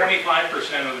only get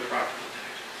 25% of the property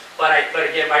taxes. But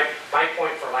again, my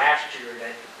point for last year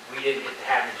that we didn't get to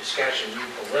have a discussion you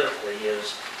politically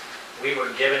is we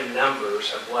were given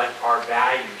numbers of what our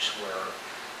values were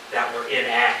that were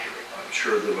inaccurate. I'm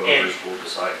sure the voters will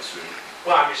decide soon.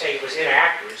 Well, I'm just saying it was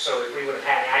inaccurate, so if we would have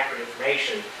had accurate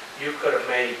information, you could have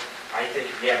made, I think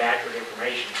if you have accurate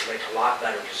information, you could make a lot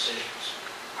better decisions.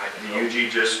 The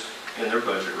UG just, in their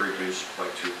budget, reduced by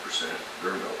 2%,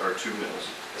 their mill, or 2 mills.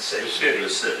 The city. The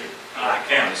city. Not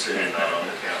the On county. the city, not on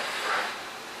the county.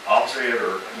 I'll say it,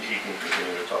 or he can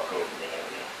continue to talk over me, I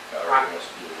don't know, however he wants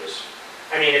to do this.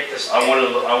 I mean, if this. I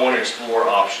want to explore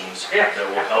options Yeah. that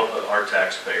will help our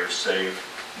taxpayers save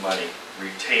money,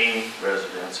 retain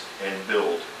residents, and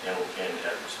build in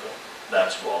Edwardsville.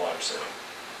 That's all I'm saying.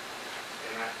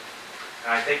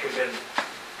 And I think we've been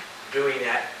doing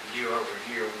that year over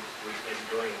year, we've been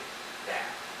doing that.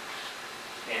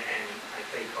 And I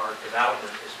think our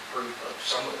development is proof of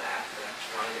some of that, that's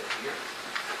why it's here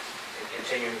and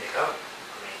continuing to come.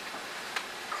 I mean,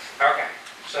 okay,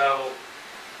 so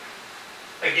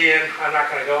again, I'm not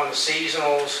gonna go on the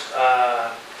seasonals,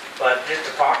 but just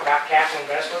to talk about capital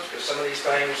investments, because some of these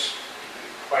things,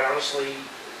 quite honestly,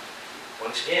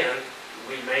 once again,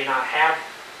 we may not have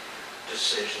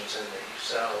decisions in these.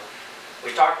 So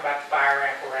we talked about the fire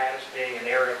apparatus being an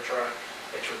aerial truck.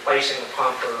 It's replacing the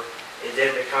pumper. It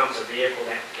then becomes a vehicle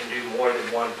that can do more than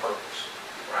one purpose,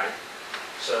 right?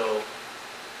 So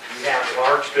you have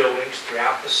large buildings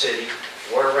throughout the city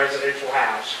or a residential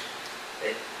house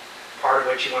that part of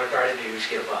what you want to try to do is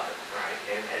get above it, right?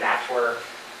 And that's where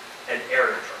an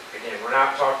aerial truck, again, we're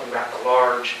not talking about the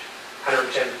large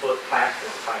 110-foot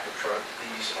platform type of truck.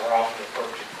 These are often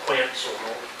referred to quints or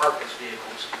multi-purpose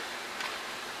vehicles.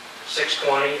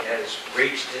 620 has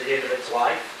reached the end of its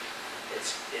life.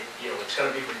 It's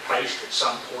going to be replaced at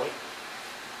some point.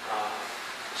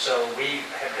 So we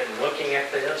have been looking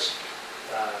at this.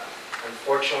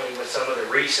 Unfortunately, with some of the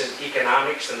recent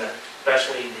economics and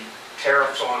especially the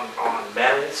tariffs on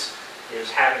metals is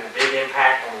having a big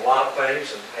impact on a lot of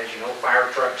things. And as you know, fire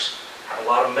trucks have a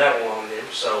lot of metal on them.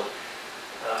 So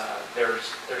there's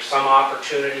some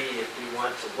opportunity if we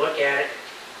want to look at it.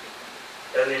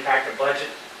 Doesn't impact the budget,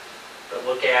 but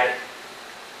look at it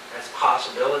as a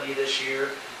possibility this year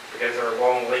because there are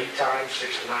long lead times,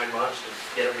 6 to 9 months to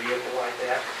get a vehicle like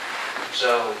that.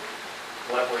 So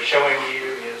what we're showing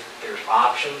you is there's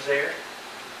options there.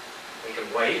 We can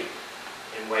wait,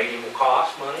 and waiting will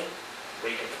cost money.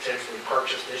 We can potentially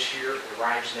purchase this year, it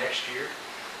arrives next year,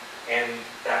 and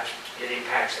it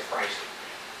impacts the pricing.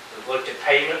 We've looked at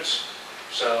payments,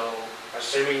 so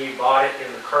assuming you bought it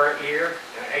in the current year,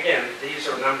 and again, these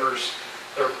are numbers,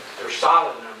 they're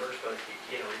solid numbers, but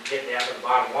you get down to the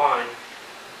bottom line,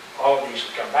 all of these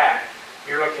would come back.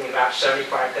 You're looking at about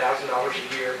 $75,000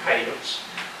 a year in payments.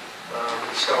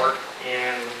 We start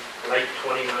in late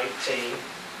 2019,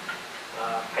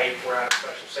 paid for out of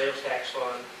special sales tax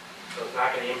fund, so it's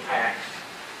not going to impact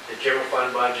the general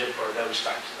fund budget or those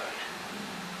types of things.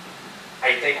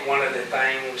 I think one of the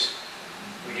things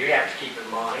we do have to keep in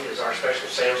mind is our special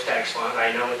sales tax fund.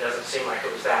 I know it doesn't seem like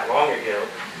it was that long ago,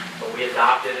 but we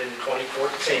adopted it in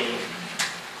 2014.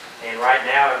 And right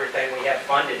now, everything we have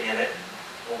funded in it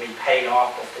will be paid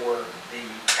off before the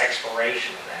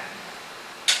expiration of that.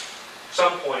 At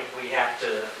some point, we have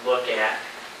to look at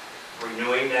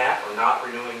renewing that or not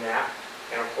renewing that.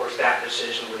 And of course, that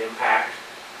decision would impact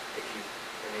if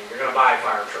you're going to buy a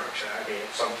fire trucks, I mean,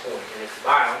 at some point. And if you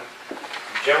buy them,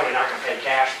 you're generally not gonna pay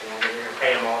cash for them, and you're gonna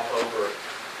pay them off over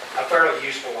a fairly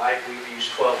useful life. We've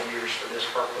used 12 years for this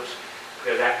purpose,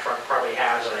 because that truck probably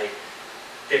has a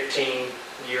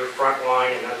 15-year front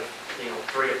line, another,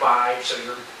 3 to 5, so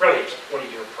really it's a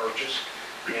 20-year purchase.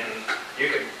 And you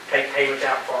could take payments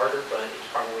out farther, but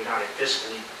it's probably not a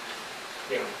fiscally,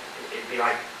 it'd be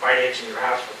like financing your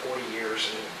house for 40 years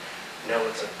and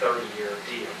it's a 30-year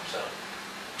deal, so.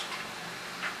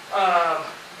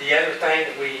 The other thing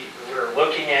that we're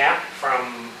looking at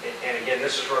from, and again,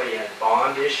 this is really a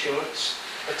bond issuance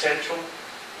potential,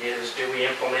 is do we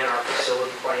implement our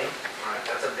facility plan? All right,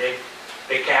 that's a big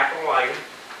capital item.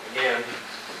 Again,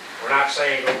 we're not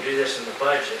saying we'll do this in the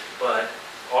budget, but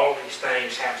all of these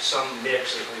things have some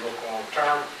mix as we look long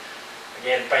term.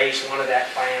 Again, phase 1 of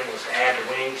that plan was to add the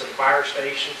wing to the fire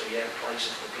station, so you have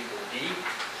places for people to be.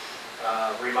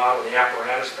 Remodel the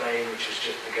apparatus bay, which is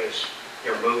just because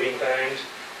you're moving things,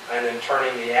 and then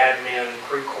turning the admin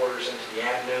crew quarters into the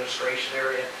administration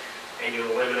area, and you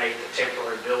eliminate the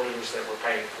temporary buildings that we're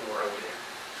paying for over there.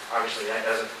 Obviously,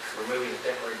 removing the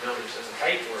temporary buildings doesn't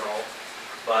pay for it all,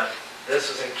 but this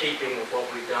is in keeping with what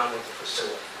we've done with the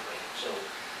facility. So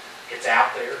it's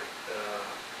out there,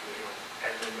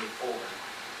 as we move forward.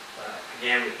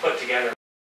 Again, we put together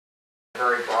a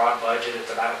very broad budget.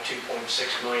 It's about $2.6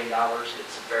 million.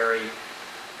 It's a very,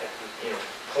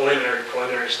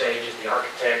 preliminary stages. The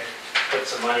architect put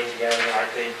some money together. I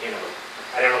think,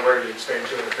 I don't know where you'd spend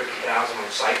 $250,000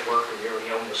 on site work when you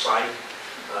already own the site.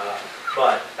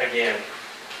 But again,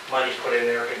 money's put in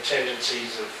there,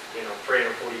 contingencies of,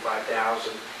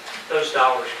 $345,000. Those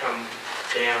dollars come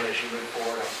down as you move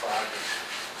forward on projects.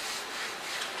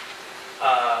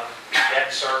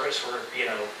 Debt service, where,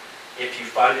 if you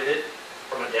funded it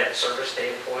from a debt service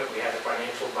standpoint, we have the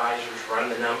financial advisors run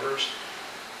the numbers.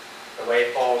 The way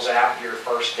it falls out, your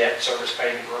first debt service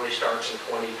payment really starts in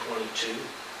 2022.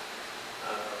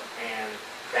 And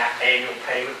that annual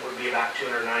payment would be about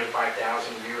 $295,000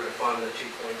 a year to fund the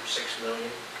 $2.6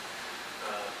 million.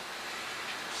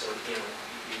 So,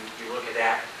 you look at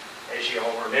that, as you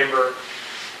all remember,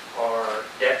 our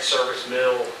debt service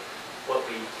mill, what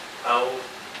we owe,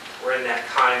 we're in that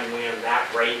time when that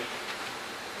rate,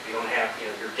 if you don't have,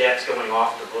 your debt's going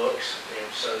off the books,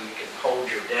 and so you can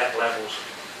hold your debt levels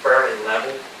fairly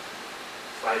level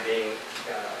by being,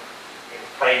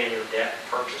 planning your debt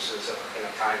purchases in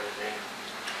a timely manner.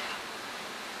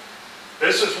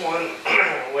 This is one,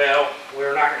 well,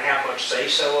 we're not going to have much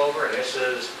say-so over, and this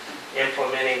is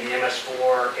implementing the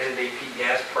MS4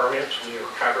 NVPS permits. We are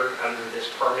covered under this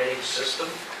permitting system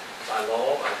by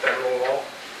law, by federal law,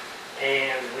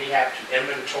 and we have to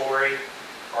inventory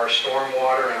our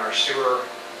stormwater and our sewer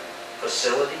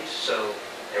facilities. So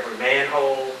every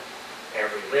manhole,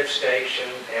 every lift station,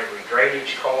 every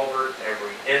drainage culvert,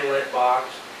 every inlet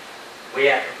box, we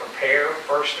have to prepare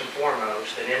first and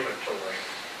foremost an inventory.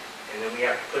 And then we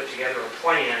have to put together a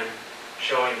plan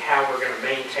showing how we're going to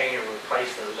maintain and replace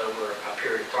those over a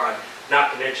period of time,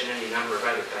 not to mention any number of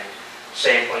other things,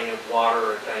 sampling of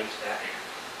water and things of that nature.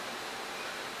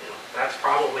 That's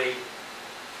probably,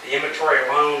 the inventory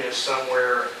alone is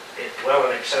somewhere well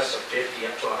in excess of $50,000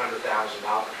 up to $100,000.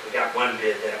 We got one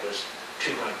bid that was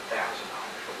 $200,000,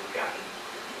 but we've gotten.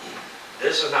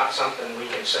 This is not something we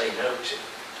can say no to.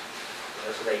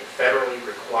 This is a federally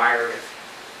required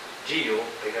deal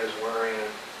because we're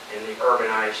in the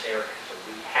urbanized area, so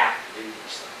we have to do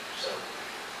these things. So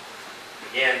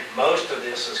again, most of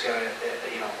this is going to,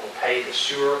 we'll pay the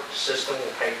sewer system,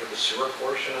 we'll pay for the sewer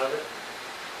portion of it.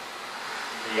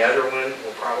 The other one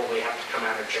will probably have to come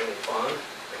out of general fund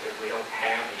because we don't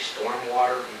have a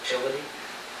stormwater utility.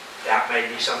 That may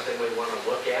be something we want to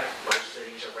look at. Most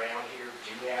cities around here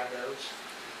do have those,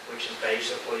 which is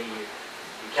basically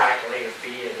you calculate a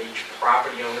fee and each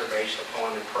property owner based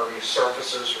upon impervious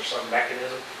surfaces or some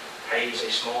mechanism pays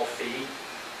a small fee,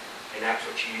 and that's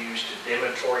what you use to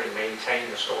inventory and maintain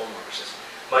the stormwater system.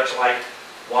 Much like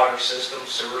water systems,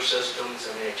 sewer systems,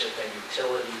 and it's just a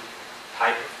utility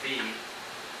type of fee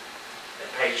that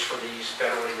pays for these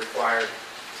federally required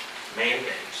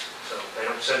mandates. So they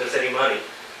don't send us any money,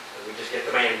 we just get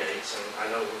the mandates, and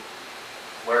I know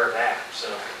we're aware of that. So,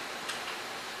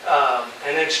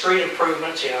 and then street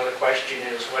improvements, the question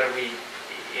is, what do we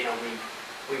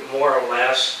more or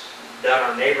less done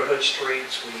our neighborhood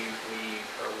streets. We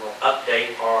will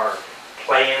update our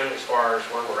plan as far as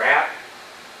where we're at.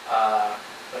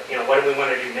 But what do we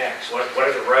want to do next? What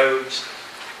are the roads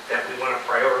that we want to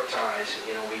prioritize?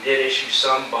 We did issue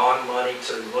some bond money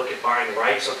to look at buying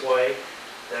rights of way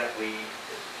that we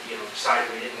decided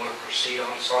we didn't want to proceed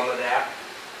on some of that.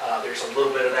 There's a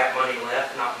little bit of that money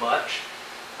left, not much.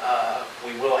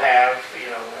 We will have,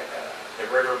 the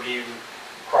Riverview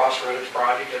Crossroads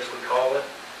project, as we call it.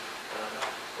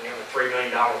 We have a $3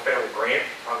 million federal grant.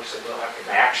 Obviously, we'll have to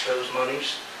match those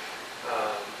monies.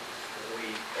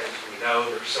 As we know,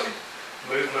 there's some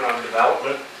movement on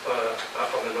development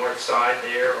up on the north side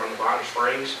there on the Bonner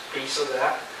Springs piece of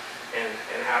that.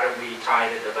 And how do we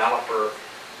tie the developer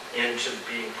into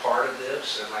being part of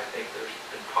this? And I think there's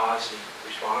been positive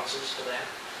responses to that.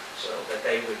 So that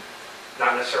they would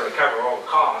not necessarily cover all the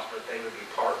costs, but they would be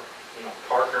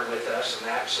partner with us in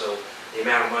that. So the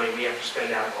amount of money we have to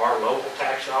spend out of our local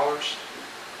tax dollars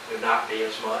would not be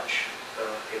as much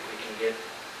if we can get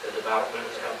the development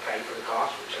to help pay for the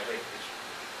cost, which I think is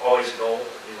always a goal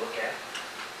that we look at.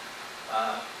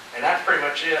 And that's pretty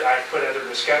much it. I put other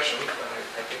discussions, but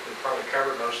I think we probably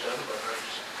covered most of them, but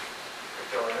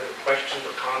if there are other questions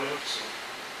or comments,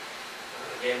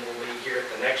 again, we'll be here at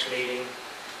the next meeting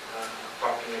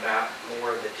talking about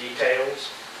more of the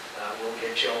details. We'll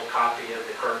get you all a copy of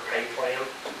the current pay plan.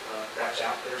 That's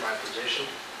out there by position.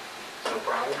 No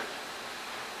problem.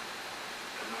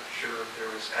 I'm not sure if there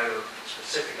was other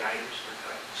specific items, but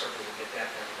I certainly will get that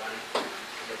to everybody.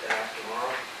 We'll get that out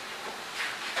tomorrow.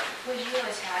 Would you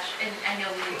attach, and I know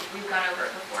we've gone over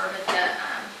it before, but the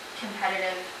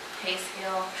competitive pay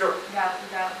scale? Sure. That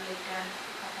we've done a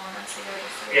couple of months ago.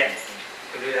 Just so we Yeah. can see.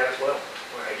 We'll do that as well.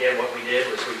 Again, what we did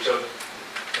was we took,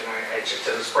 and I just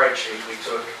did a spreadsheet, we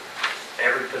took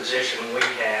every position we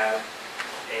have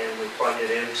and we plugged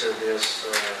it into this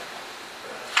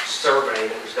survey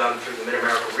that was done through the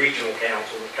Mid-America Regional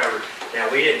Council that covered. Now,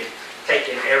 we didn't take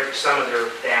in some of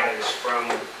their data is from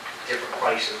different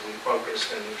places. We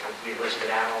focused and we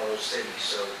listed out all those cities,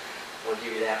 so we'll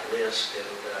give you that list. And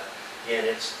again,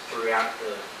 it's throughout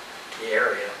the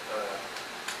area.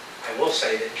 I will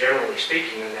say that generally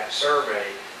speaking in that survey,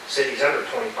 cities under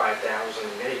 25,000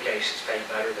 in many cases pay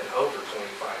better than over 25,000,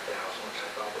 which I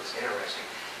thought was interesting.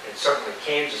 And certainly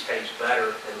Kansas pays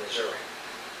better than Missouri.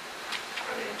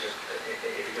 I mean, just if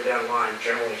you go down the line,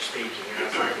 generally speaking,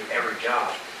 it's not going to be every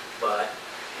job, but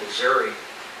Missouri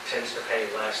tends to pay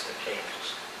less than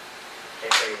Kansas.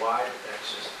 Can't tell you why, but that's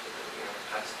just,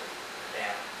 that's the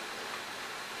data.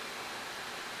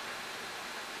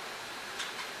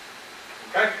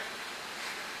 Okay?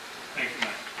 Thank you,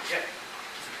 Mike. Yeah.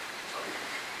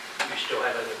 You still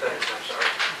have other things, I'm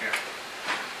sorry. Yeah.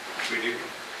 We do.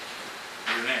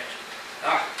 You're next.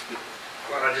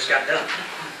 Well, I just got done.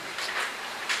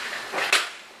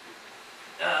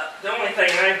 The only thing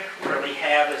I really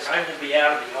have is I'm going to be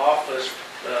out of the office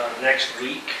next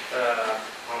week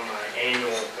on my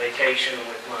annual vacation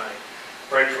with my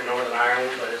friend from Northern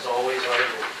Ireland, but as always, I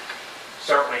will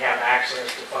certainly have access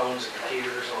to phones and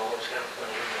computers and all those kind of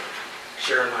things. And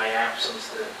share in my absence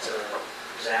that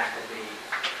Zach will be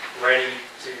ready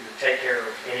to take care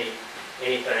of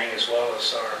anything as well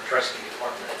as our trustee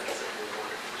department heads that do a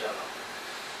wonderful job.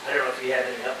 I don't know if you have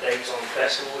any updates on the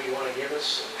festival you want to give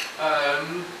us?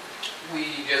 We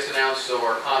just announced, so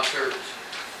our concert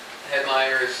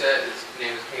headliner is set. His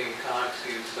name is Kenny Cox.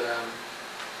 He's he's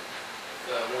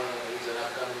an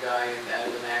upcoming guy out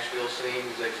of the Nashville scene.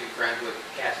 He's actually friends with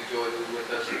Cassie Joy, who was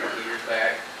with us a couple years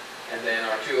back. And then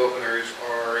our two openers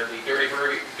are the Dirty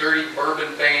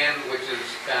Bourbon Band, which is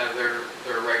kind of their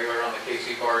regular on the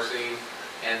KC bar scene,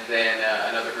 and then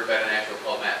another group out of Nashville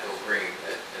called Mattville Green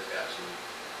that has got some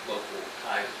local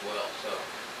ties as well. So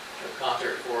the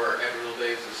concert for Edwardsville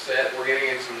Days is set. We're getting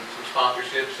in some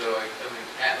sponsorships. So I mean,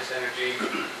 Atlas Energy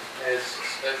has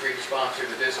agreed to sponsor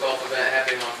the disc golf event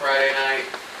happening on Friday night.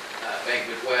 Bank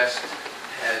Midwest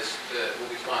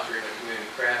will be sponsoring the community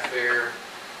craft fair.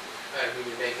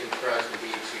 Union Bacon Trust and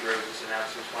BEC Rose has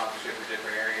announced some sponsorship for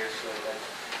different areas, so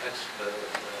that's the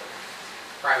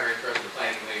primary thrust of the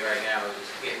planning committee right now is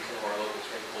just getting some of our local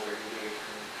stakeholders engaged.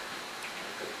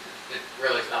 It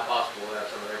really is not possible without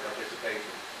some of their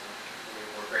participation.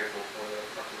 We're grateful for the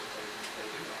participation they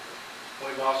do.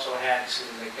 We've also had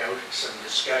some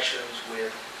discussions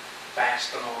with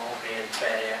Fastenal and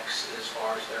FedEx as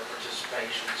far as their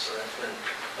participation, so that's been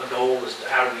a goal is to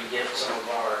how do we get some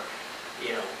of our,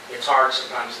 it's hard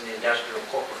sometimes in the industrial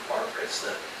corporate part because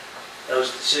those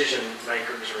decision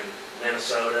makers are in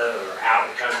Minnesota or out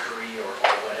of the country or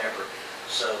whatever.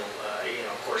 So,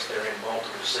 of course, they're in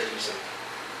multiple cities and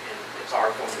it's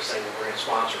hard for them to say, well, we're going to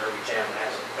sponsor every town that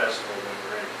has a festival when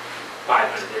we're in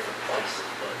 500 different places.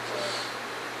 But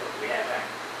we have had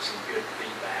some good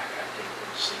feedback. I think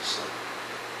we'll see some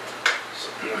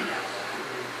feeling out of that.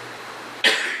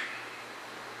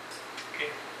 Okay,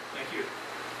 thank you.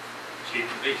 Chief,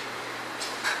 please.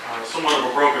 Somewhat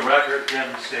of a broken record,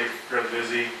 again, we stayed fairly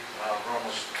busy, we're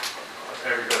almost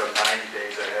every bit of 90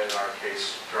 days ahead ahead in our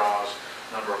case draws,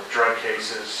 number of drug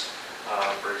cases.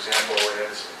 For example,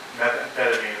 it's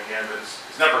methamphetamine again, but it's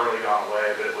never really gone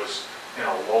away, but it was in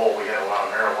a lull. We had a lot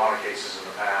of marijuana cases in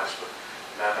the past, but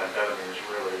methamphetamine has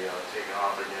really taken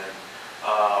off again.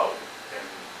 And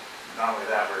not only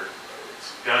that,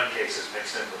 it's gun cases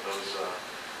mixed in with those.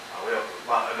 We have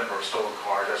a number of stolen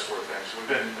cars, that sort of thing. So we've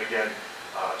been, again,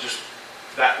 just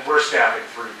that we're staffing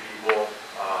 3 people.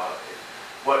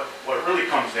 What really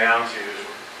comes down to is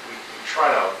we try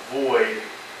to avoid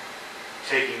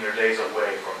taking their days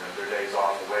away from them, their days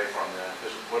off away from them.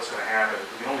 Because what's going to happen is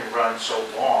we only run so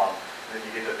long, and then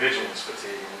you get the vigilance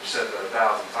fatigue. And we've said that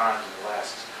 1,000 times in the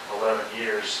last 11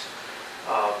 years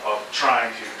of trying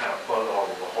to kind of plug all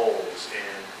of the holes.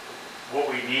 And what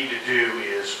we need to do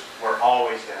is we're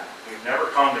always down. We've never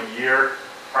come a year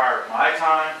prior to my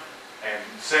time and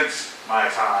since my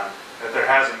time that there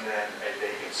hasn't been a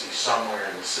vacancy somewhere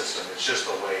in the system. It's just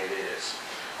the way it is.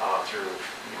 Through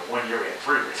 1 year we had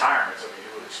 3 retirements. I mean,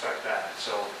 you would expect that.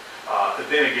 So, but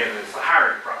then again, it's the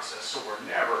hiring process. So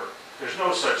there's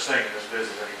no such thing in this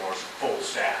business anymore as full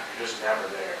staff. You're just never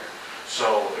there.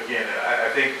 So again, I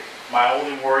think my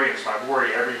only worry, and it's my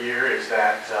worry every year, is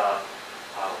that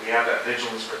we have that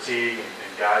vigilance fatigue, and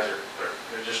guys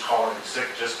they're just calling in sick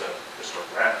just to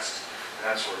rest and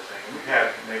that sort of thing. And we've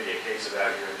had maybe a case of that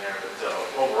here and there, but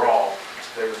overall,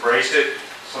 they've embraced it.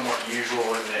 Somewhat usual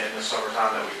in the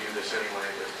summertime that we do this anyway,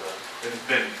 but it's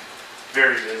been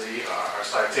very busy. Our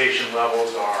citation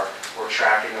levels we're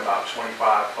tracking about 25+%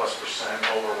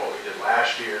 over what we did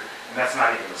last year, and that's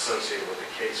not even associated with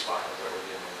the case files that we're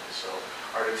dealing with. So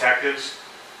our detectives,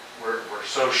 we're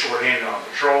so short-handed on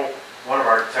patrol. One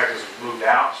of our detectives has moved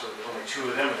out, so there's only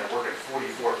 2 of them, and they're working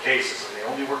 44 cases, and they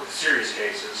only work the serious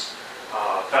cases,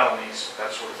 felonies,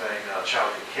 that sort of thing,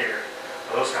 child care.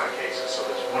 Those kind of cases. So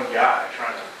there's one guy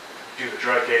trying to do the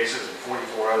drug cases and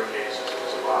 44 other cases. It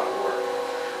was a lot of work.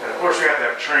 And of course we have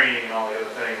to have training and all the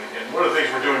other things. And one of the things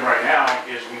we're doing right now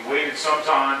is we waited some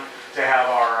time to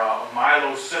have our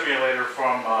Milo simulator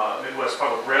from Midwest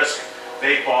Public Risk.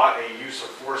 They bought a use of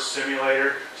force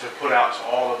simulator to put out to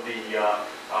all of the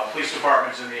police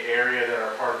departments in the area that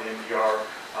are part of the NPR,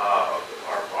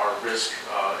 our risk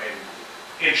and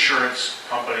insurance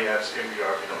company. That's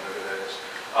NPR, if you don't know who that is.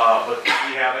 But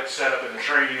we have it set up in the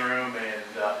training room and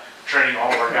training all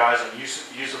of our guys on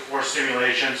use of force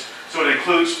simulations. So it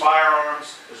includes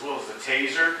firearms as well as the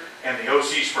taser and the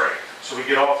OC spray. So we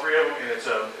get all 3 of them, and it's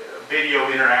a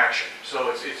video interaction. So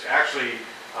it's actually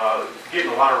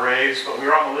getting a lot of raves, but we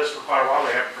were on the list for quite a while.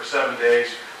 We have it for 7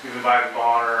 days. We've invited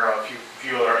Bonner, a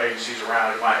few other agencies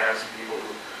around. We might have some people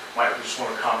who might just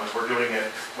want to come. And we're doing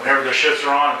it whenever their shifts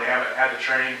are on and they haven't had the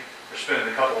training. They're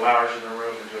spending a couple of hours in the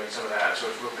room and doing some of that, so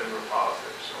it's been real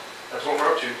positive. So that's what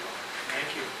we're up to.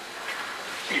 Thank you.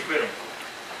 Chief Whittam.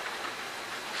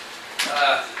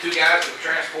 The 2 guys that were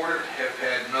transported have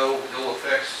had no ill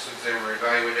effects since they were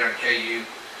evaluated on KU.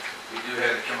 We do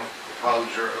have the chemical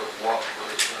composure of what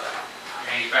was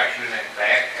manufactured in that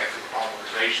vat after the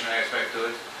polymerization aspect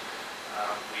to it.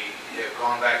 We have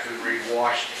gone back through,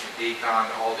 rewashed and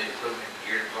deconned all the equipment and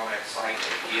gear that was on that site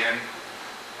again.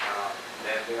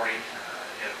 That morning,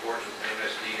 in accordance with the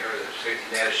MSD or the safety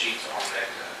data sheets on that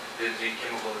benzene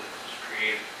chemical that was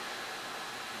created.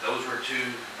 Those were 2,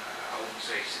 I wouldn't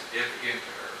say significant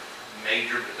or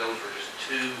major, but those were just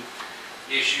 2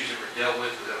 issues that were dealt with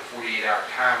within a 48-hour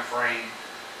time frame.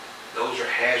 Those are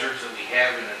hazards that we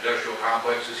have in industrial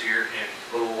complexes here in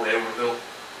little old Edwardsville,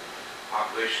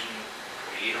 population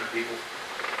 800 people.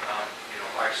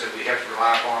 Like I said, we have to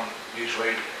rely upon mutual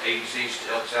aid agencies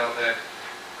to help us out with that.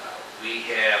 We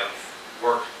have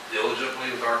worked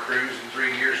diligently with our crews in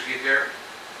 3 years to get there.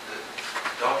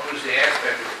 Don't lose the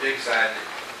aspect of the big side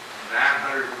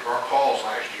that 900 of our calls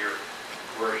last year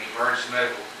were emergency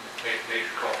medical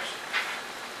major calls.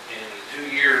 In the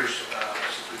 2 years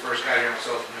since we first got here,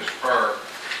 myself and Mr. Burr,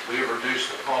 we have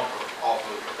reduced the pumper off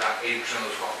of about 80%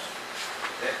 of those calls.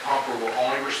 That pumper will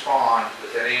only respond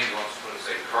with that ambulance when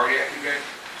it's a cardiac event,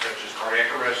 such as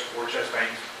cardiac arrest or chest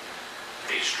pains,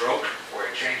 a stroke or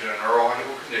a change in a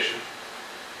neurological condition,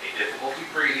 a difficulty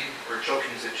breathing or a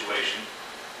choking situation,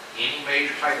 any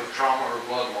major type of trauma or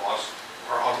blood loss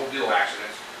or automobile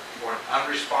accidents, or an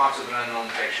unresponsive and unknown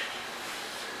patient.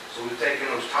 So we've taken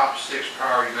those top 6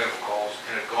 priority medical calls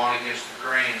and have gone against the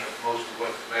grain of most of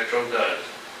what the Metro does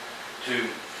to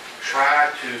try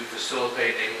to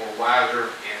facilitate a more wiser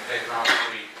and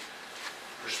economically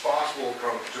responsible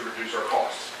approach to reduce our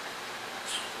costs.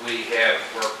 We have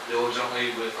worked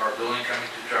diligently with our billing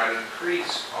company to try to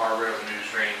increase our revenue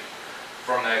stream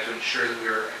from that to ensure that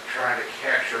we're trying to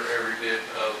capture every bit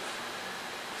of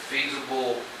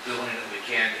feasible doing that we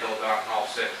can to help out and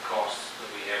offset the costs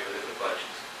that we have within the budget.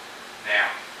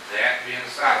 Now, that being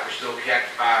aside, we're still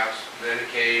capped by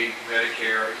Medicaid,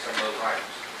 Medicare, and some of those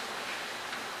items.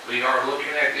 We are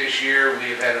looking at this year,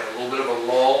 we have had a little bit of a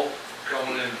lull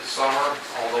going into the summer,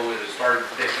 although it has started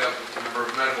to pick up the number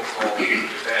of medical calls we've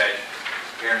had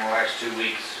here in the last 2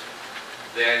 weeks.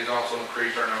 That has also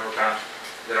increased our number of times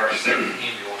that our second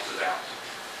ambulance is out.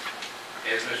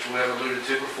 As Mr. Webb alluded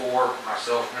to before,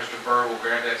 myself and Mr. Burr will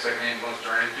grab that second ambulance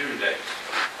during the duty days.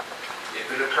 If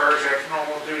it occurs after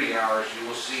normal duty hours, you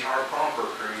will see our bumper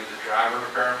crew, the driver and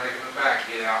the paramedic in the back,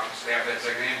 get out and staff that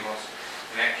second ambulance.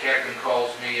 And that captain calls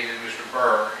me and then Mr.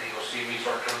 Burr, and you'll see me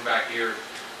start coming back here,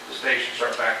 the station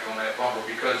start back on that bumper,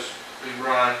 because we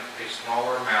run a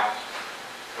smaller amount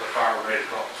of fire-related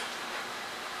calls.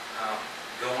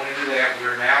 Going into that,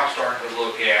 we're now starting to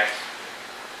look at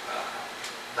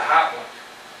the high point.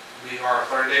 We are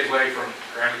 30 days away from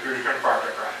Grand Cruiser Turn Fire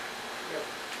Truck Ride.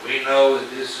 We know that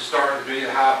this is starting to be the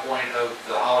high point of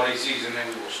the holiday season, and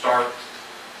we will start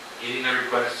getting the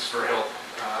requests for help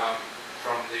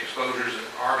from the exposures that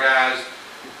our guys,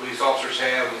 police officers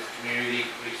have with the community.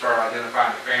 We start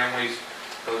identifying the families,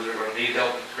 those that are going to need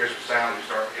help at Christmas time. We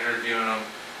start interviewing them,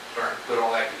 starting to put all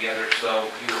that together. So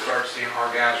you will start seeing our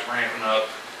guys ramping up,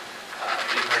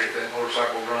 getting ready for that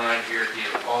motorcycle run here at the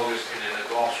end of August, and then the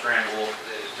golf scramble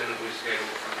that is tentatively scheduled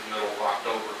from the middle of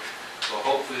October. So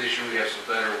hopefully this year we have some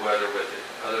better weather with it.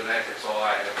 Other than that, that's all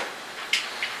I have.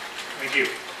 Thank you.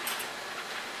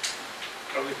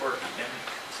 Public Works, Tammy.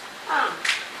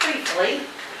 Briefly,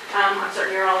 I'm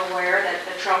certain you're all aware that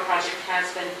the trail project has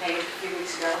been paid a few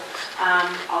weeks ago.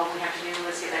 All we have to do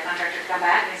is get that contractor to come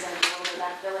back and he's going to do a little bit of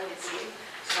that billing and seeding.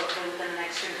 So hopefully within the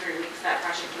next 2 to 3 weeks, that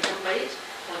project will be complete.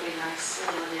 It'll be a nice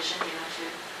little addition, to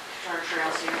our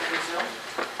trails here in Edwardsville.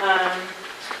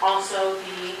 Also,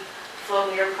 the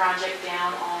flow meter project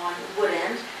down on Wood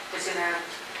End is going to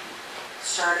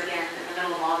start again in the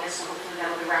middle of August, so hopefully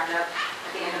that'll be wrapped up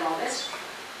at the end of August.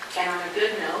 And on a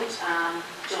good note,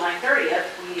 July 30th,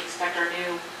 we expect our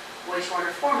new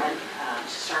wastewater foreman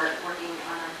to start working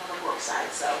on our public works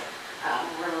side. So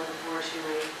we're looking forward to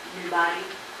a new body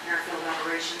in our field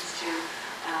operations to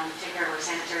take care of our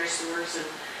sanitary sewers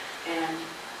and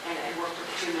work with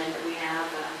the 2 men that we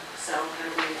have. So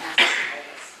it'll be an asset to all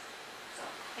of us. So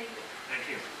thank you.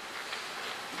 Thank you.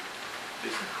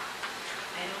 Lisa?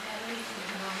 I don't have anything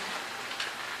at the moment.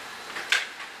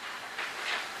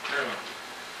 Marilyn?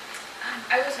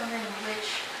 I was wondering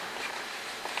which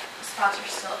spots are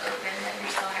still open that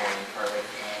you're still hiring for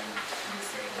within the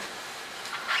city.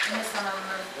 I missed some of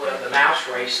them. Well, the mouse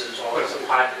race is always a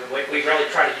popular, we really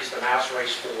try to use the mouse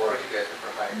race for. What you guys are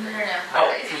providing?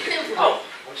 Oh,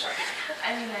 I'm sorry.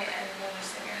 I mean, I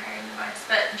understand you're hiring the mice,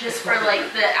 but just for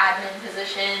like the admin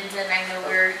positions, and I know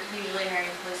we're usually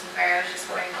hiring police and fire, I was just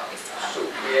wondering what we still have. So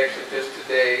we actually just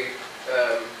today,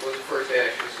 was the first day,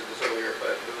 I should have said this earlier,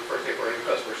 but it was the first day for our new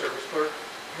customer service clerk,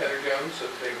 Heather Jones. So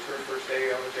today was her first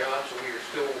day on the job, so we are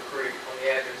still recruiting on the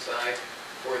admin side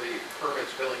for the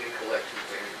permits, billing, and collection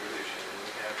position. And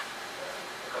we have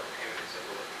a couple candidates that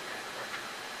we're looking at.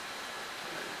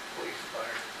 Police and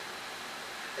fire.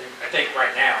 I think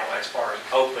right now, as far as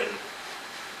open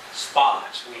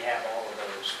spots, we have all of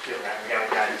those filled out. We got a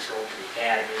guy that's going to the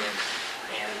academy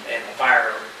and the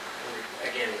fire,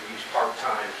 again, we use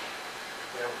part-time.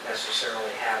 We don't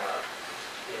necessarily have a,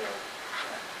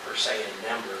 per se a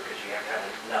number, because you have to have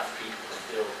enough people to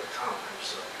fill the time.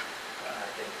 So I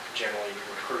think generally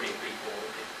recruiting people,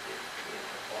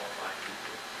 qualified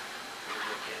people, we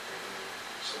look at them.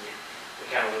 So we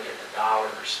kind of look at the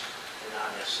dollars and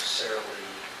not necessarily,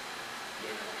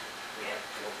 we have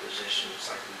 4 positions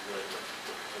like we would with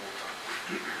full-time.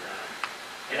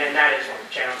 And then that is one of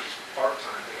the challenges with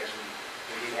part-time, because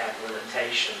we do have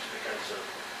limitations because of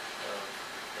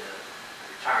the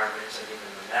retirements and even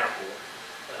the medical,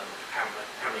 how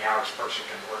many hours a person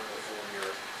can work before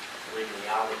you're legally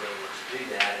obligated to do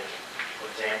that. And for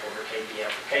example, for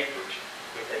KPF or Capers,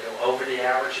 if they go over the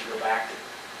hours, you go back to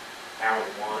hour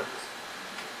 1,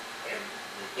 and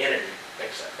the entity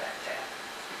picks up that tab.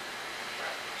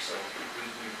 So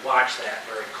we watch that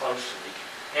very closely.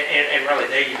 And really,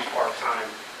 they use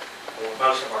part-time, or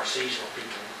most of our seasonal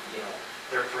people,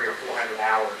 they're 300 or 400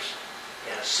 hours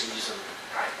in a season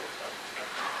type of times.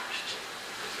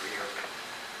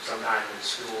 Sometimes when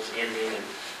school's ending and,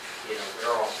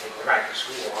 they're all, they're back to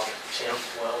school on the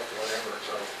 10th, 12th, whatever,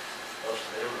 so most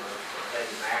of them are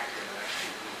heading back in the next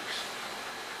few weeks.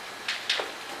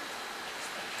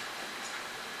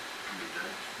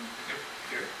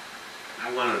 I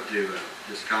wanted to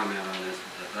just comment on the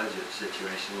budget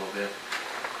situation a little bit.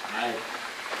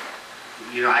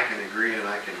 you know, I can agree and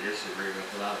I can disagree with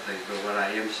a lot of things, but what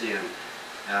I am seeing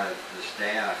out of the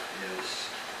staff is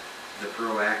the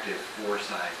proactive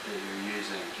foresight that you're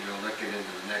using, you know, looking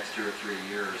into the next 2 or 3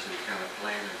 years and kind of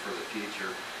planning for the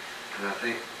future. And I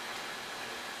think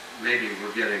maybe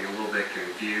we're getting a little bit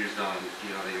confused on,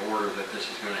 you know, the order that this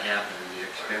is going to happen and the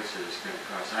expenses it's going to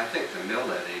cost. I think the mill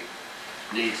levy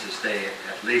needs to stay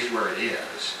at least where it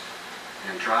is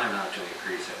and try not to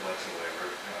increase it whatsoever.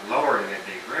 Lowering it'd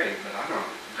be great, but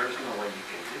there's no way you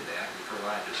can do that and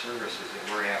provide the services that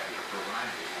we're having to provide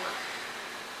anymore.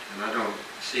 And I don't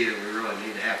see that we really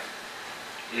need to have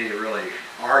any really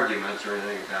arguments or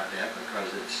anything about that,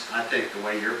 because I think the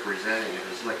way you're presenting it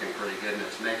is looking pretty good, and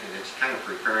it's kind of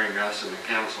preparing us and the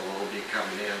council will be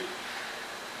coming in,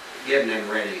 getting them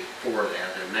ready for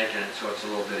that and making it so it's a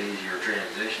little bit easier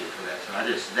transition for that. So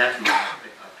that's my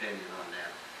opinion on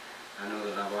that. I know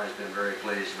that I've always been very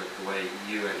pleased with the way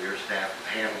you and your staff have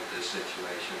handled this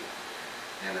situation.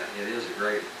 And it is a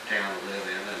great town to live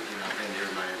in, and you know, I've been here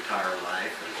my entire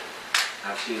life, and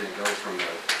I've seen it go from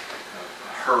a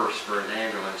hearse for an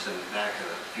ambulance in the back of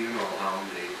a funeral home.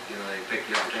 They pick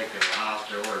you up and take you to the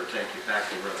hospital or take you back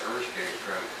to where the hearse came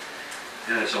from.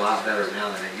 And it's a lot better now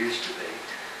than it used to be.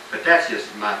 But that's just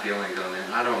my feelings on it.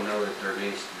 I don't know that there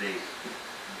needs to be,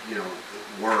 you know,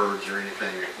 words or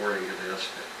anything according to this,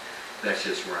 but that's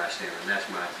just where I stand, and that's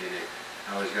my opinion.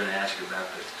 I was going to ask about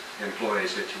the employee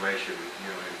situation, you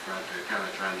know, in front to kind of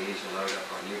trying to ease the load up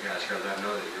on you guys, because I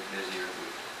know that you're busier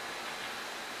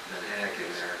than heck in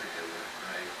there, and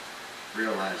I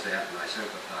realize that and I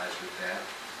sympathize with that.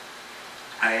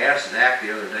 I asked Zach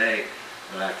the other day,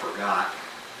 but I forgot,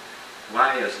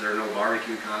 why is there no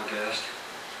barbecue contest?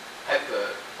 As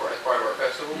part of our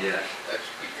festival? Yes. That's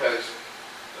because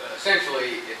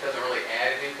essentially it doesn't really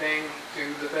add anything to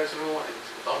the festival.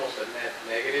 It's almost a net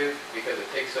negative because it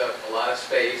takes up a lot of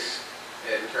space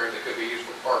in terms it could be used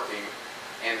for parking.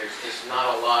 And there's just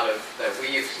not a lot of, that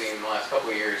we have seen in the last couple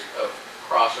of years, of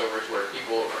crossovers where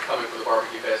people are coming for the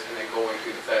barbecue fest and then going to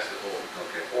the festival.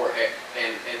 Okay.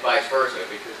 And vice versa,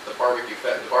 because the barbecue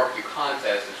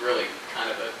contest is really kind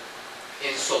of an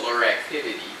insular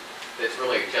activity that's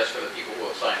really just for the people who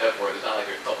have signed up for it. It's not like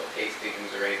there's public tastings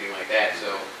or anything like that.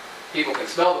 So people can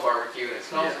smell the barbecue and it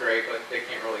smells great, but they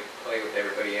can't really play with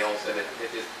everybody else. And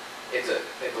it's a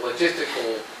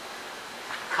logistical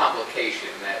complication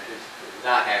that is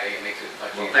not having it makes it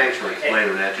much easier. Well, thanks for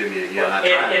explaining that to me again.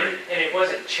 And it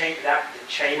wasn't the chamber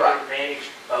Right.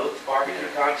 managed both barbecue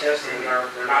contests, and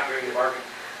they're not doing the barbecue.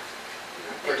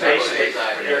 For Basically,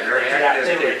 temporary they're not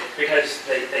doing it because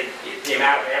the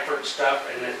amount of effort and stuff,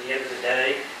 and at the end of the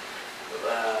day,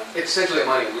 it's essentially a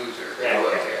money loser. Yeah,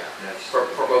 okay. For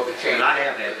both the chamber. And I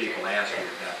have had people ask me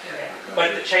about that.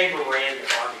 but the chamber ran the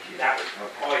barbecue. That was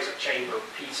always a chamber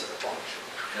piece of the function.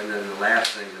 And then the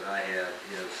last thing that I had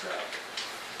is,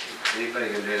 anybody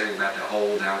can do anything about the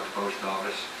hole down at the post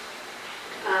office?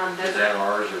 Is that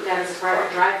ours or? That is a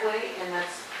private driveway, and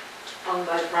that's owned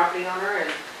by the property owner, and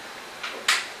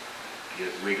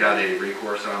We got any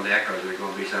recourse on that, or is there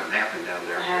going to be something happening down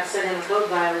there? I have sent him a code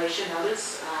violation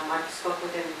notice. I've spoke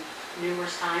with him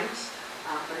numerous times,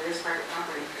 but it is private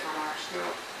property, it's not ours.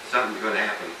 Well, something's going to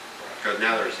happen, because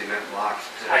now there's cement blocks.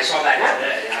 I saw that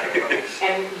today. I don't know.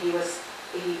 And he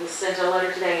was sent a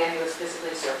letter today, and he was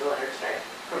physically served a letter today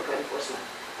from code enforcement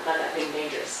about that being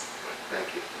dangerous.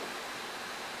 Thank you.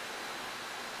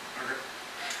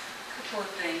 Couple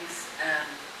of things.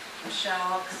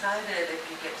 Michelle, excited if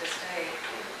you get to stay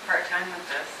part-time with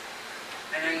us.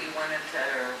 I know you wanted to,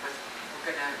 or were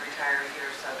going to retire a year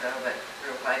or so ago, but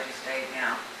real glad you stayed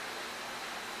now.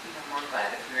 Even more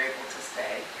glad if you're able to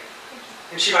stay.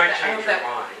 And she might I change hope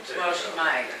her mind too. Well, she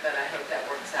might, but I hope that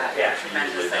works out. Yeah,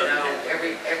 Tremendous. I know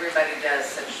everybody does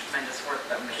such tremendous work,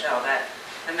 but Michelle,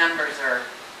 the numbers are,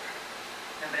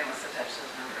 nobody wants to touch those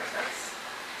numbers.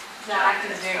 Zach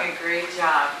is doing a great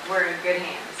job. We're in good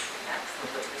hands.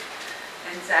 Absolutely.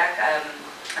 And Zach, I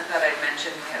thought I'd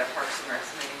mention, we had a Parks and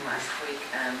Recs meeting last week.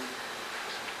 I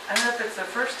don't know if it's the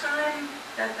first time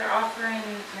that they're offering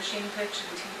machine pitch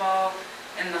and t-ball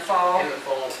in the fall. In the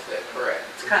fall, that's correct.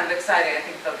 It's kind of exciting. I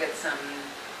think they'll get some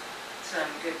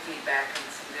good feedback and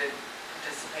some good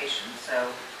participation, so.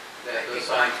 The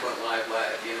signs went live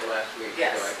at the end of last week,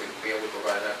 Yes. so I can be able to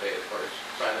provide an update as far as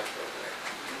sign-ups go there.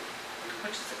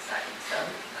 Which is exciting. So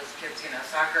those kids,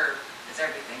 soccer is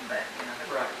everything, but,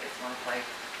 everybody gets to want to play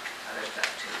other stuff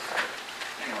too. So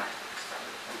anyway.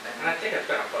 And I think it's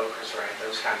been a focus, right?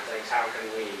 Those kind of things. How can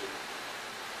we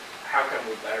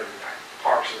better,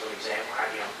 parks as an example,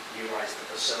 utilize the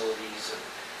facilities, and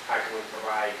how can we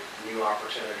provide new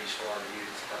opportunities for our youth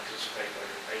to participate,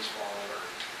 whether in baseball or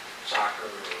soccer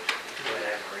or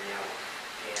whatever, you know.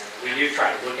 And we do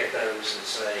try to look at those and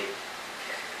say,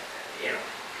 you know,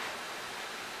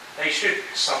 they should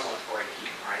somewhat break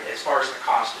even, right? As far as the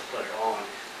cost to put it on,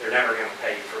 they're never going to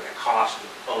pay for the cost of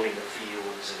owning the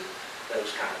fields and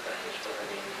those kind of things, but I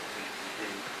mean, we do.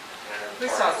 We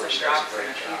saw some drops in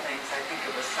a few things, I think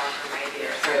it was soccer maybe,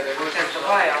 or Yeah, there were something. some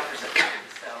July offers it,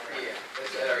 so. Yeah,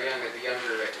 that's at the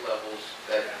younger levels,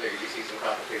 that there you see some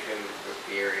competition with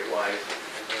the area wise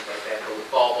and things like that. But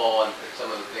with ball and some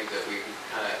of the things that we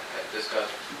kind of have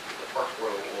discussed, the Parks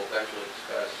Board will eventually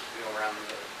discuss, you know, around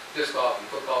the disc golf and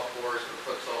football course and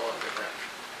futsal and different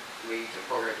leagues and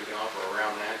programs we can offer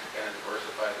around that to kind of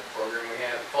diversify the program we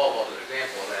have. Fall ball is an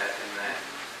example of that, in that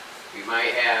we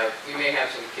may have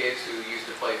some kids who used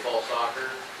to play fall soccer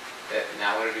that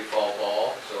now want to do fall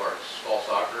ball, so our fall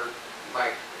soccer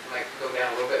might go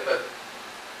down a little bit, but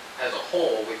as a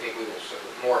whole, we think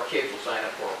more kids will sign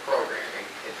up for our program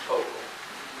in total.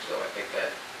 So I think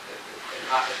that,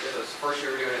 this is the first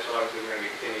year we're doing this, so obviously we're going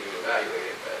to be continuing to evaluate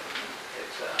it, but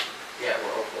it's, yeah,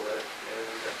 we're hopeful that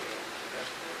it'll definitely.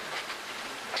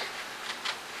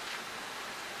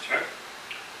 Sure.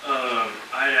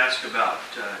 I'd ask about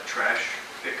trash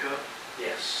pickup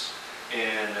Yes.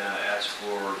 and ask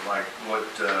for like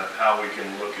how we can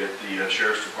look at the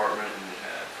sheriff's department and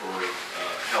for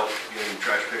help getting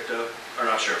trash picked up, or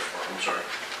not sheriff's department, I'm sorry,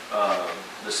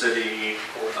 the city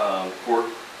court.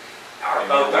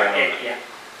 Both are, yeah,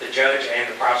 the judge and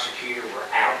the prosecutor were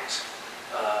out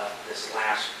this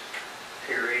last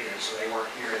period, and so they weren't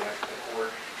here in the court.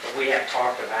 But we have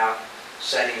talked about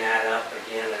setting that up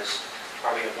again as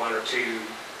probably 1 or 2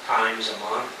 times a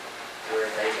month, where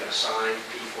they can assign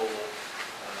people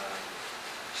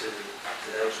to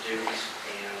those duties,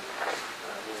 and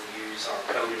we'll use our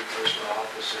code enforcement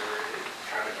officer to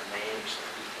kind of manage the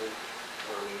people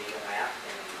where we need them at,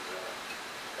 and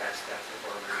that's the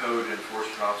program. Code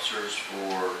enforcement officers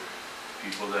for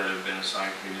people that have been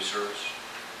assigned community service?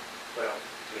 Well,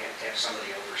 we have to have somebody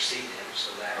oversee them,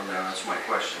 so that. Oh, no, that's my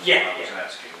question. Yeah, I was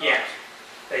asking. Yeah,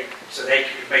 so they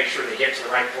can make sure they get to the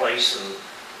right place and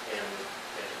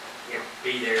you know,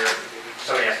 be there.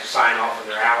 Somebody has to sign off of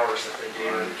their hours that they do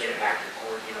and get it back to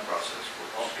court, you know, Process.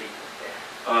 all people,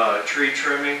 yeah. Tree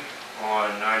trimming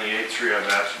on 98th Street, I've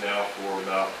asked now for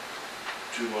about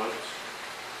 2 months.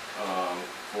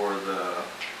 For the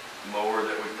mower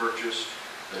that we purchased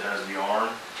that has the arm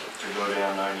to go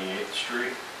down 98th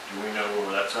Street. Do we know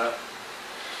where that's at?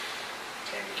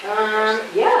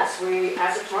 Yes,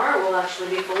 as of tomorrow, we'll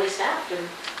actually be fully staffed, and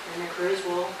the crews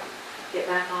will get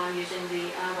back on using the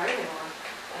right-of-way mower.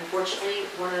 Unfortunately,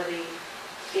 one of the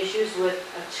issues with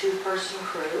a 2-person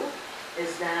crew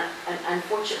is that,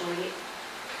 unfortunately,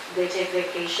 they take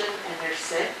vacation and they're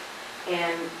sick,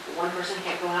 and one person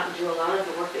can't go out and do a lot of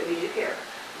the work that we do here,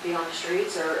 be on the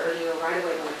streets or do a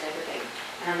right-of-way mower type of thing.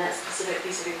 And on that specific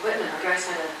piece of equipment, our guys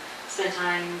had to spend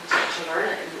time to learn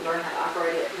it and learn how to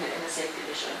operate it in a safe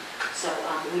condition. So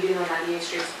we do know 98th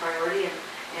Street is a priority,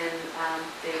 and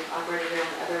they've operated it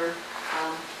on other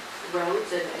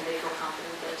roads, and they feel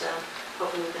confident that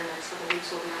hopefully within the next couple of weeks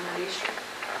we'll be on 98th Street.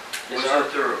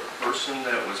 Wasn't there a person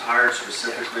that was hired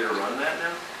specifically to run that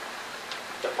now?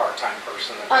 The part-time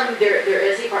person. There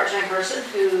is a part-time person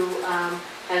who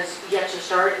has yet to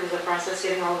start with the process,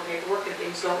 getting all the paperwork and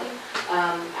things going.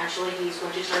 Actually, he's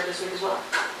going to start this week as well.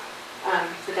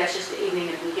 But that's just the evening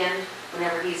and weekend,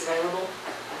 whenever he's available.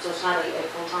 So it's not a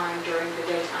full-time during the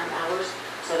daytime hours.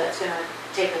 So that's going to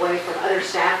take away from other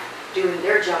staff doing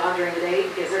their job during the day,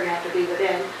 because they're going to have to be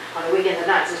within on the weekends and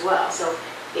nights as well. So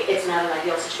it's not an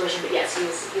ideal situation, but yes,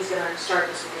 he's going to start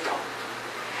this week as well.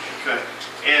 Okay.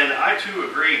 And I too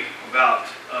agree about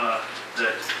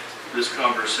that this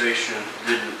conversation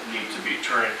didn't need to be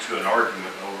turned into an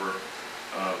argument over,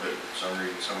 but for some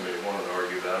reason somebody wanted to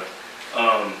argue about it.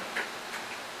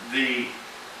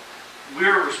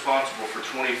 We're responsible for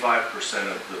 25%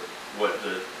 of what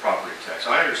the property tax.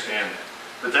 I understand that,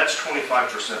 but that's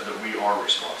 25% that we are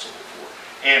responsible for,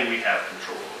 and we have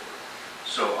control over.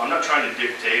 So I'm not trying to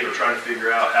dictate or trying to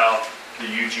figure out how the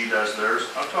UG does theirs.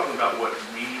 I'm talking about what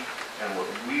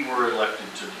we were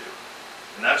elected to do.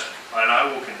 And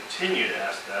I will continue to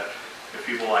ask that if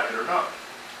people like it or not.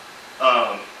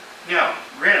 Now,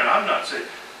 granted, I'm not saying,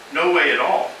 no way at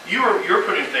all. You're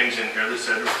putting things in here that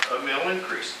said a mill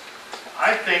increase.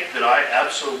 I think that I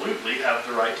absolutely have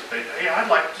the right to think, hey, I'd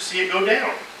like to see it go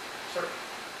down. Sure.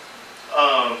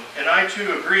 And I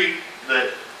too agree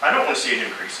that I don't want to see an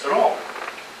increase at all.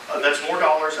 That's more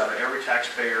dollars out of every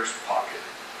taxpayer's pocket.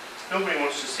 Nobody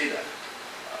wants to see that.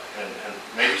 And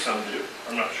maybe some do,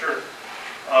 I'm not sure.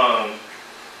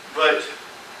 But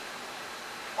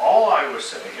all I was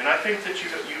saying, and I think that you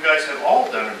guys have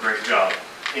all done a great job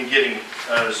in getting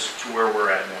us to where we're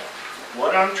at now.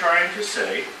 What I'm trying to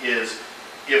say is,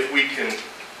 if we can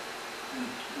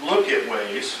look at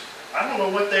ways, I don't know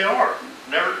what they are.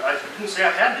 I didn't say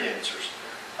I had the answers.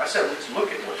 I said, let's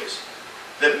look at ways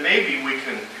that maybe we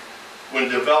can, when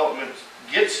development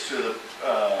gets to the,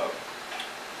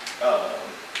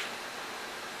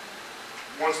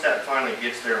 once that finally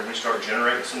gets there and we start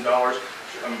generating some dollars,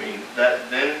 I mean,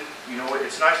 then, you know what,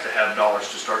 it's nice to have dollars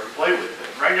to start to play with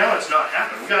it. Right now, it's not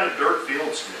happening. We got a dirt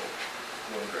field still,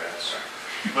 no grass.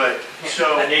 But,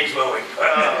 so. That needs mowing.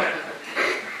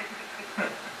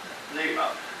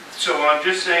 So I'm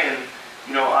just saying,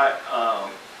 you know,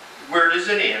 where does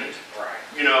it end? Right.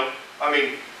 You know, I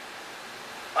mean,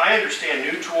 I understand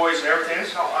new toys and everything.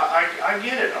 So I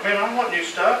get it. I mean, I want new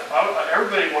stuff.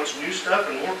 Everybody wants new stuff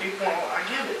and more people. I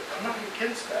get it. I'm not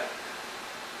against that.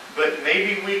 But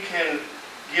maybe we can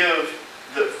give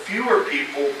the fewer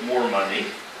people more money.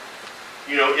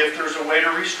 You know, if there's a way to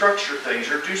restructure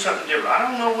things or do something different. I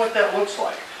don't know what that looks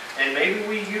like. And maybe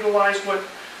we utilize what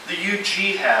the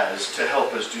UG has to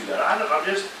help us do that. I'm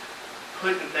just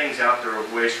putting things out there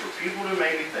of ways for people to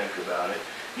maybe think about it.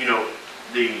 You know,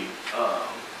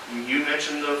 you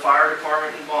mentioned the fire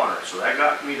department in Bonner, so that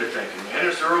got me to thinking, man,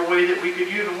 is there a way that we could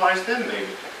utilize them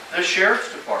maybe? The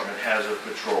sheriff's department has a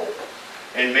patrol.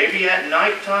 And maybe at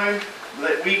nighttime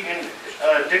that we can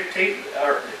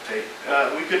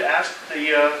we could ask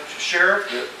the sheriff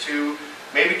to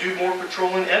maybe do more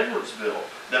patrol in Edwardsville.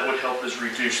 That would help us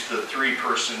reduce the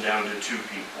 3-person down to 2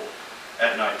 people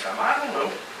at nighttime. I don't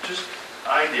know, just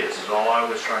ideas is all I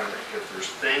was trying to think. If there's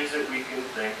things that we can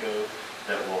think of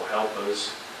that will help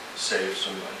us save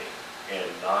some money and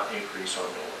not increase our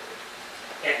mill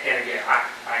levy. And again,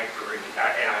 I agree,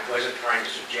 and I wasn't trying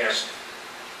to suggest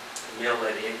mill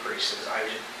levy increases. I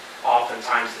was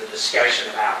oftentimes the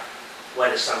discussion about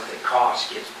what does something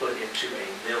cost gets put into a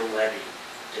mill levy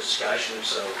discussion.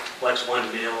 So what's one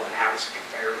mill and how does it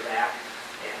compare to that?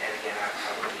 And again, I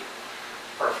want to be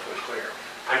perfectly clear.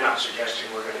 I'm not suggesting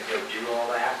we're going to go do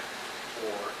all that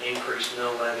or increase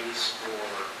mill levies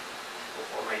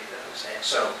or make those. And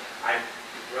so I'm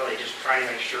really just trying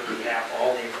to make sure we have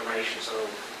all the information so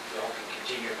we all can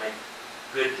continue to make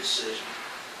good decisions.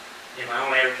 And my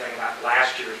only other thing about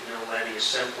last year's mill levy is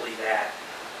simply that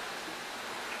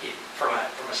from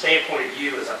a standpoint of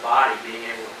you as a body being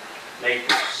able to make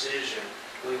the decision,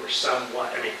 we were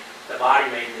somewhat, I mean, the body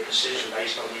made the decision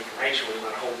based on the information we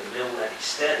want to hold the mill levy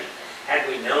steady. Had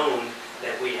we known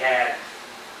that we had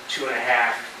 $2.5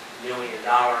 million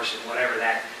and whatever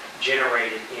that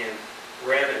generated in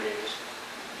revenues,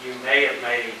 you may have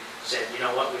said, you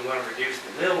know what, we want to reduce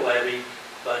the mill levy,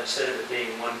 but instead of it being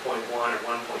 1.1 or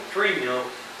 1.3 mil,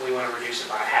 we want to reduce it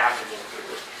by half a mil.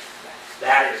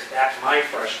 That's my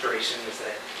frustration, is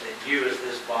that you as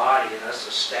this body and us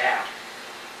as staff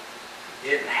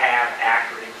didn't have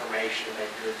accurate information to make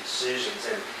good decisions.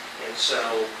 And so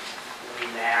we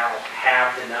now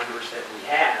have the numbers that we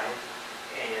have,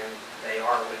 and they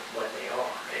are what they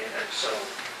are. And so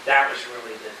that was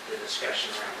really the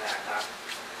discussion around that.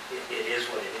 It is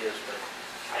what it is, but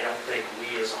I don't think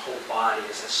we as a whole body,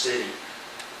 as a city,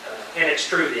 and it's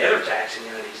true the other taxing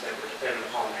entities that were dependent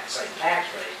upon that same tax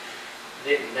rate,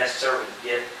 didn't necessarily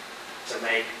get to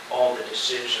make all the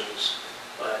decisions,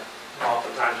 but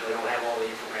oftentimes they don't have all the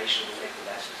information to make the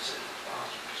best decisions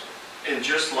possible. So. And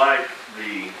just like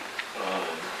the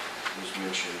was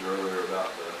mentioned earlier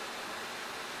about the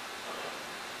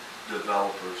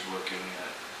developers looking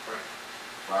at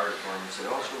fire departments, they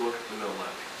also look at the mill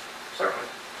levy. Certainly.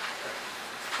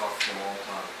 Talk to them all the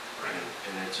time,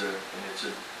 and it's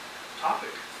a topic.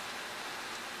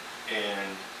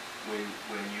 And when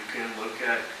you can look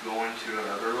at going to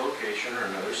another location or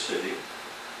another city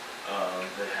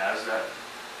that has that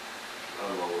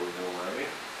lower mill levy,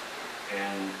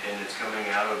 and it's coming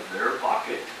out of their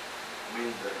pocket, I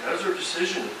mean, those are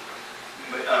decision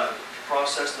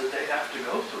process that they have to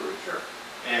go through. Sure.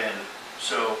 And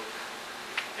so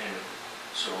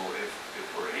if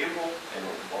we're able, and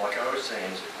like I was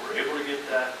saying, if we're able to get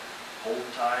that, hold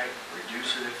tight,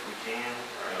 reduce it if we can,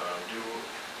 do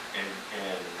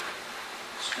and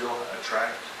still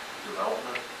attract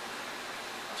development,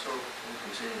 that's what we'll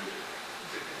continue to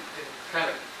do.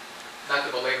 Kind of, not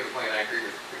to belabor the point, I agree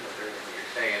with pretty much everything that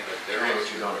you're saying, but there is.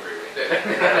 What you don't agree with.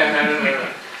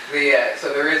 No.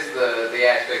 So there is the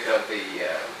aspect of the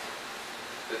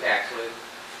tax lid,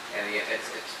 and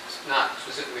it's not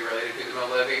specifically related to the mill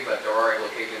levy, but there are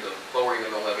implications of lowering the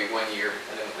mill levy 1 year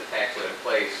and then with the tax lid in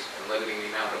place and limiting the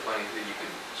amount of money that you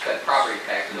can spend property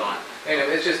taxes on. And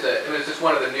it's just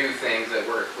one of the new things that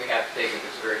we have to take into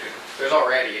consideration. There's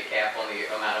already a cap on the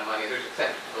amount of money, there's a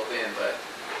percentage built in, but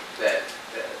that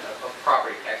of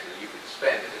property taxes that you could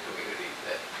spend as a community,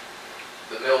 that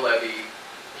the mill levy,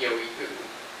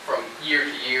 from year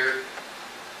to year,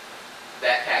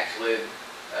 that tax lid,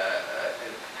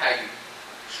 and how you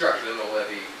structure the mill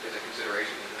levy is a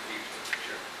consideration in the future.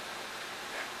 Sure.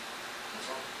 That's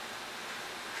all.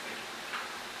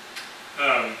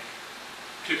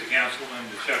 To the council and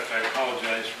to Chuck, I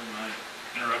apologize for my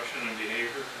interruption and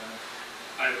behavior.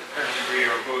 I apparently we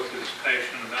are both as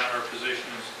passionate about our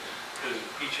positions as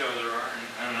each other are,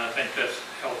 and I think that's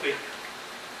healthy.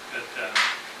 But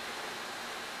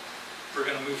we're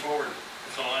going to move forward.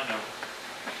 That's all I know.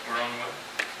 We're on the way.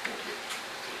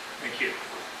 Thank you.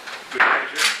 Good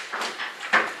adjournment.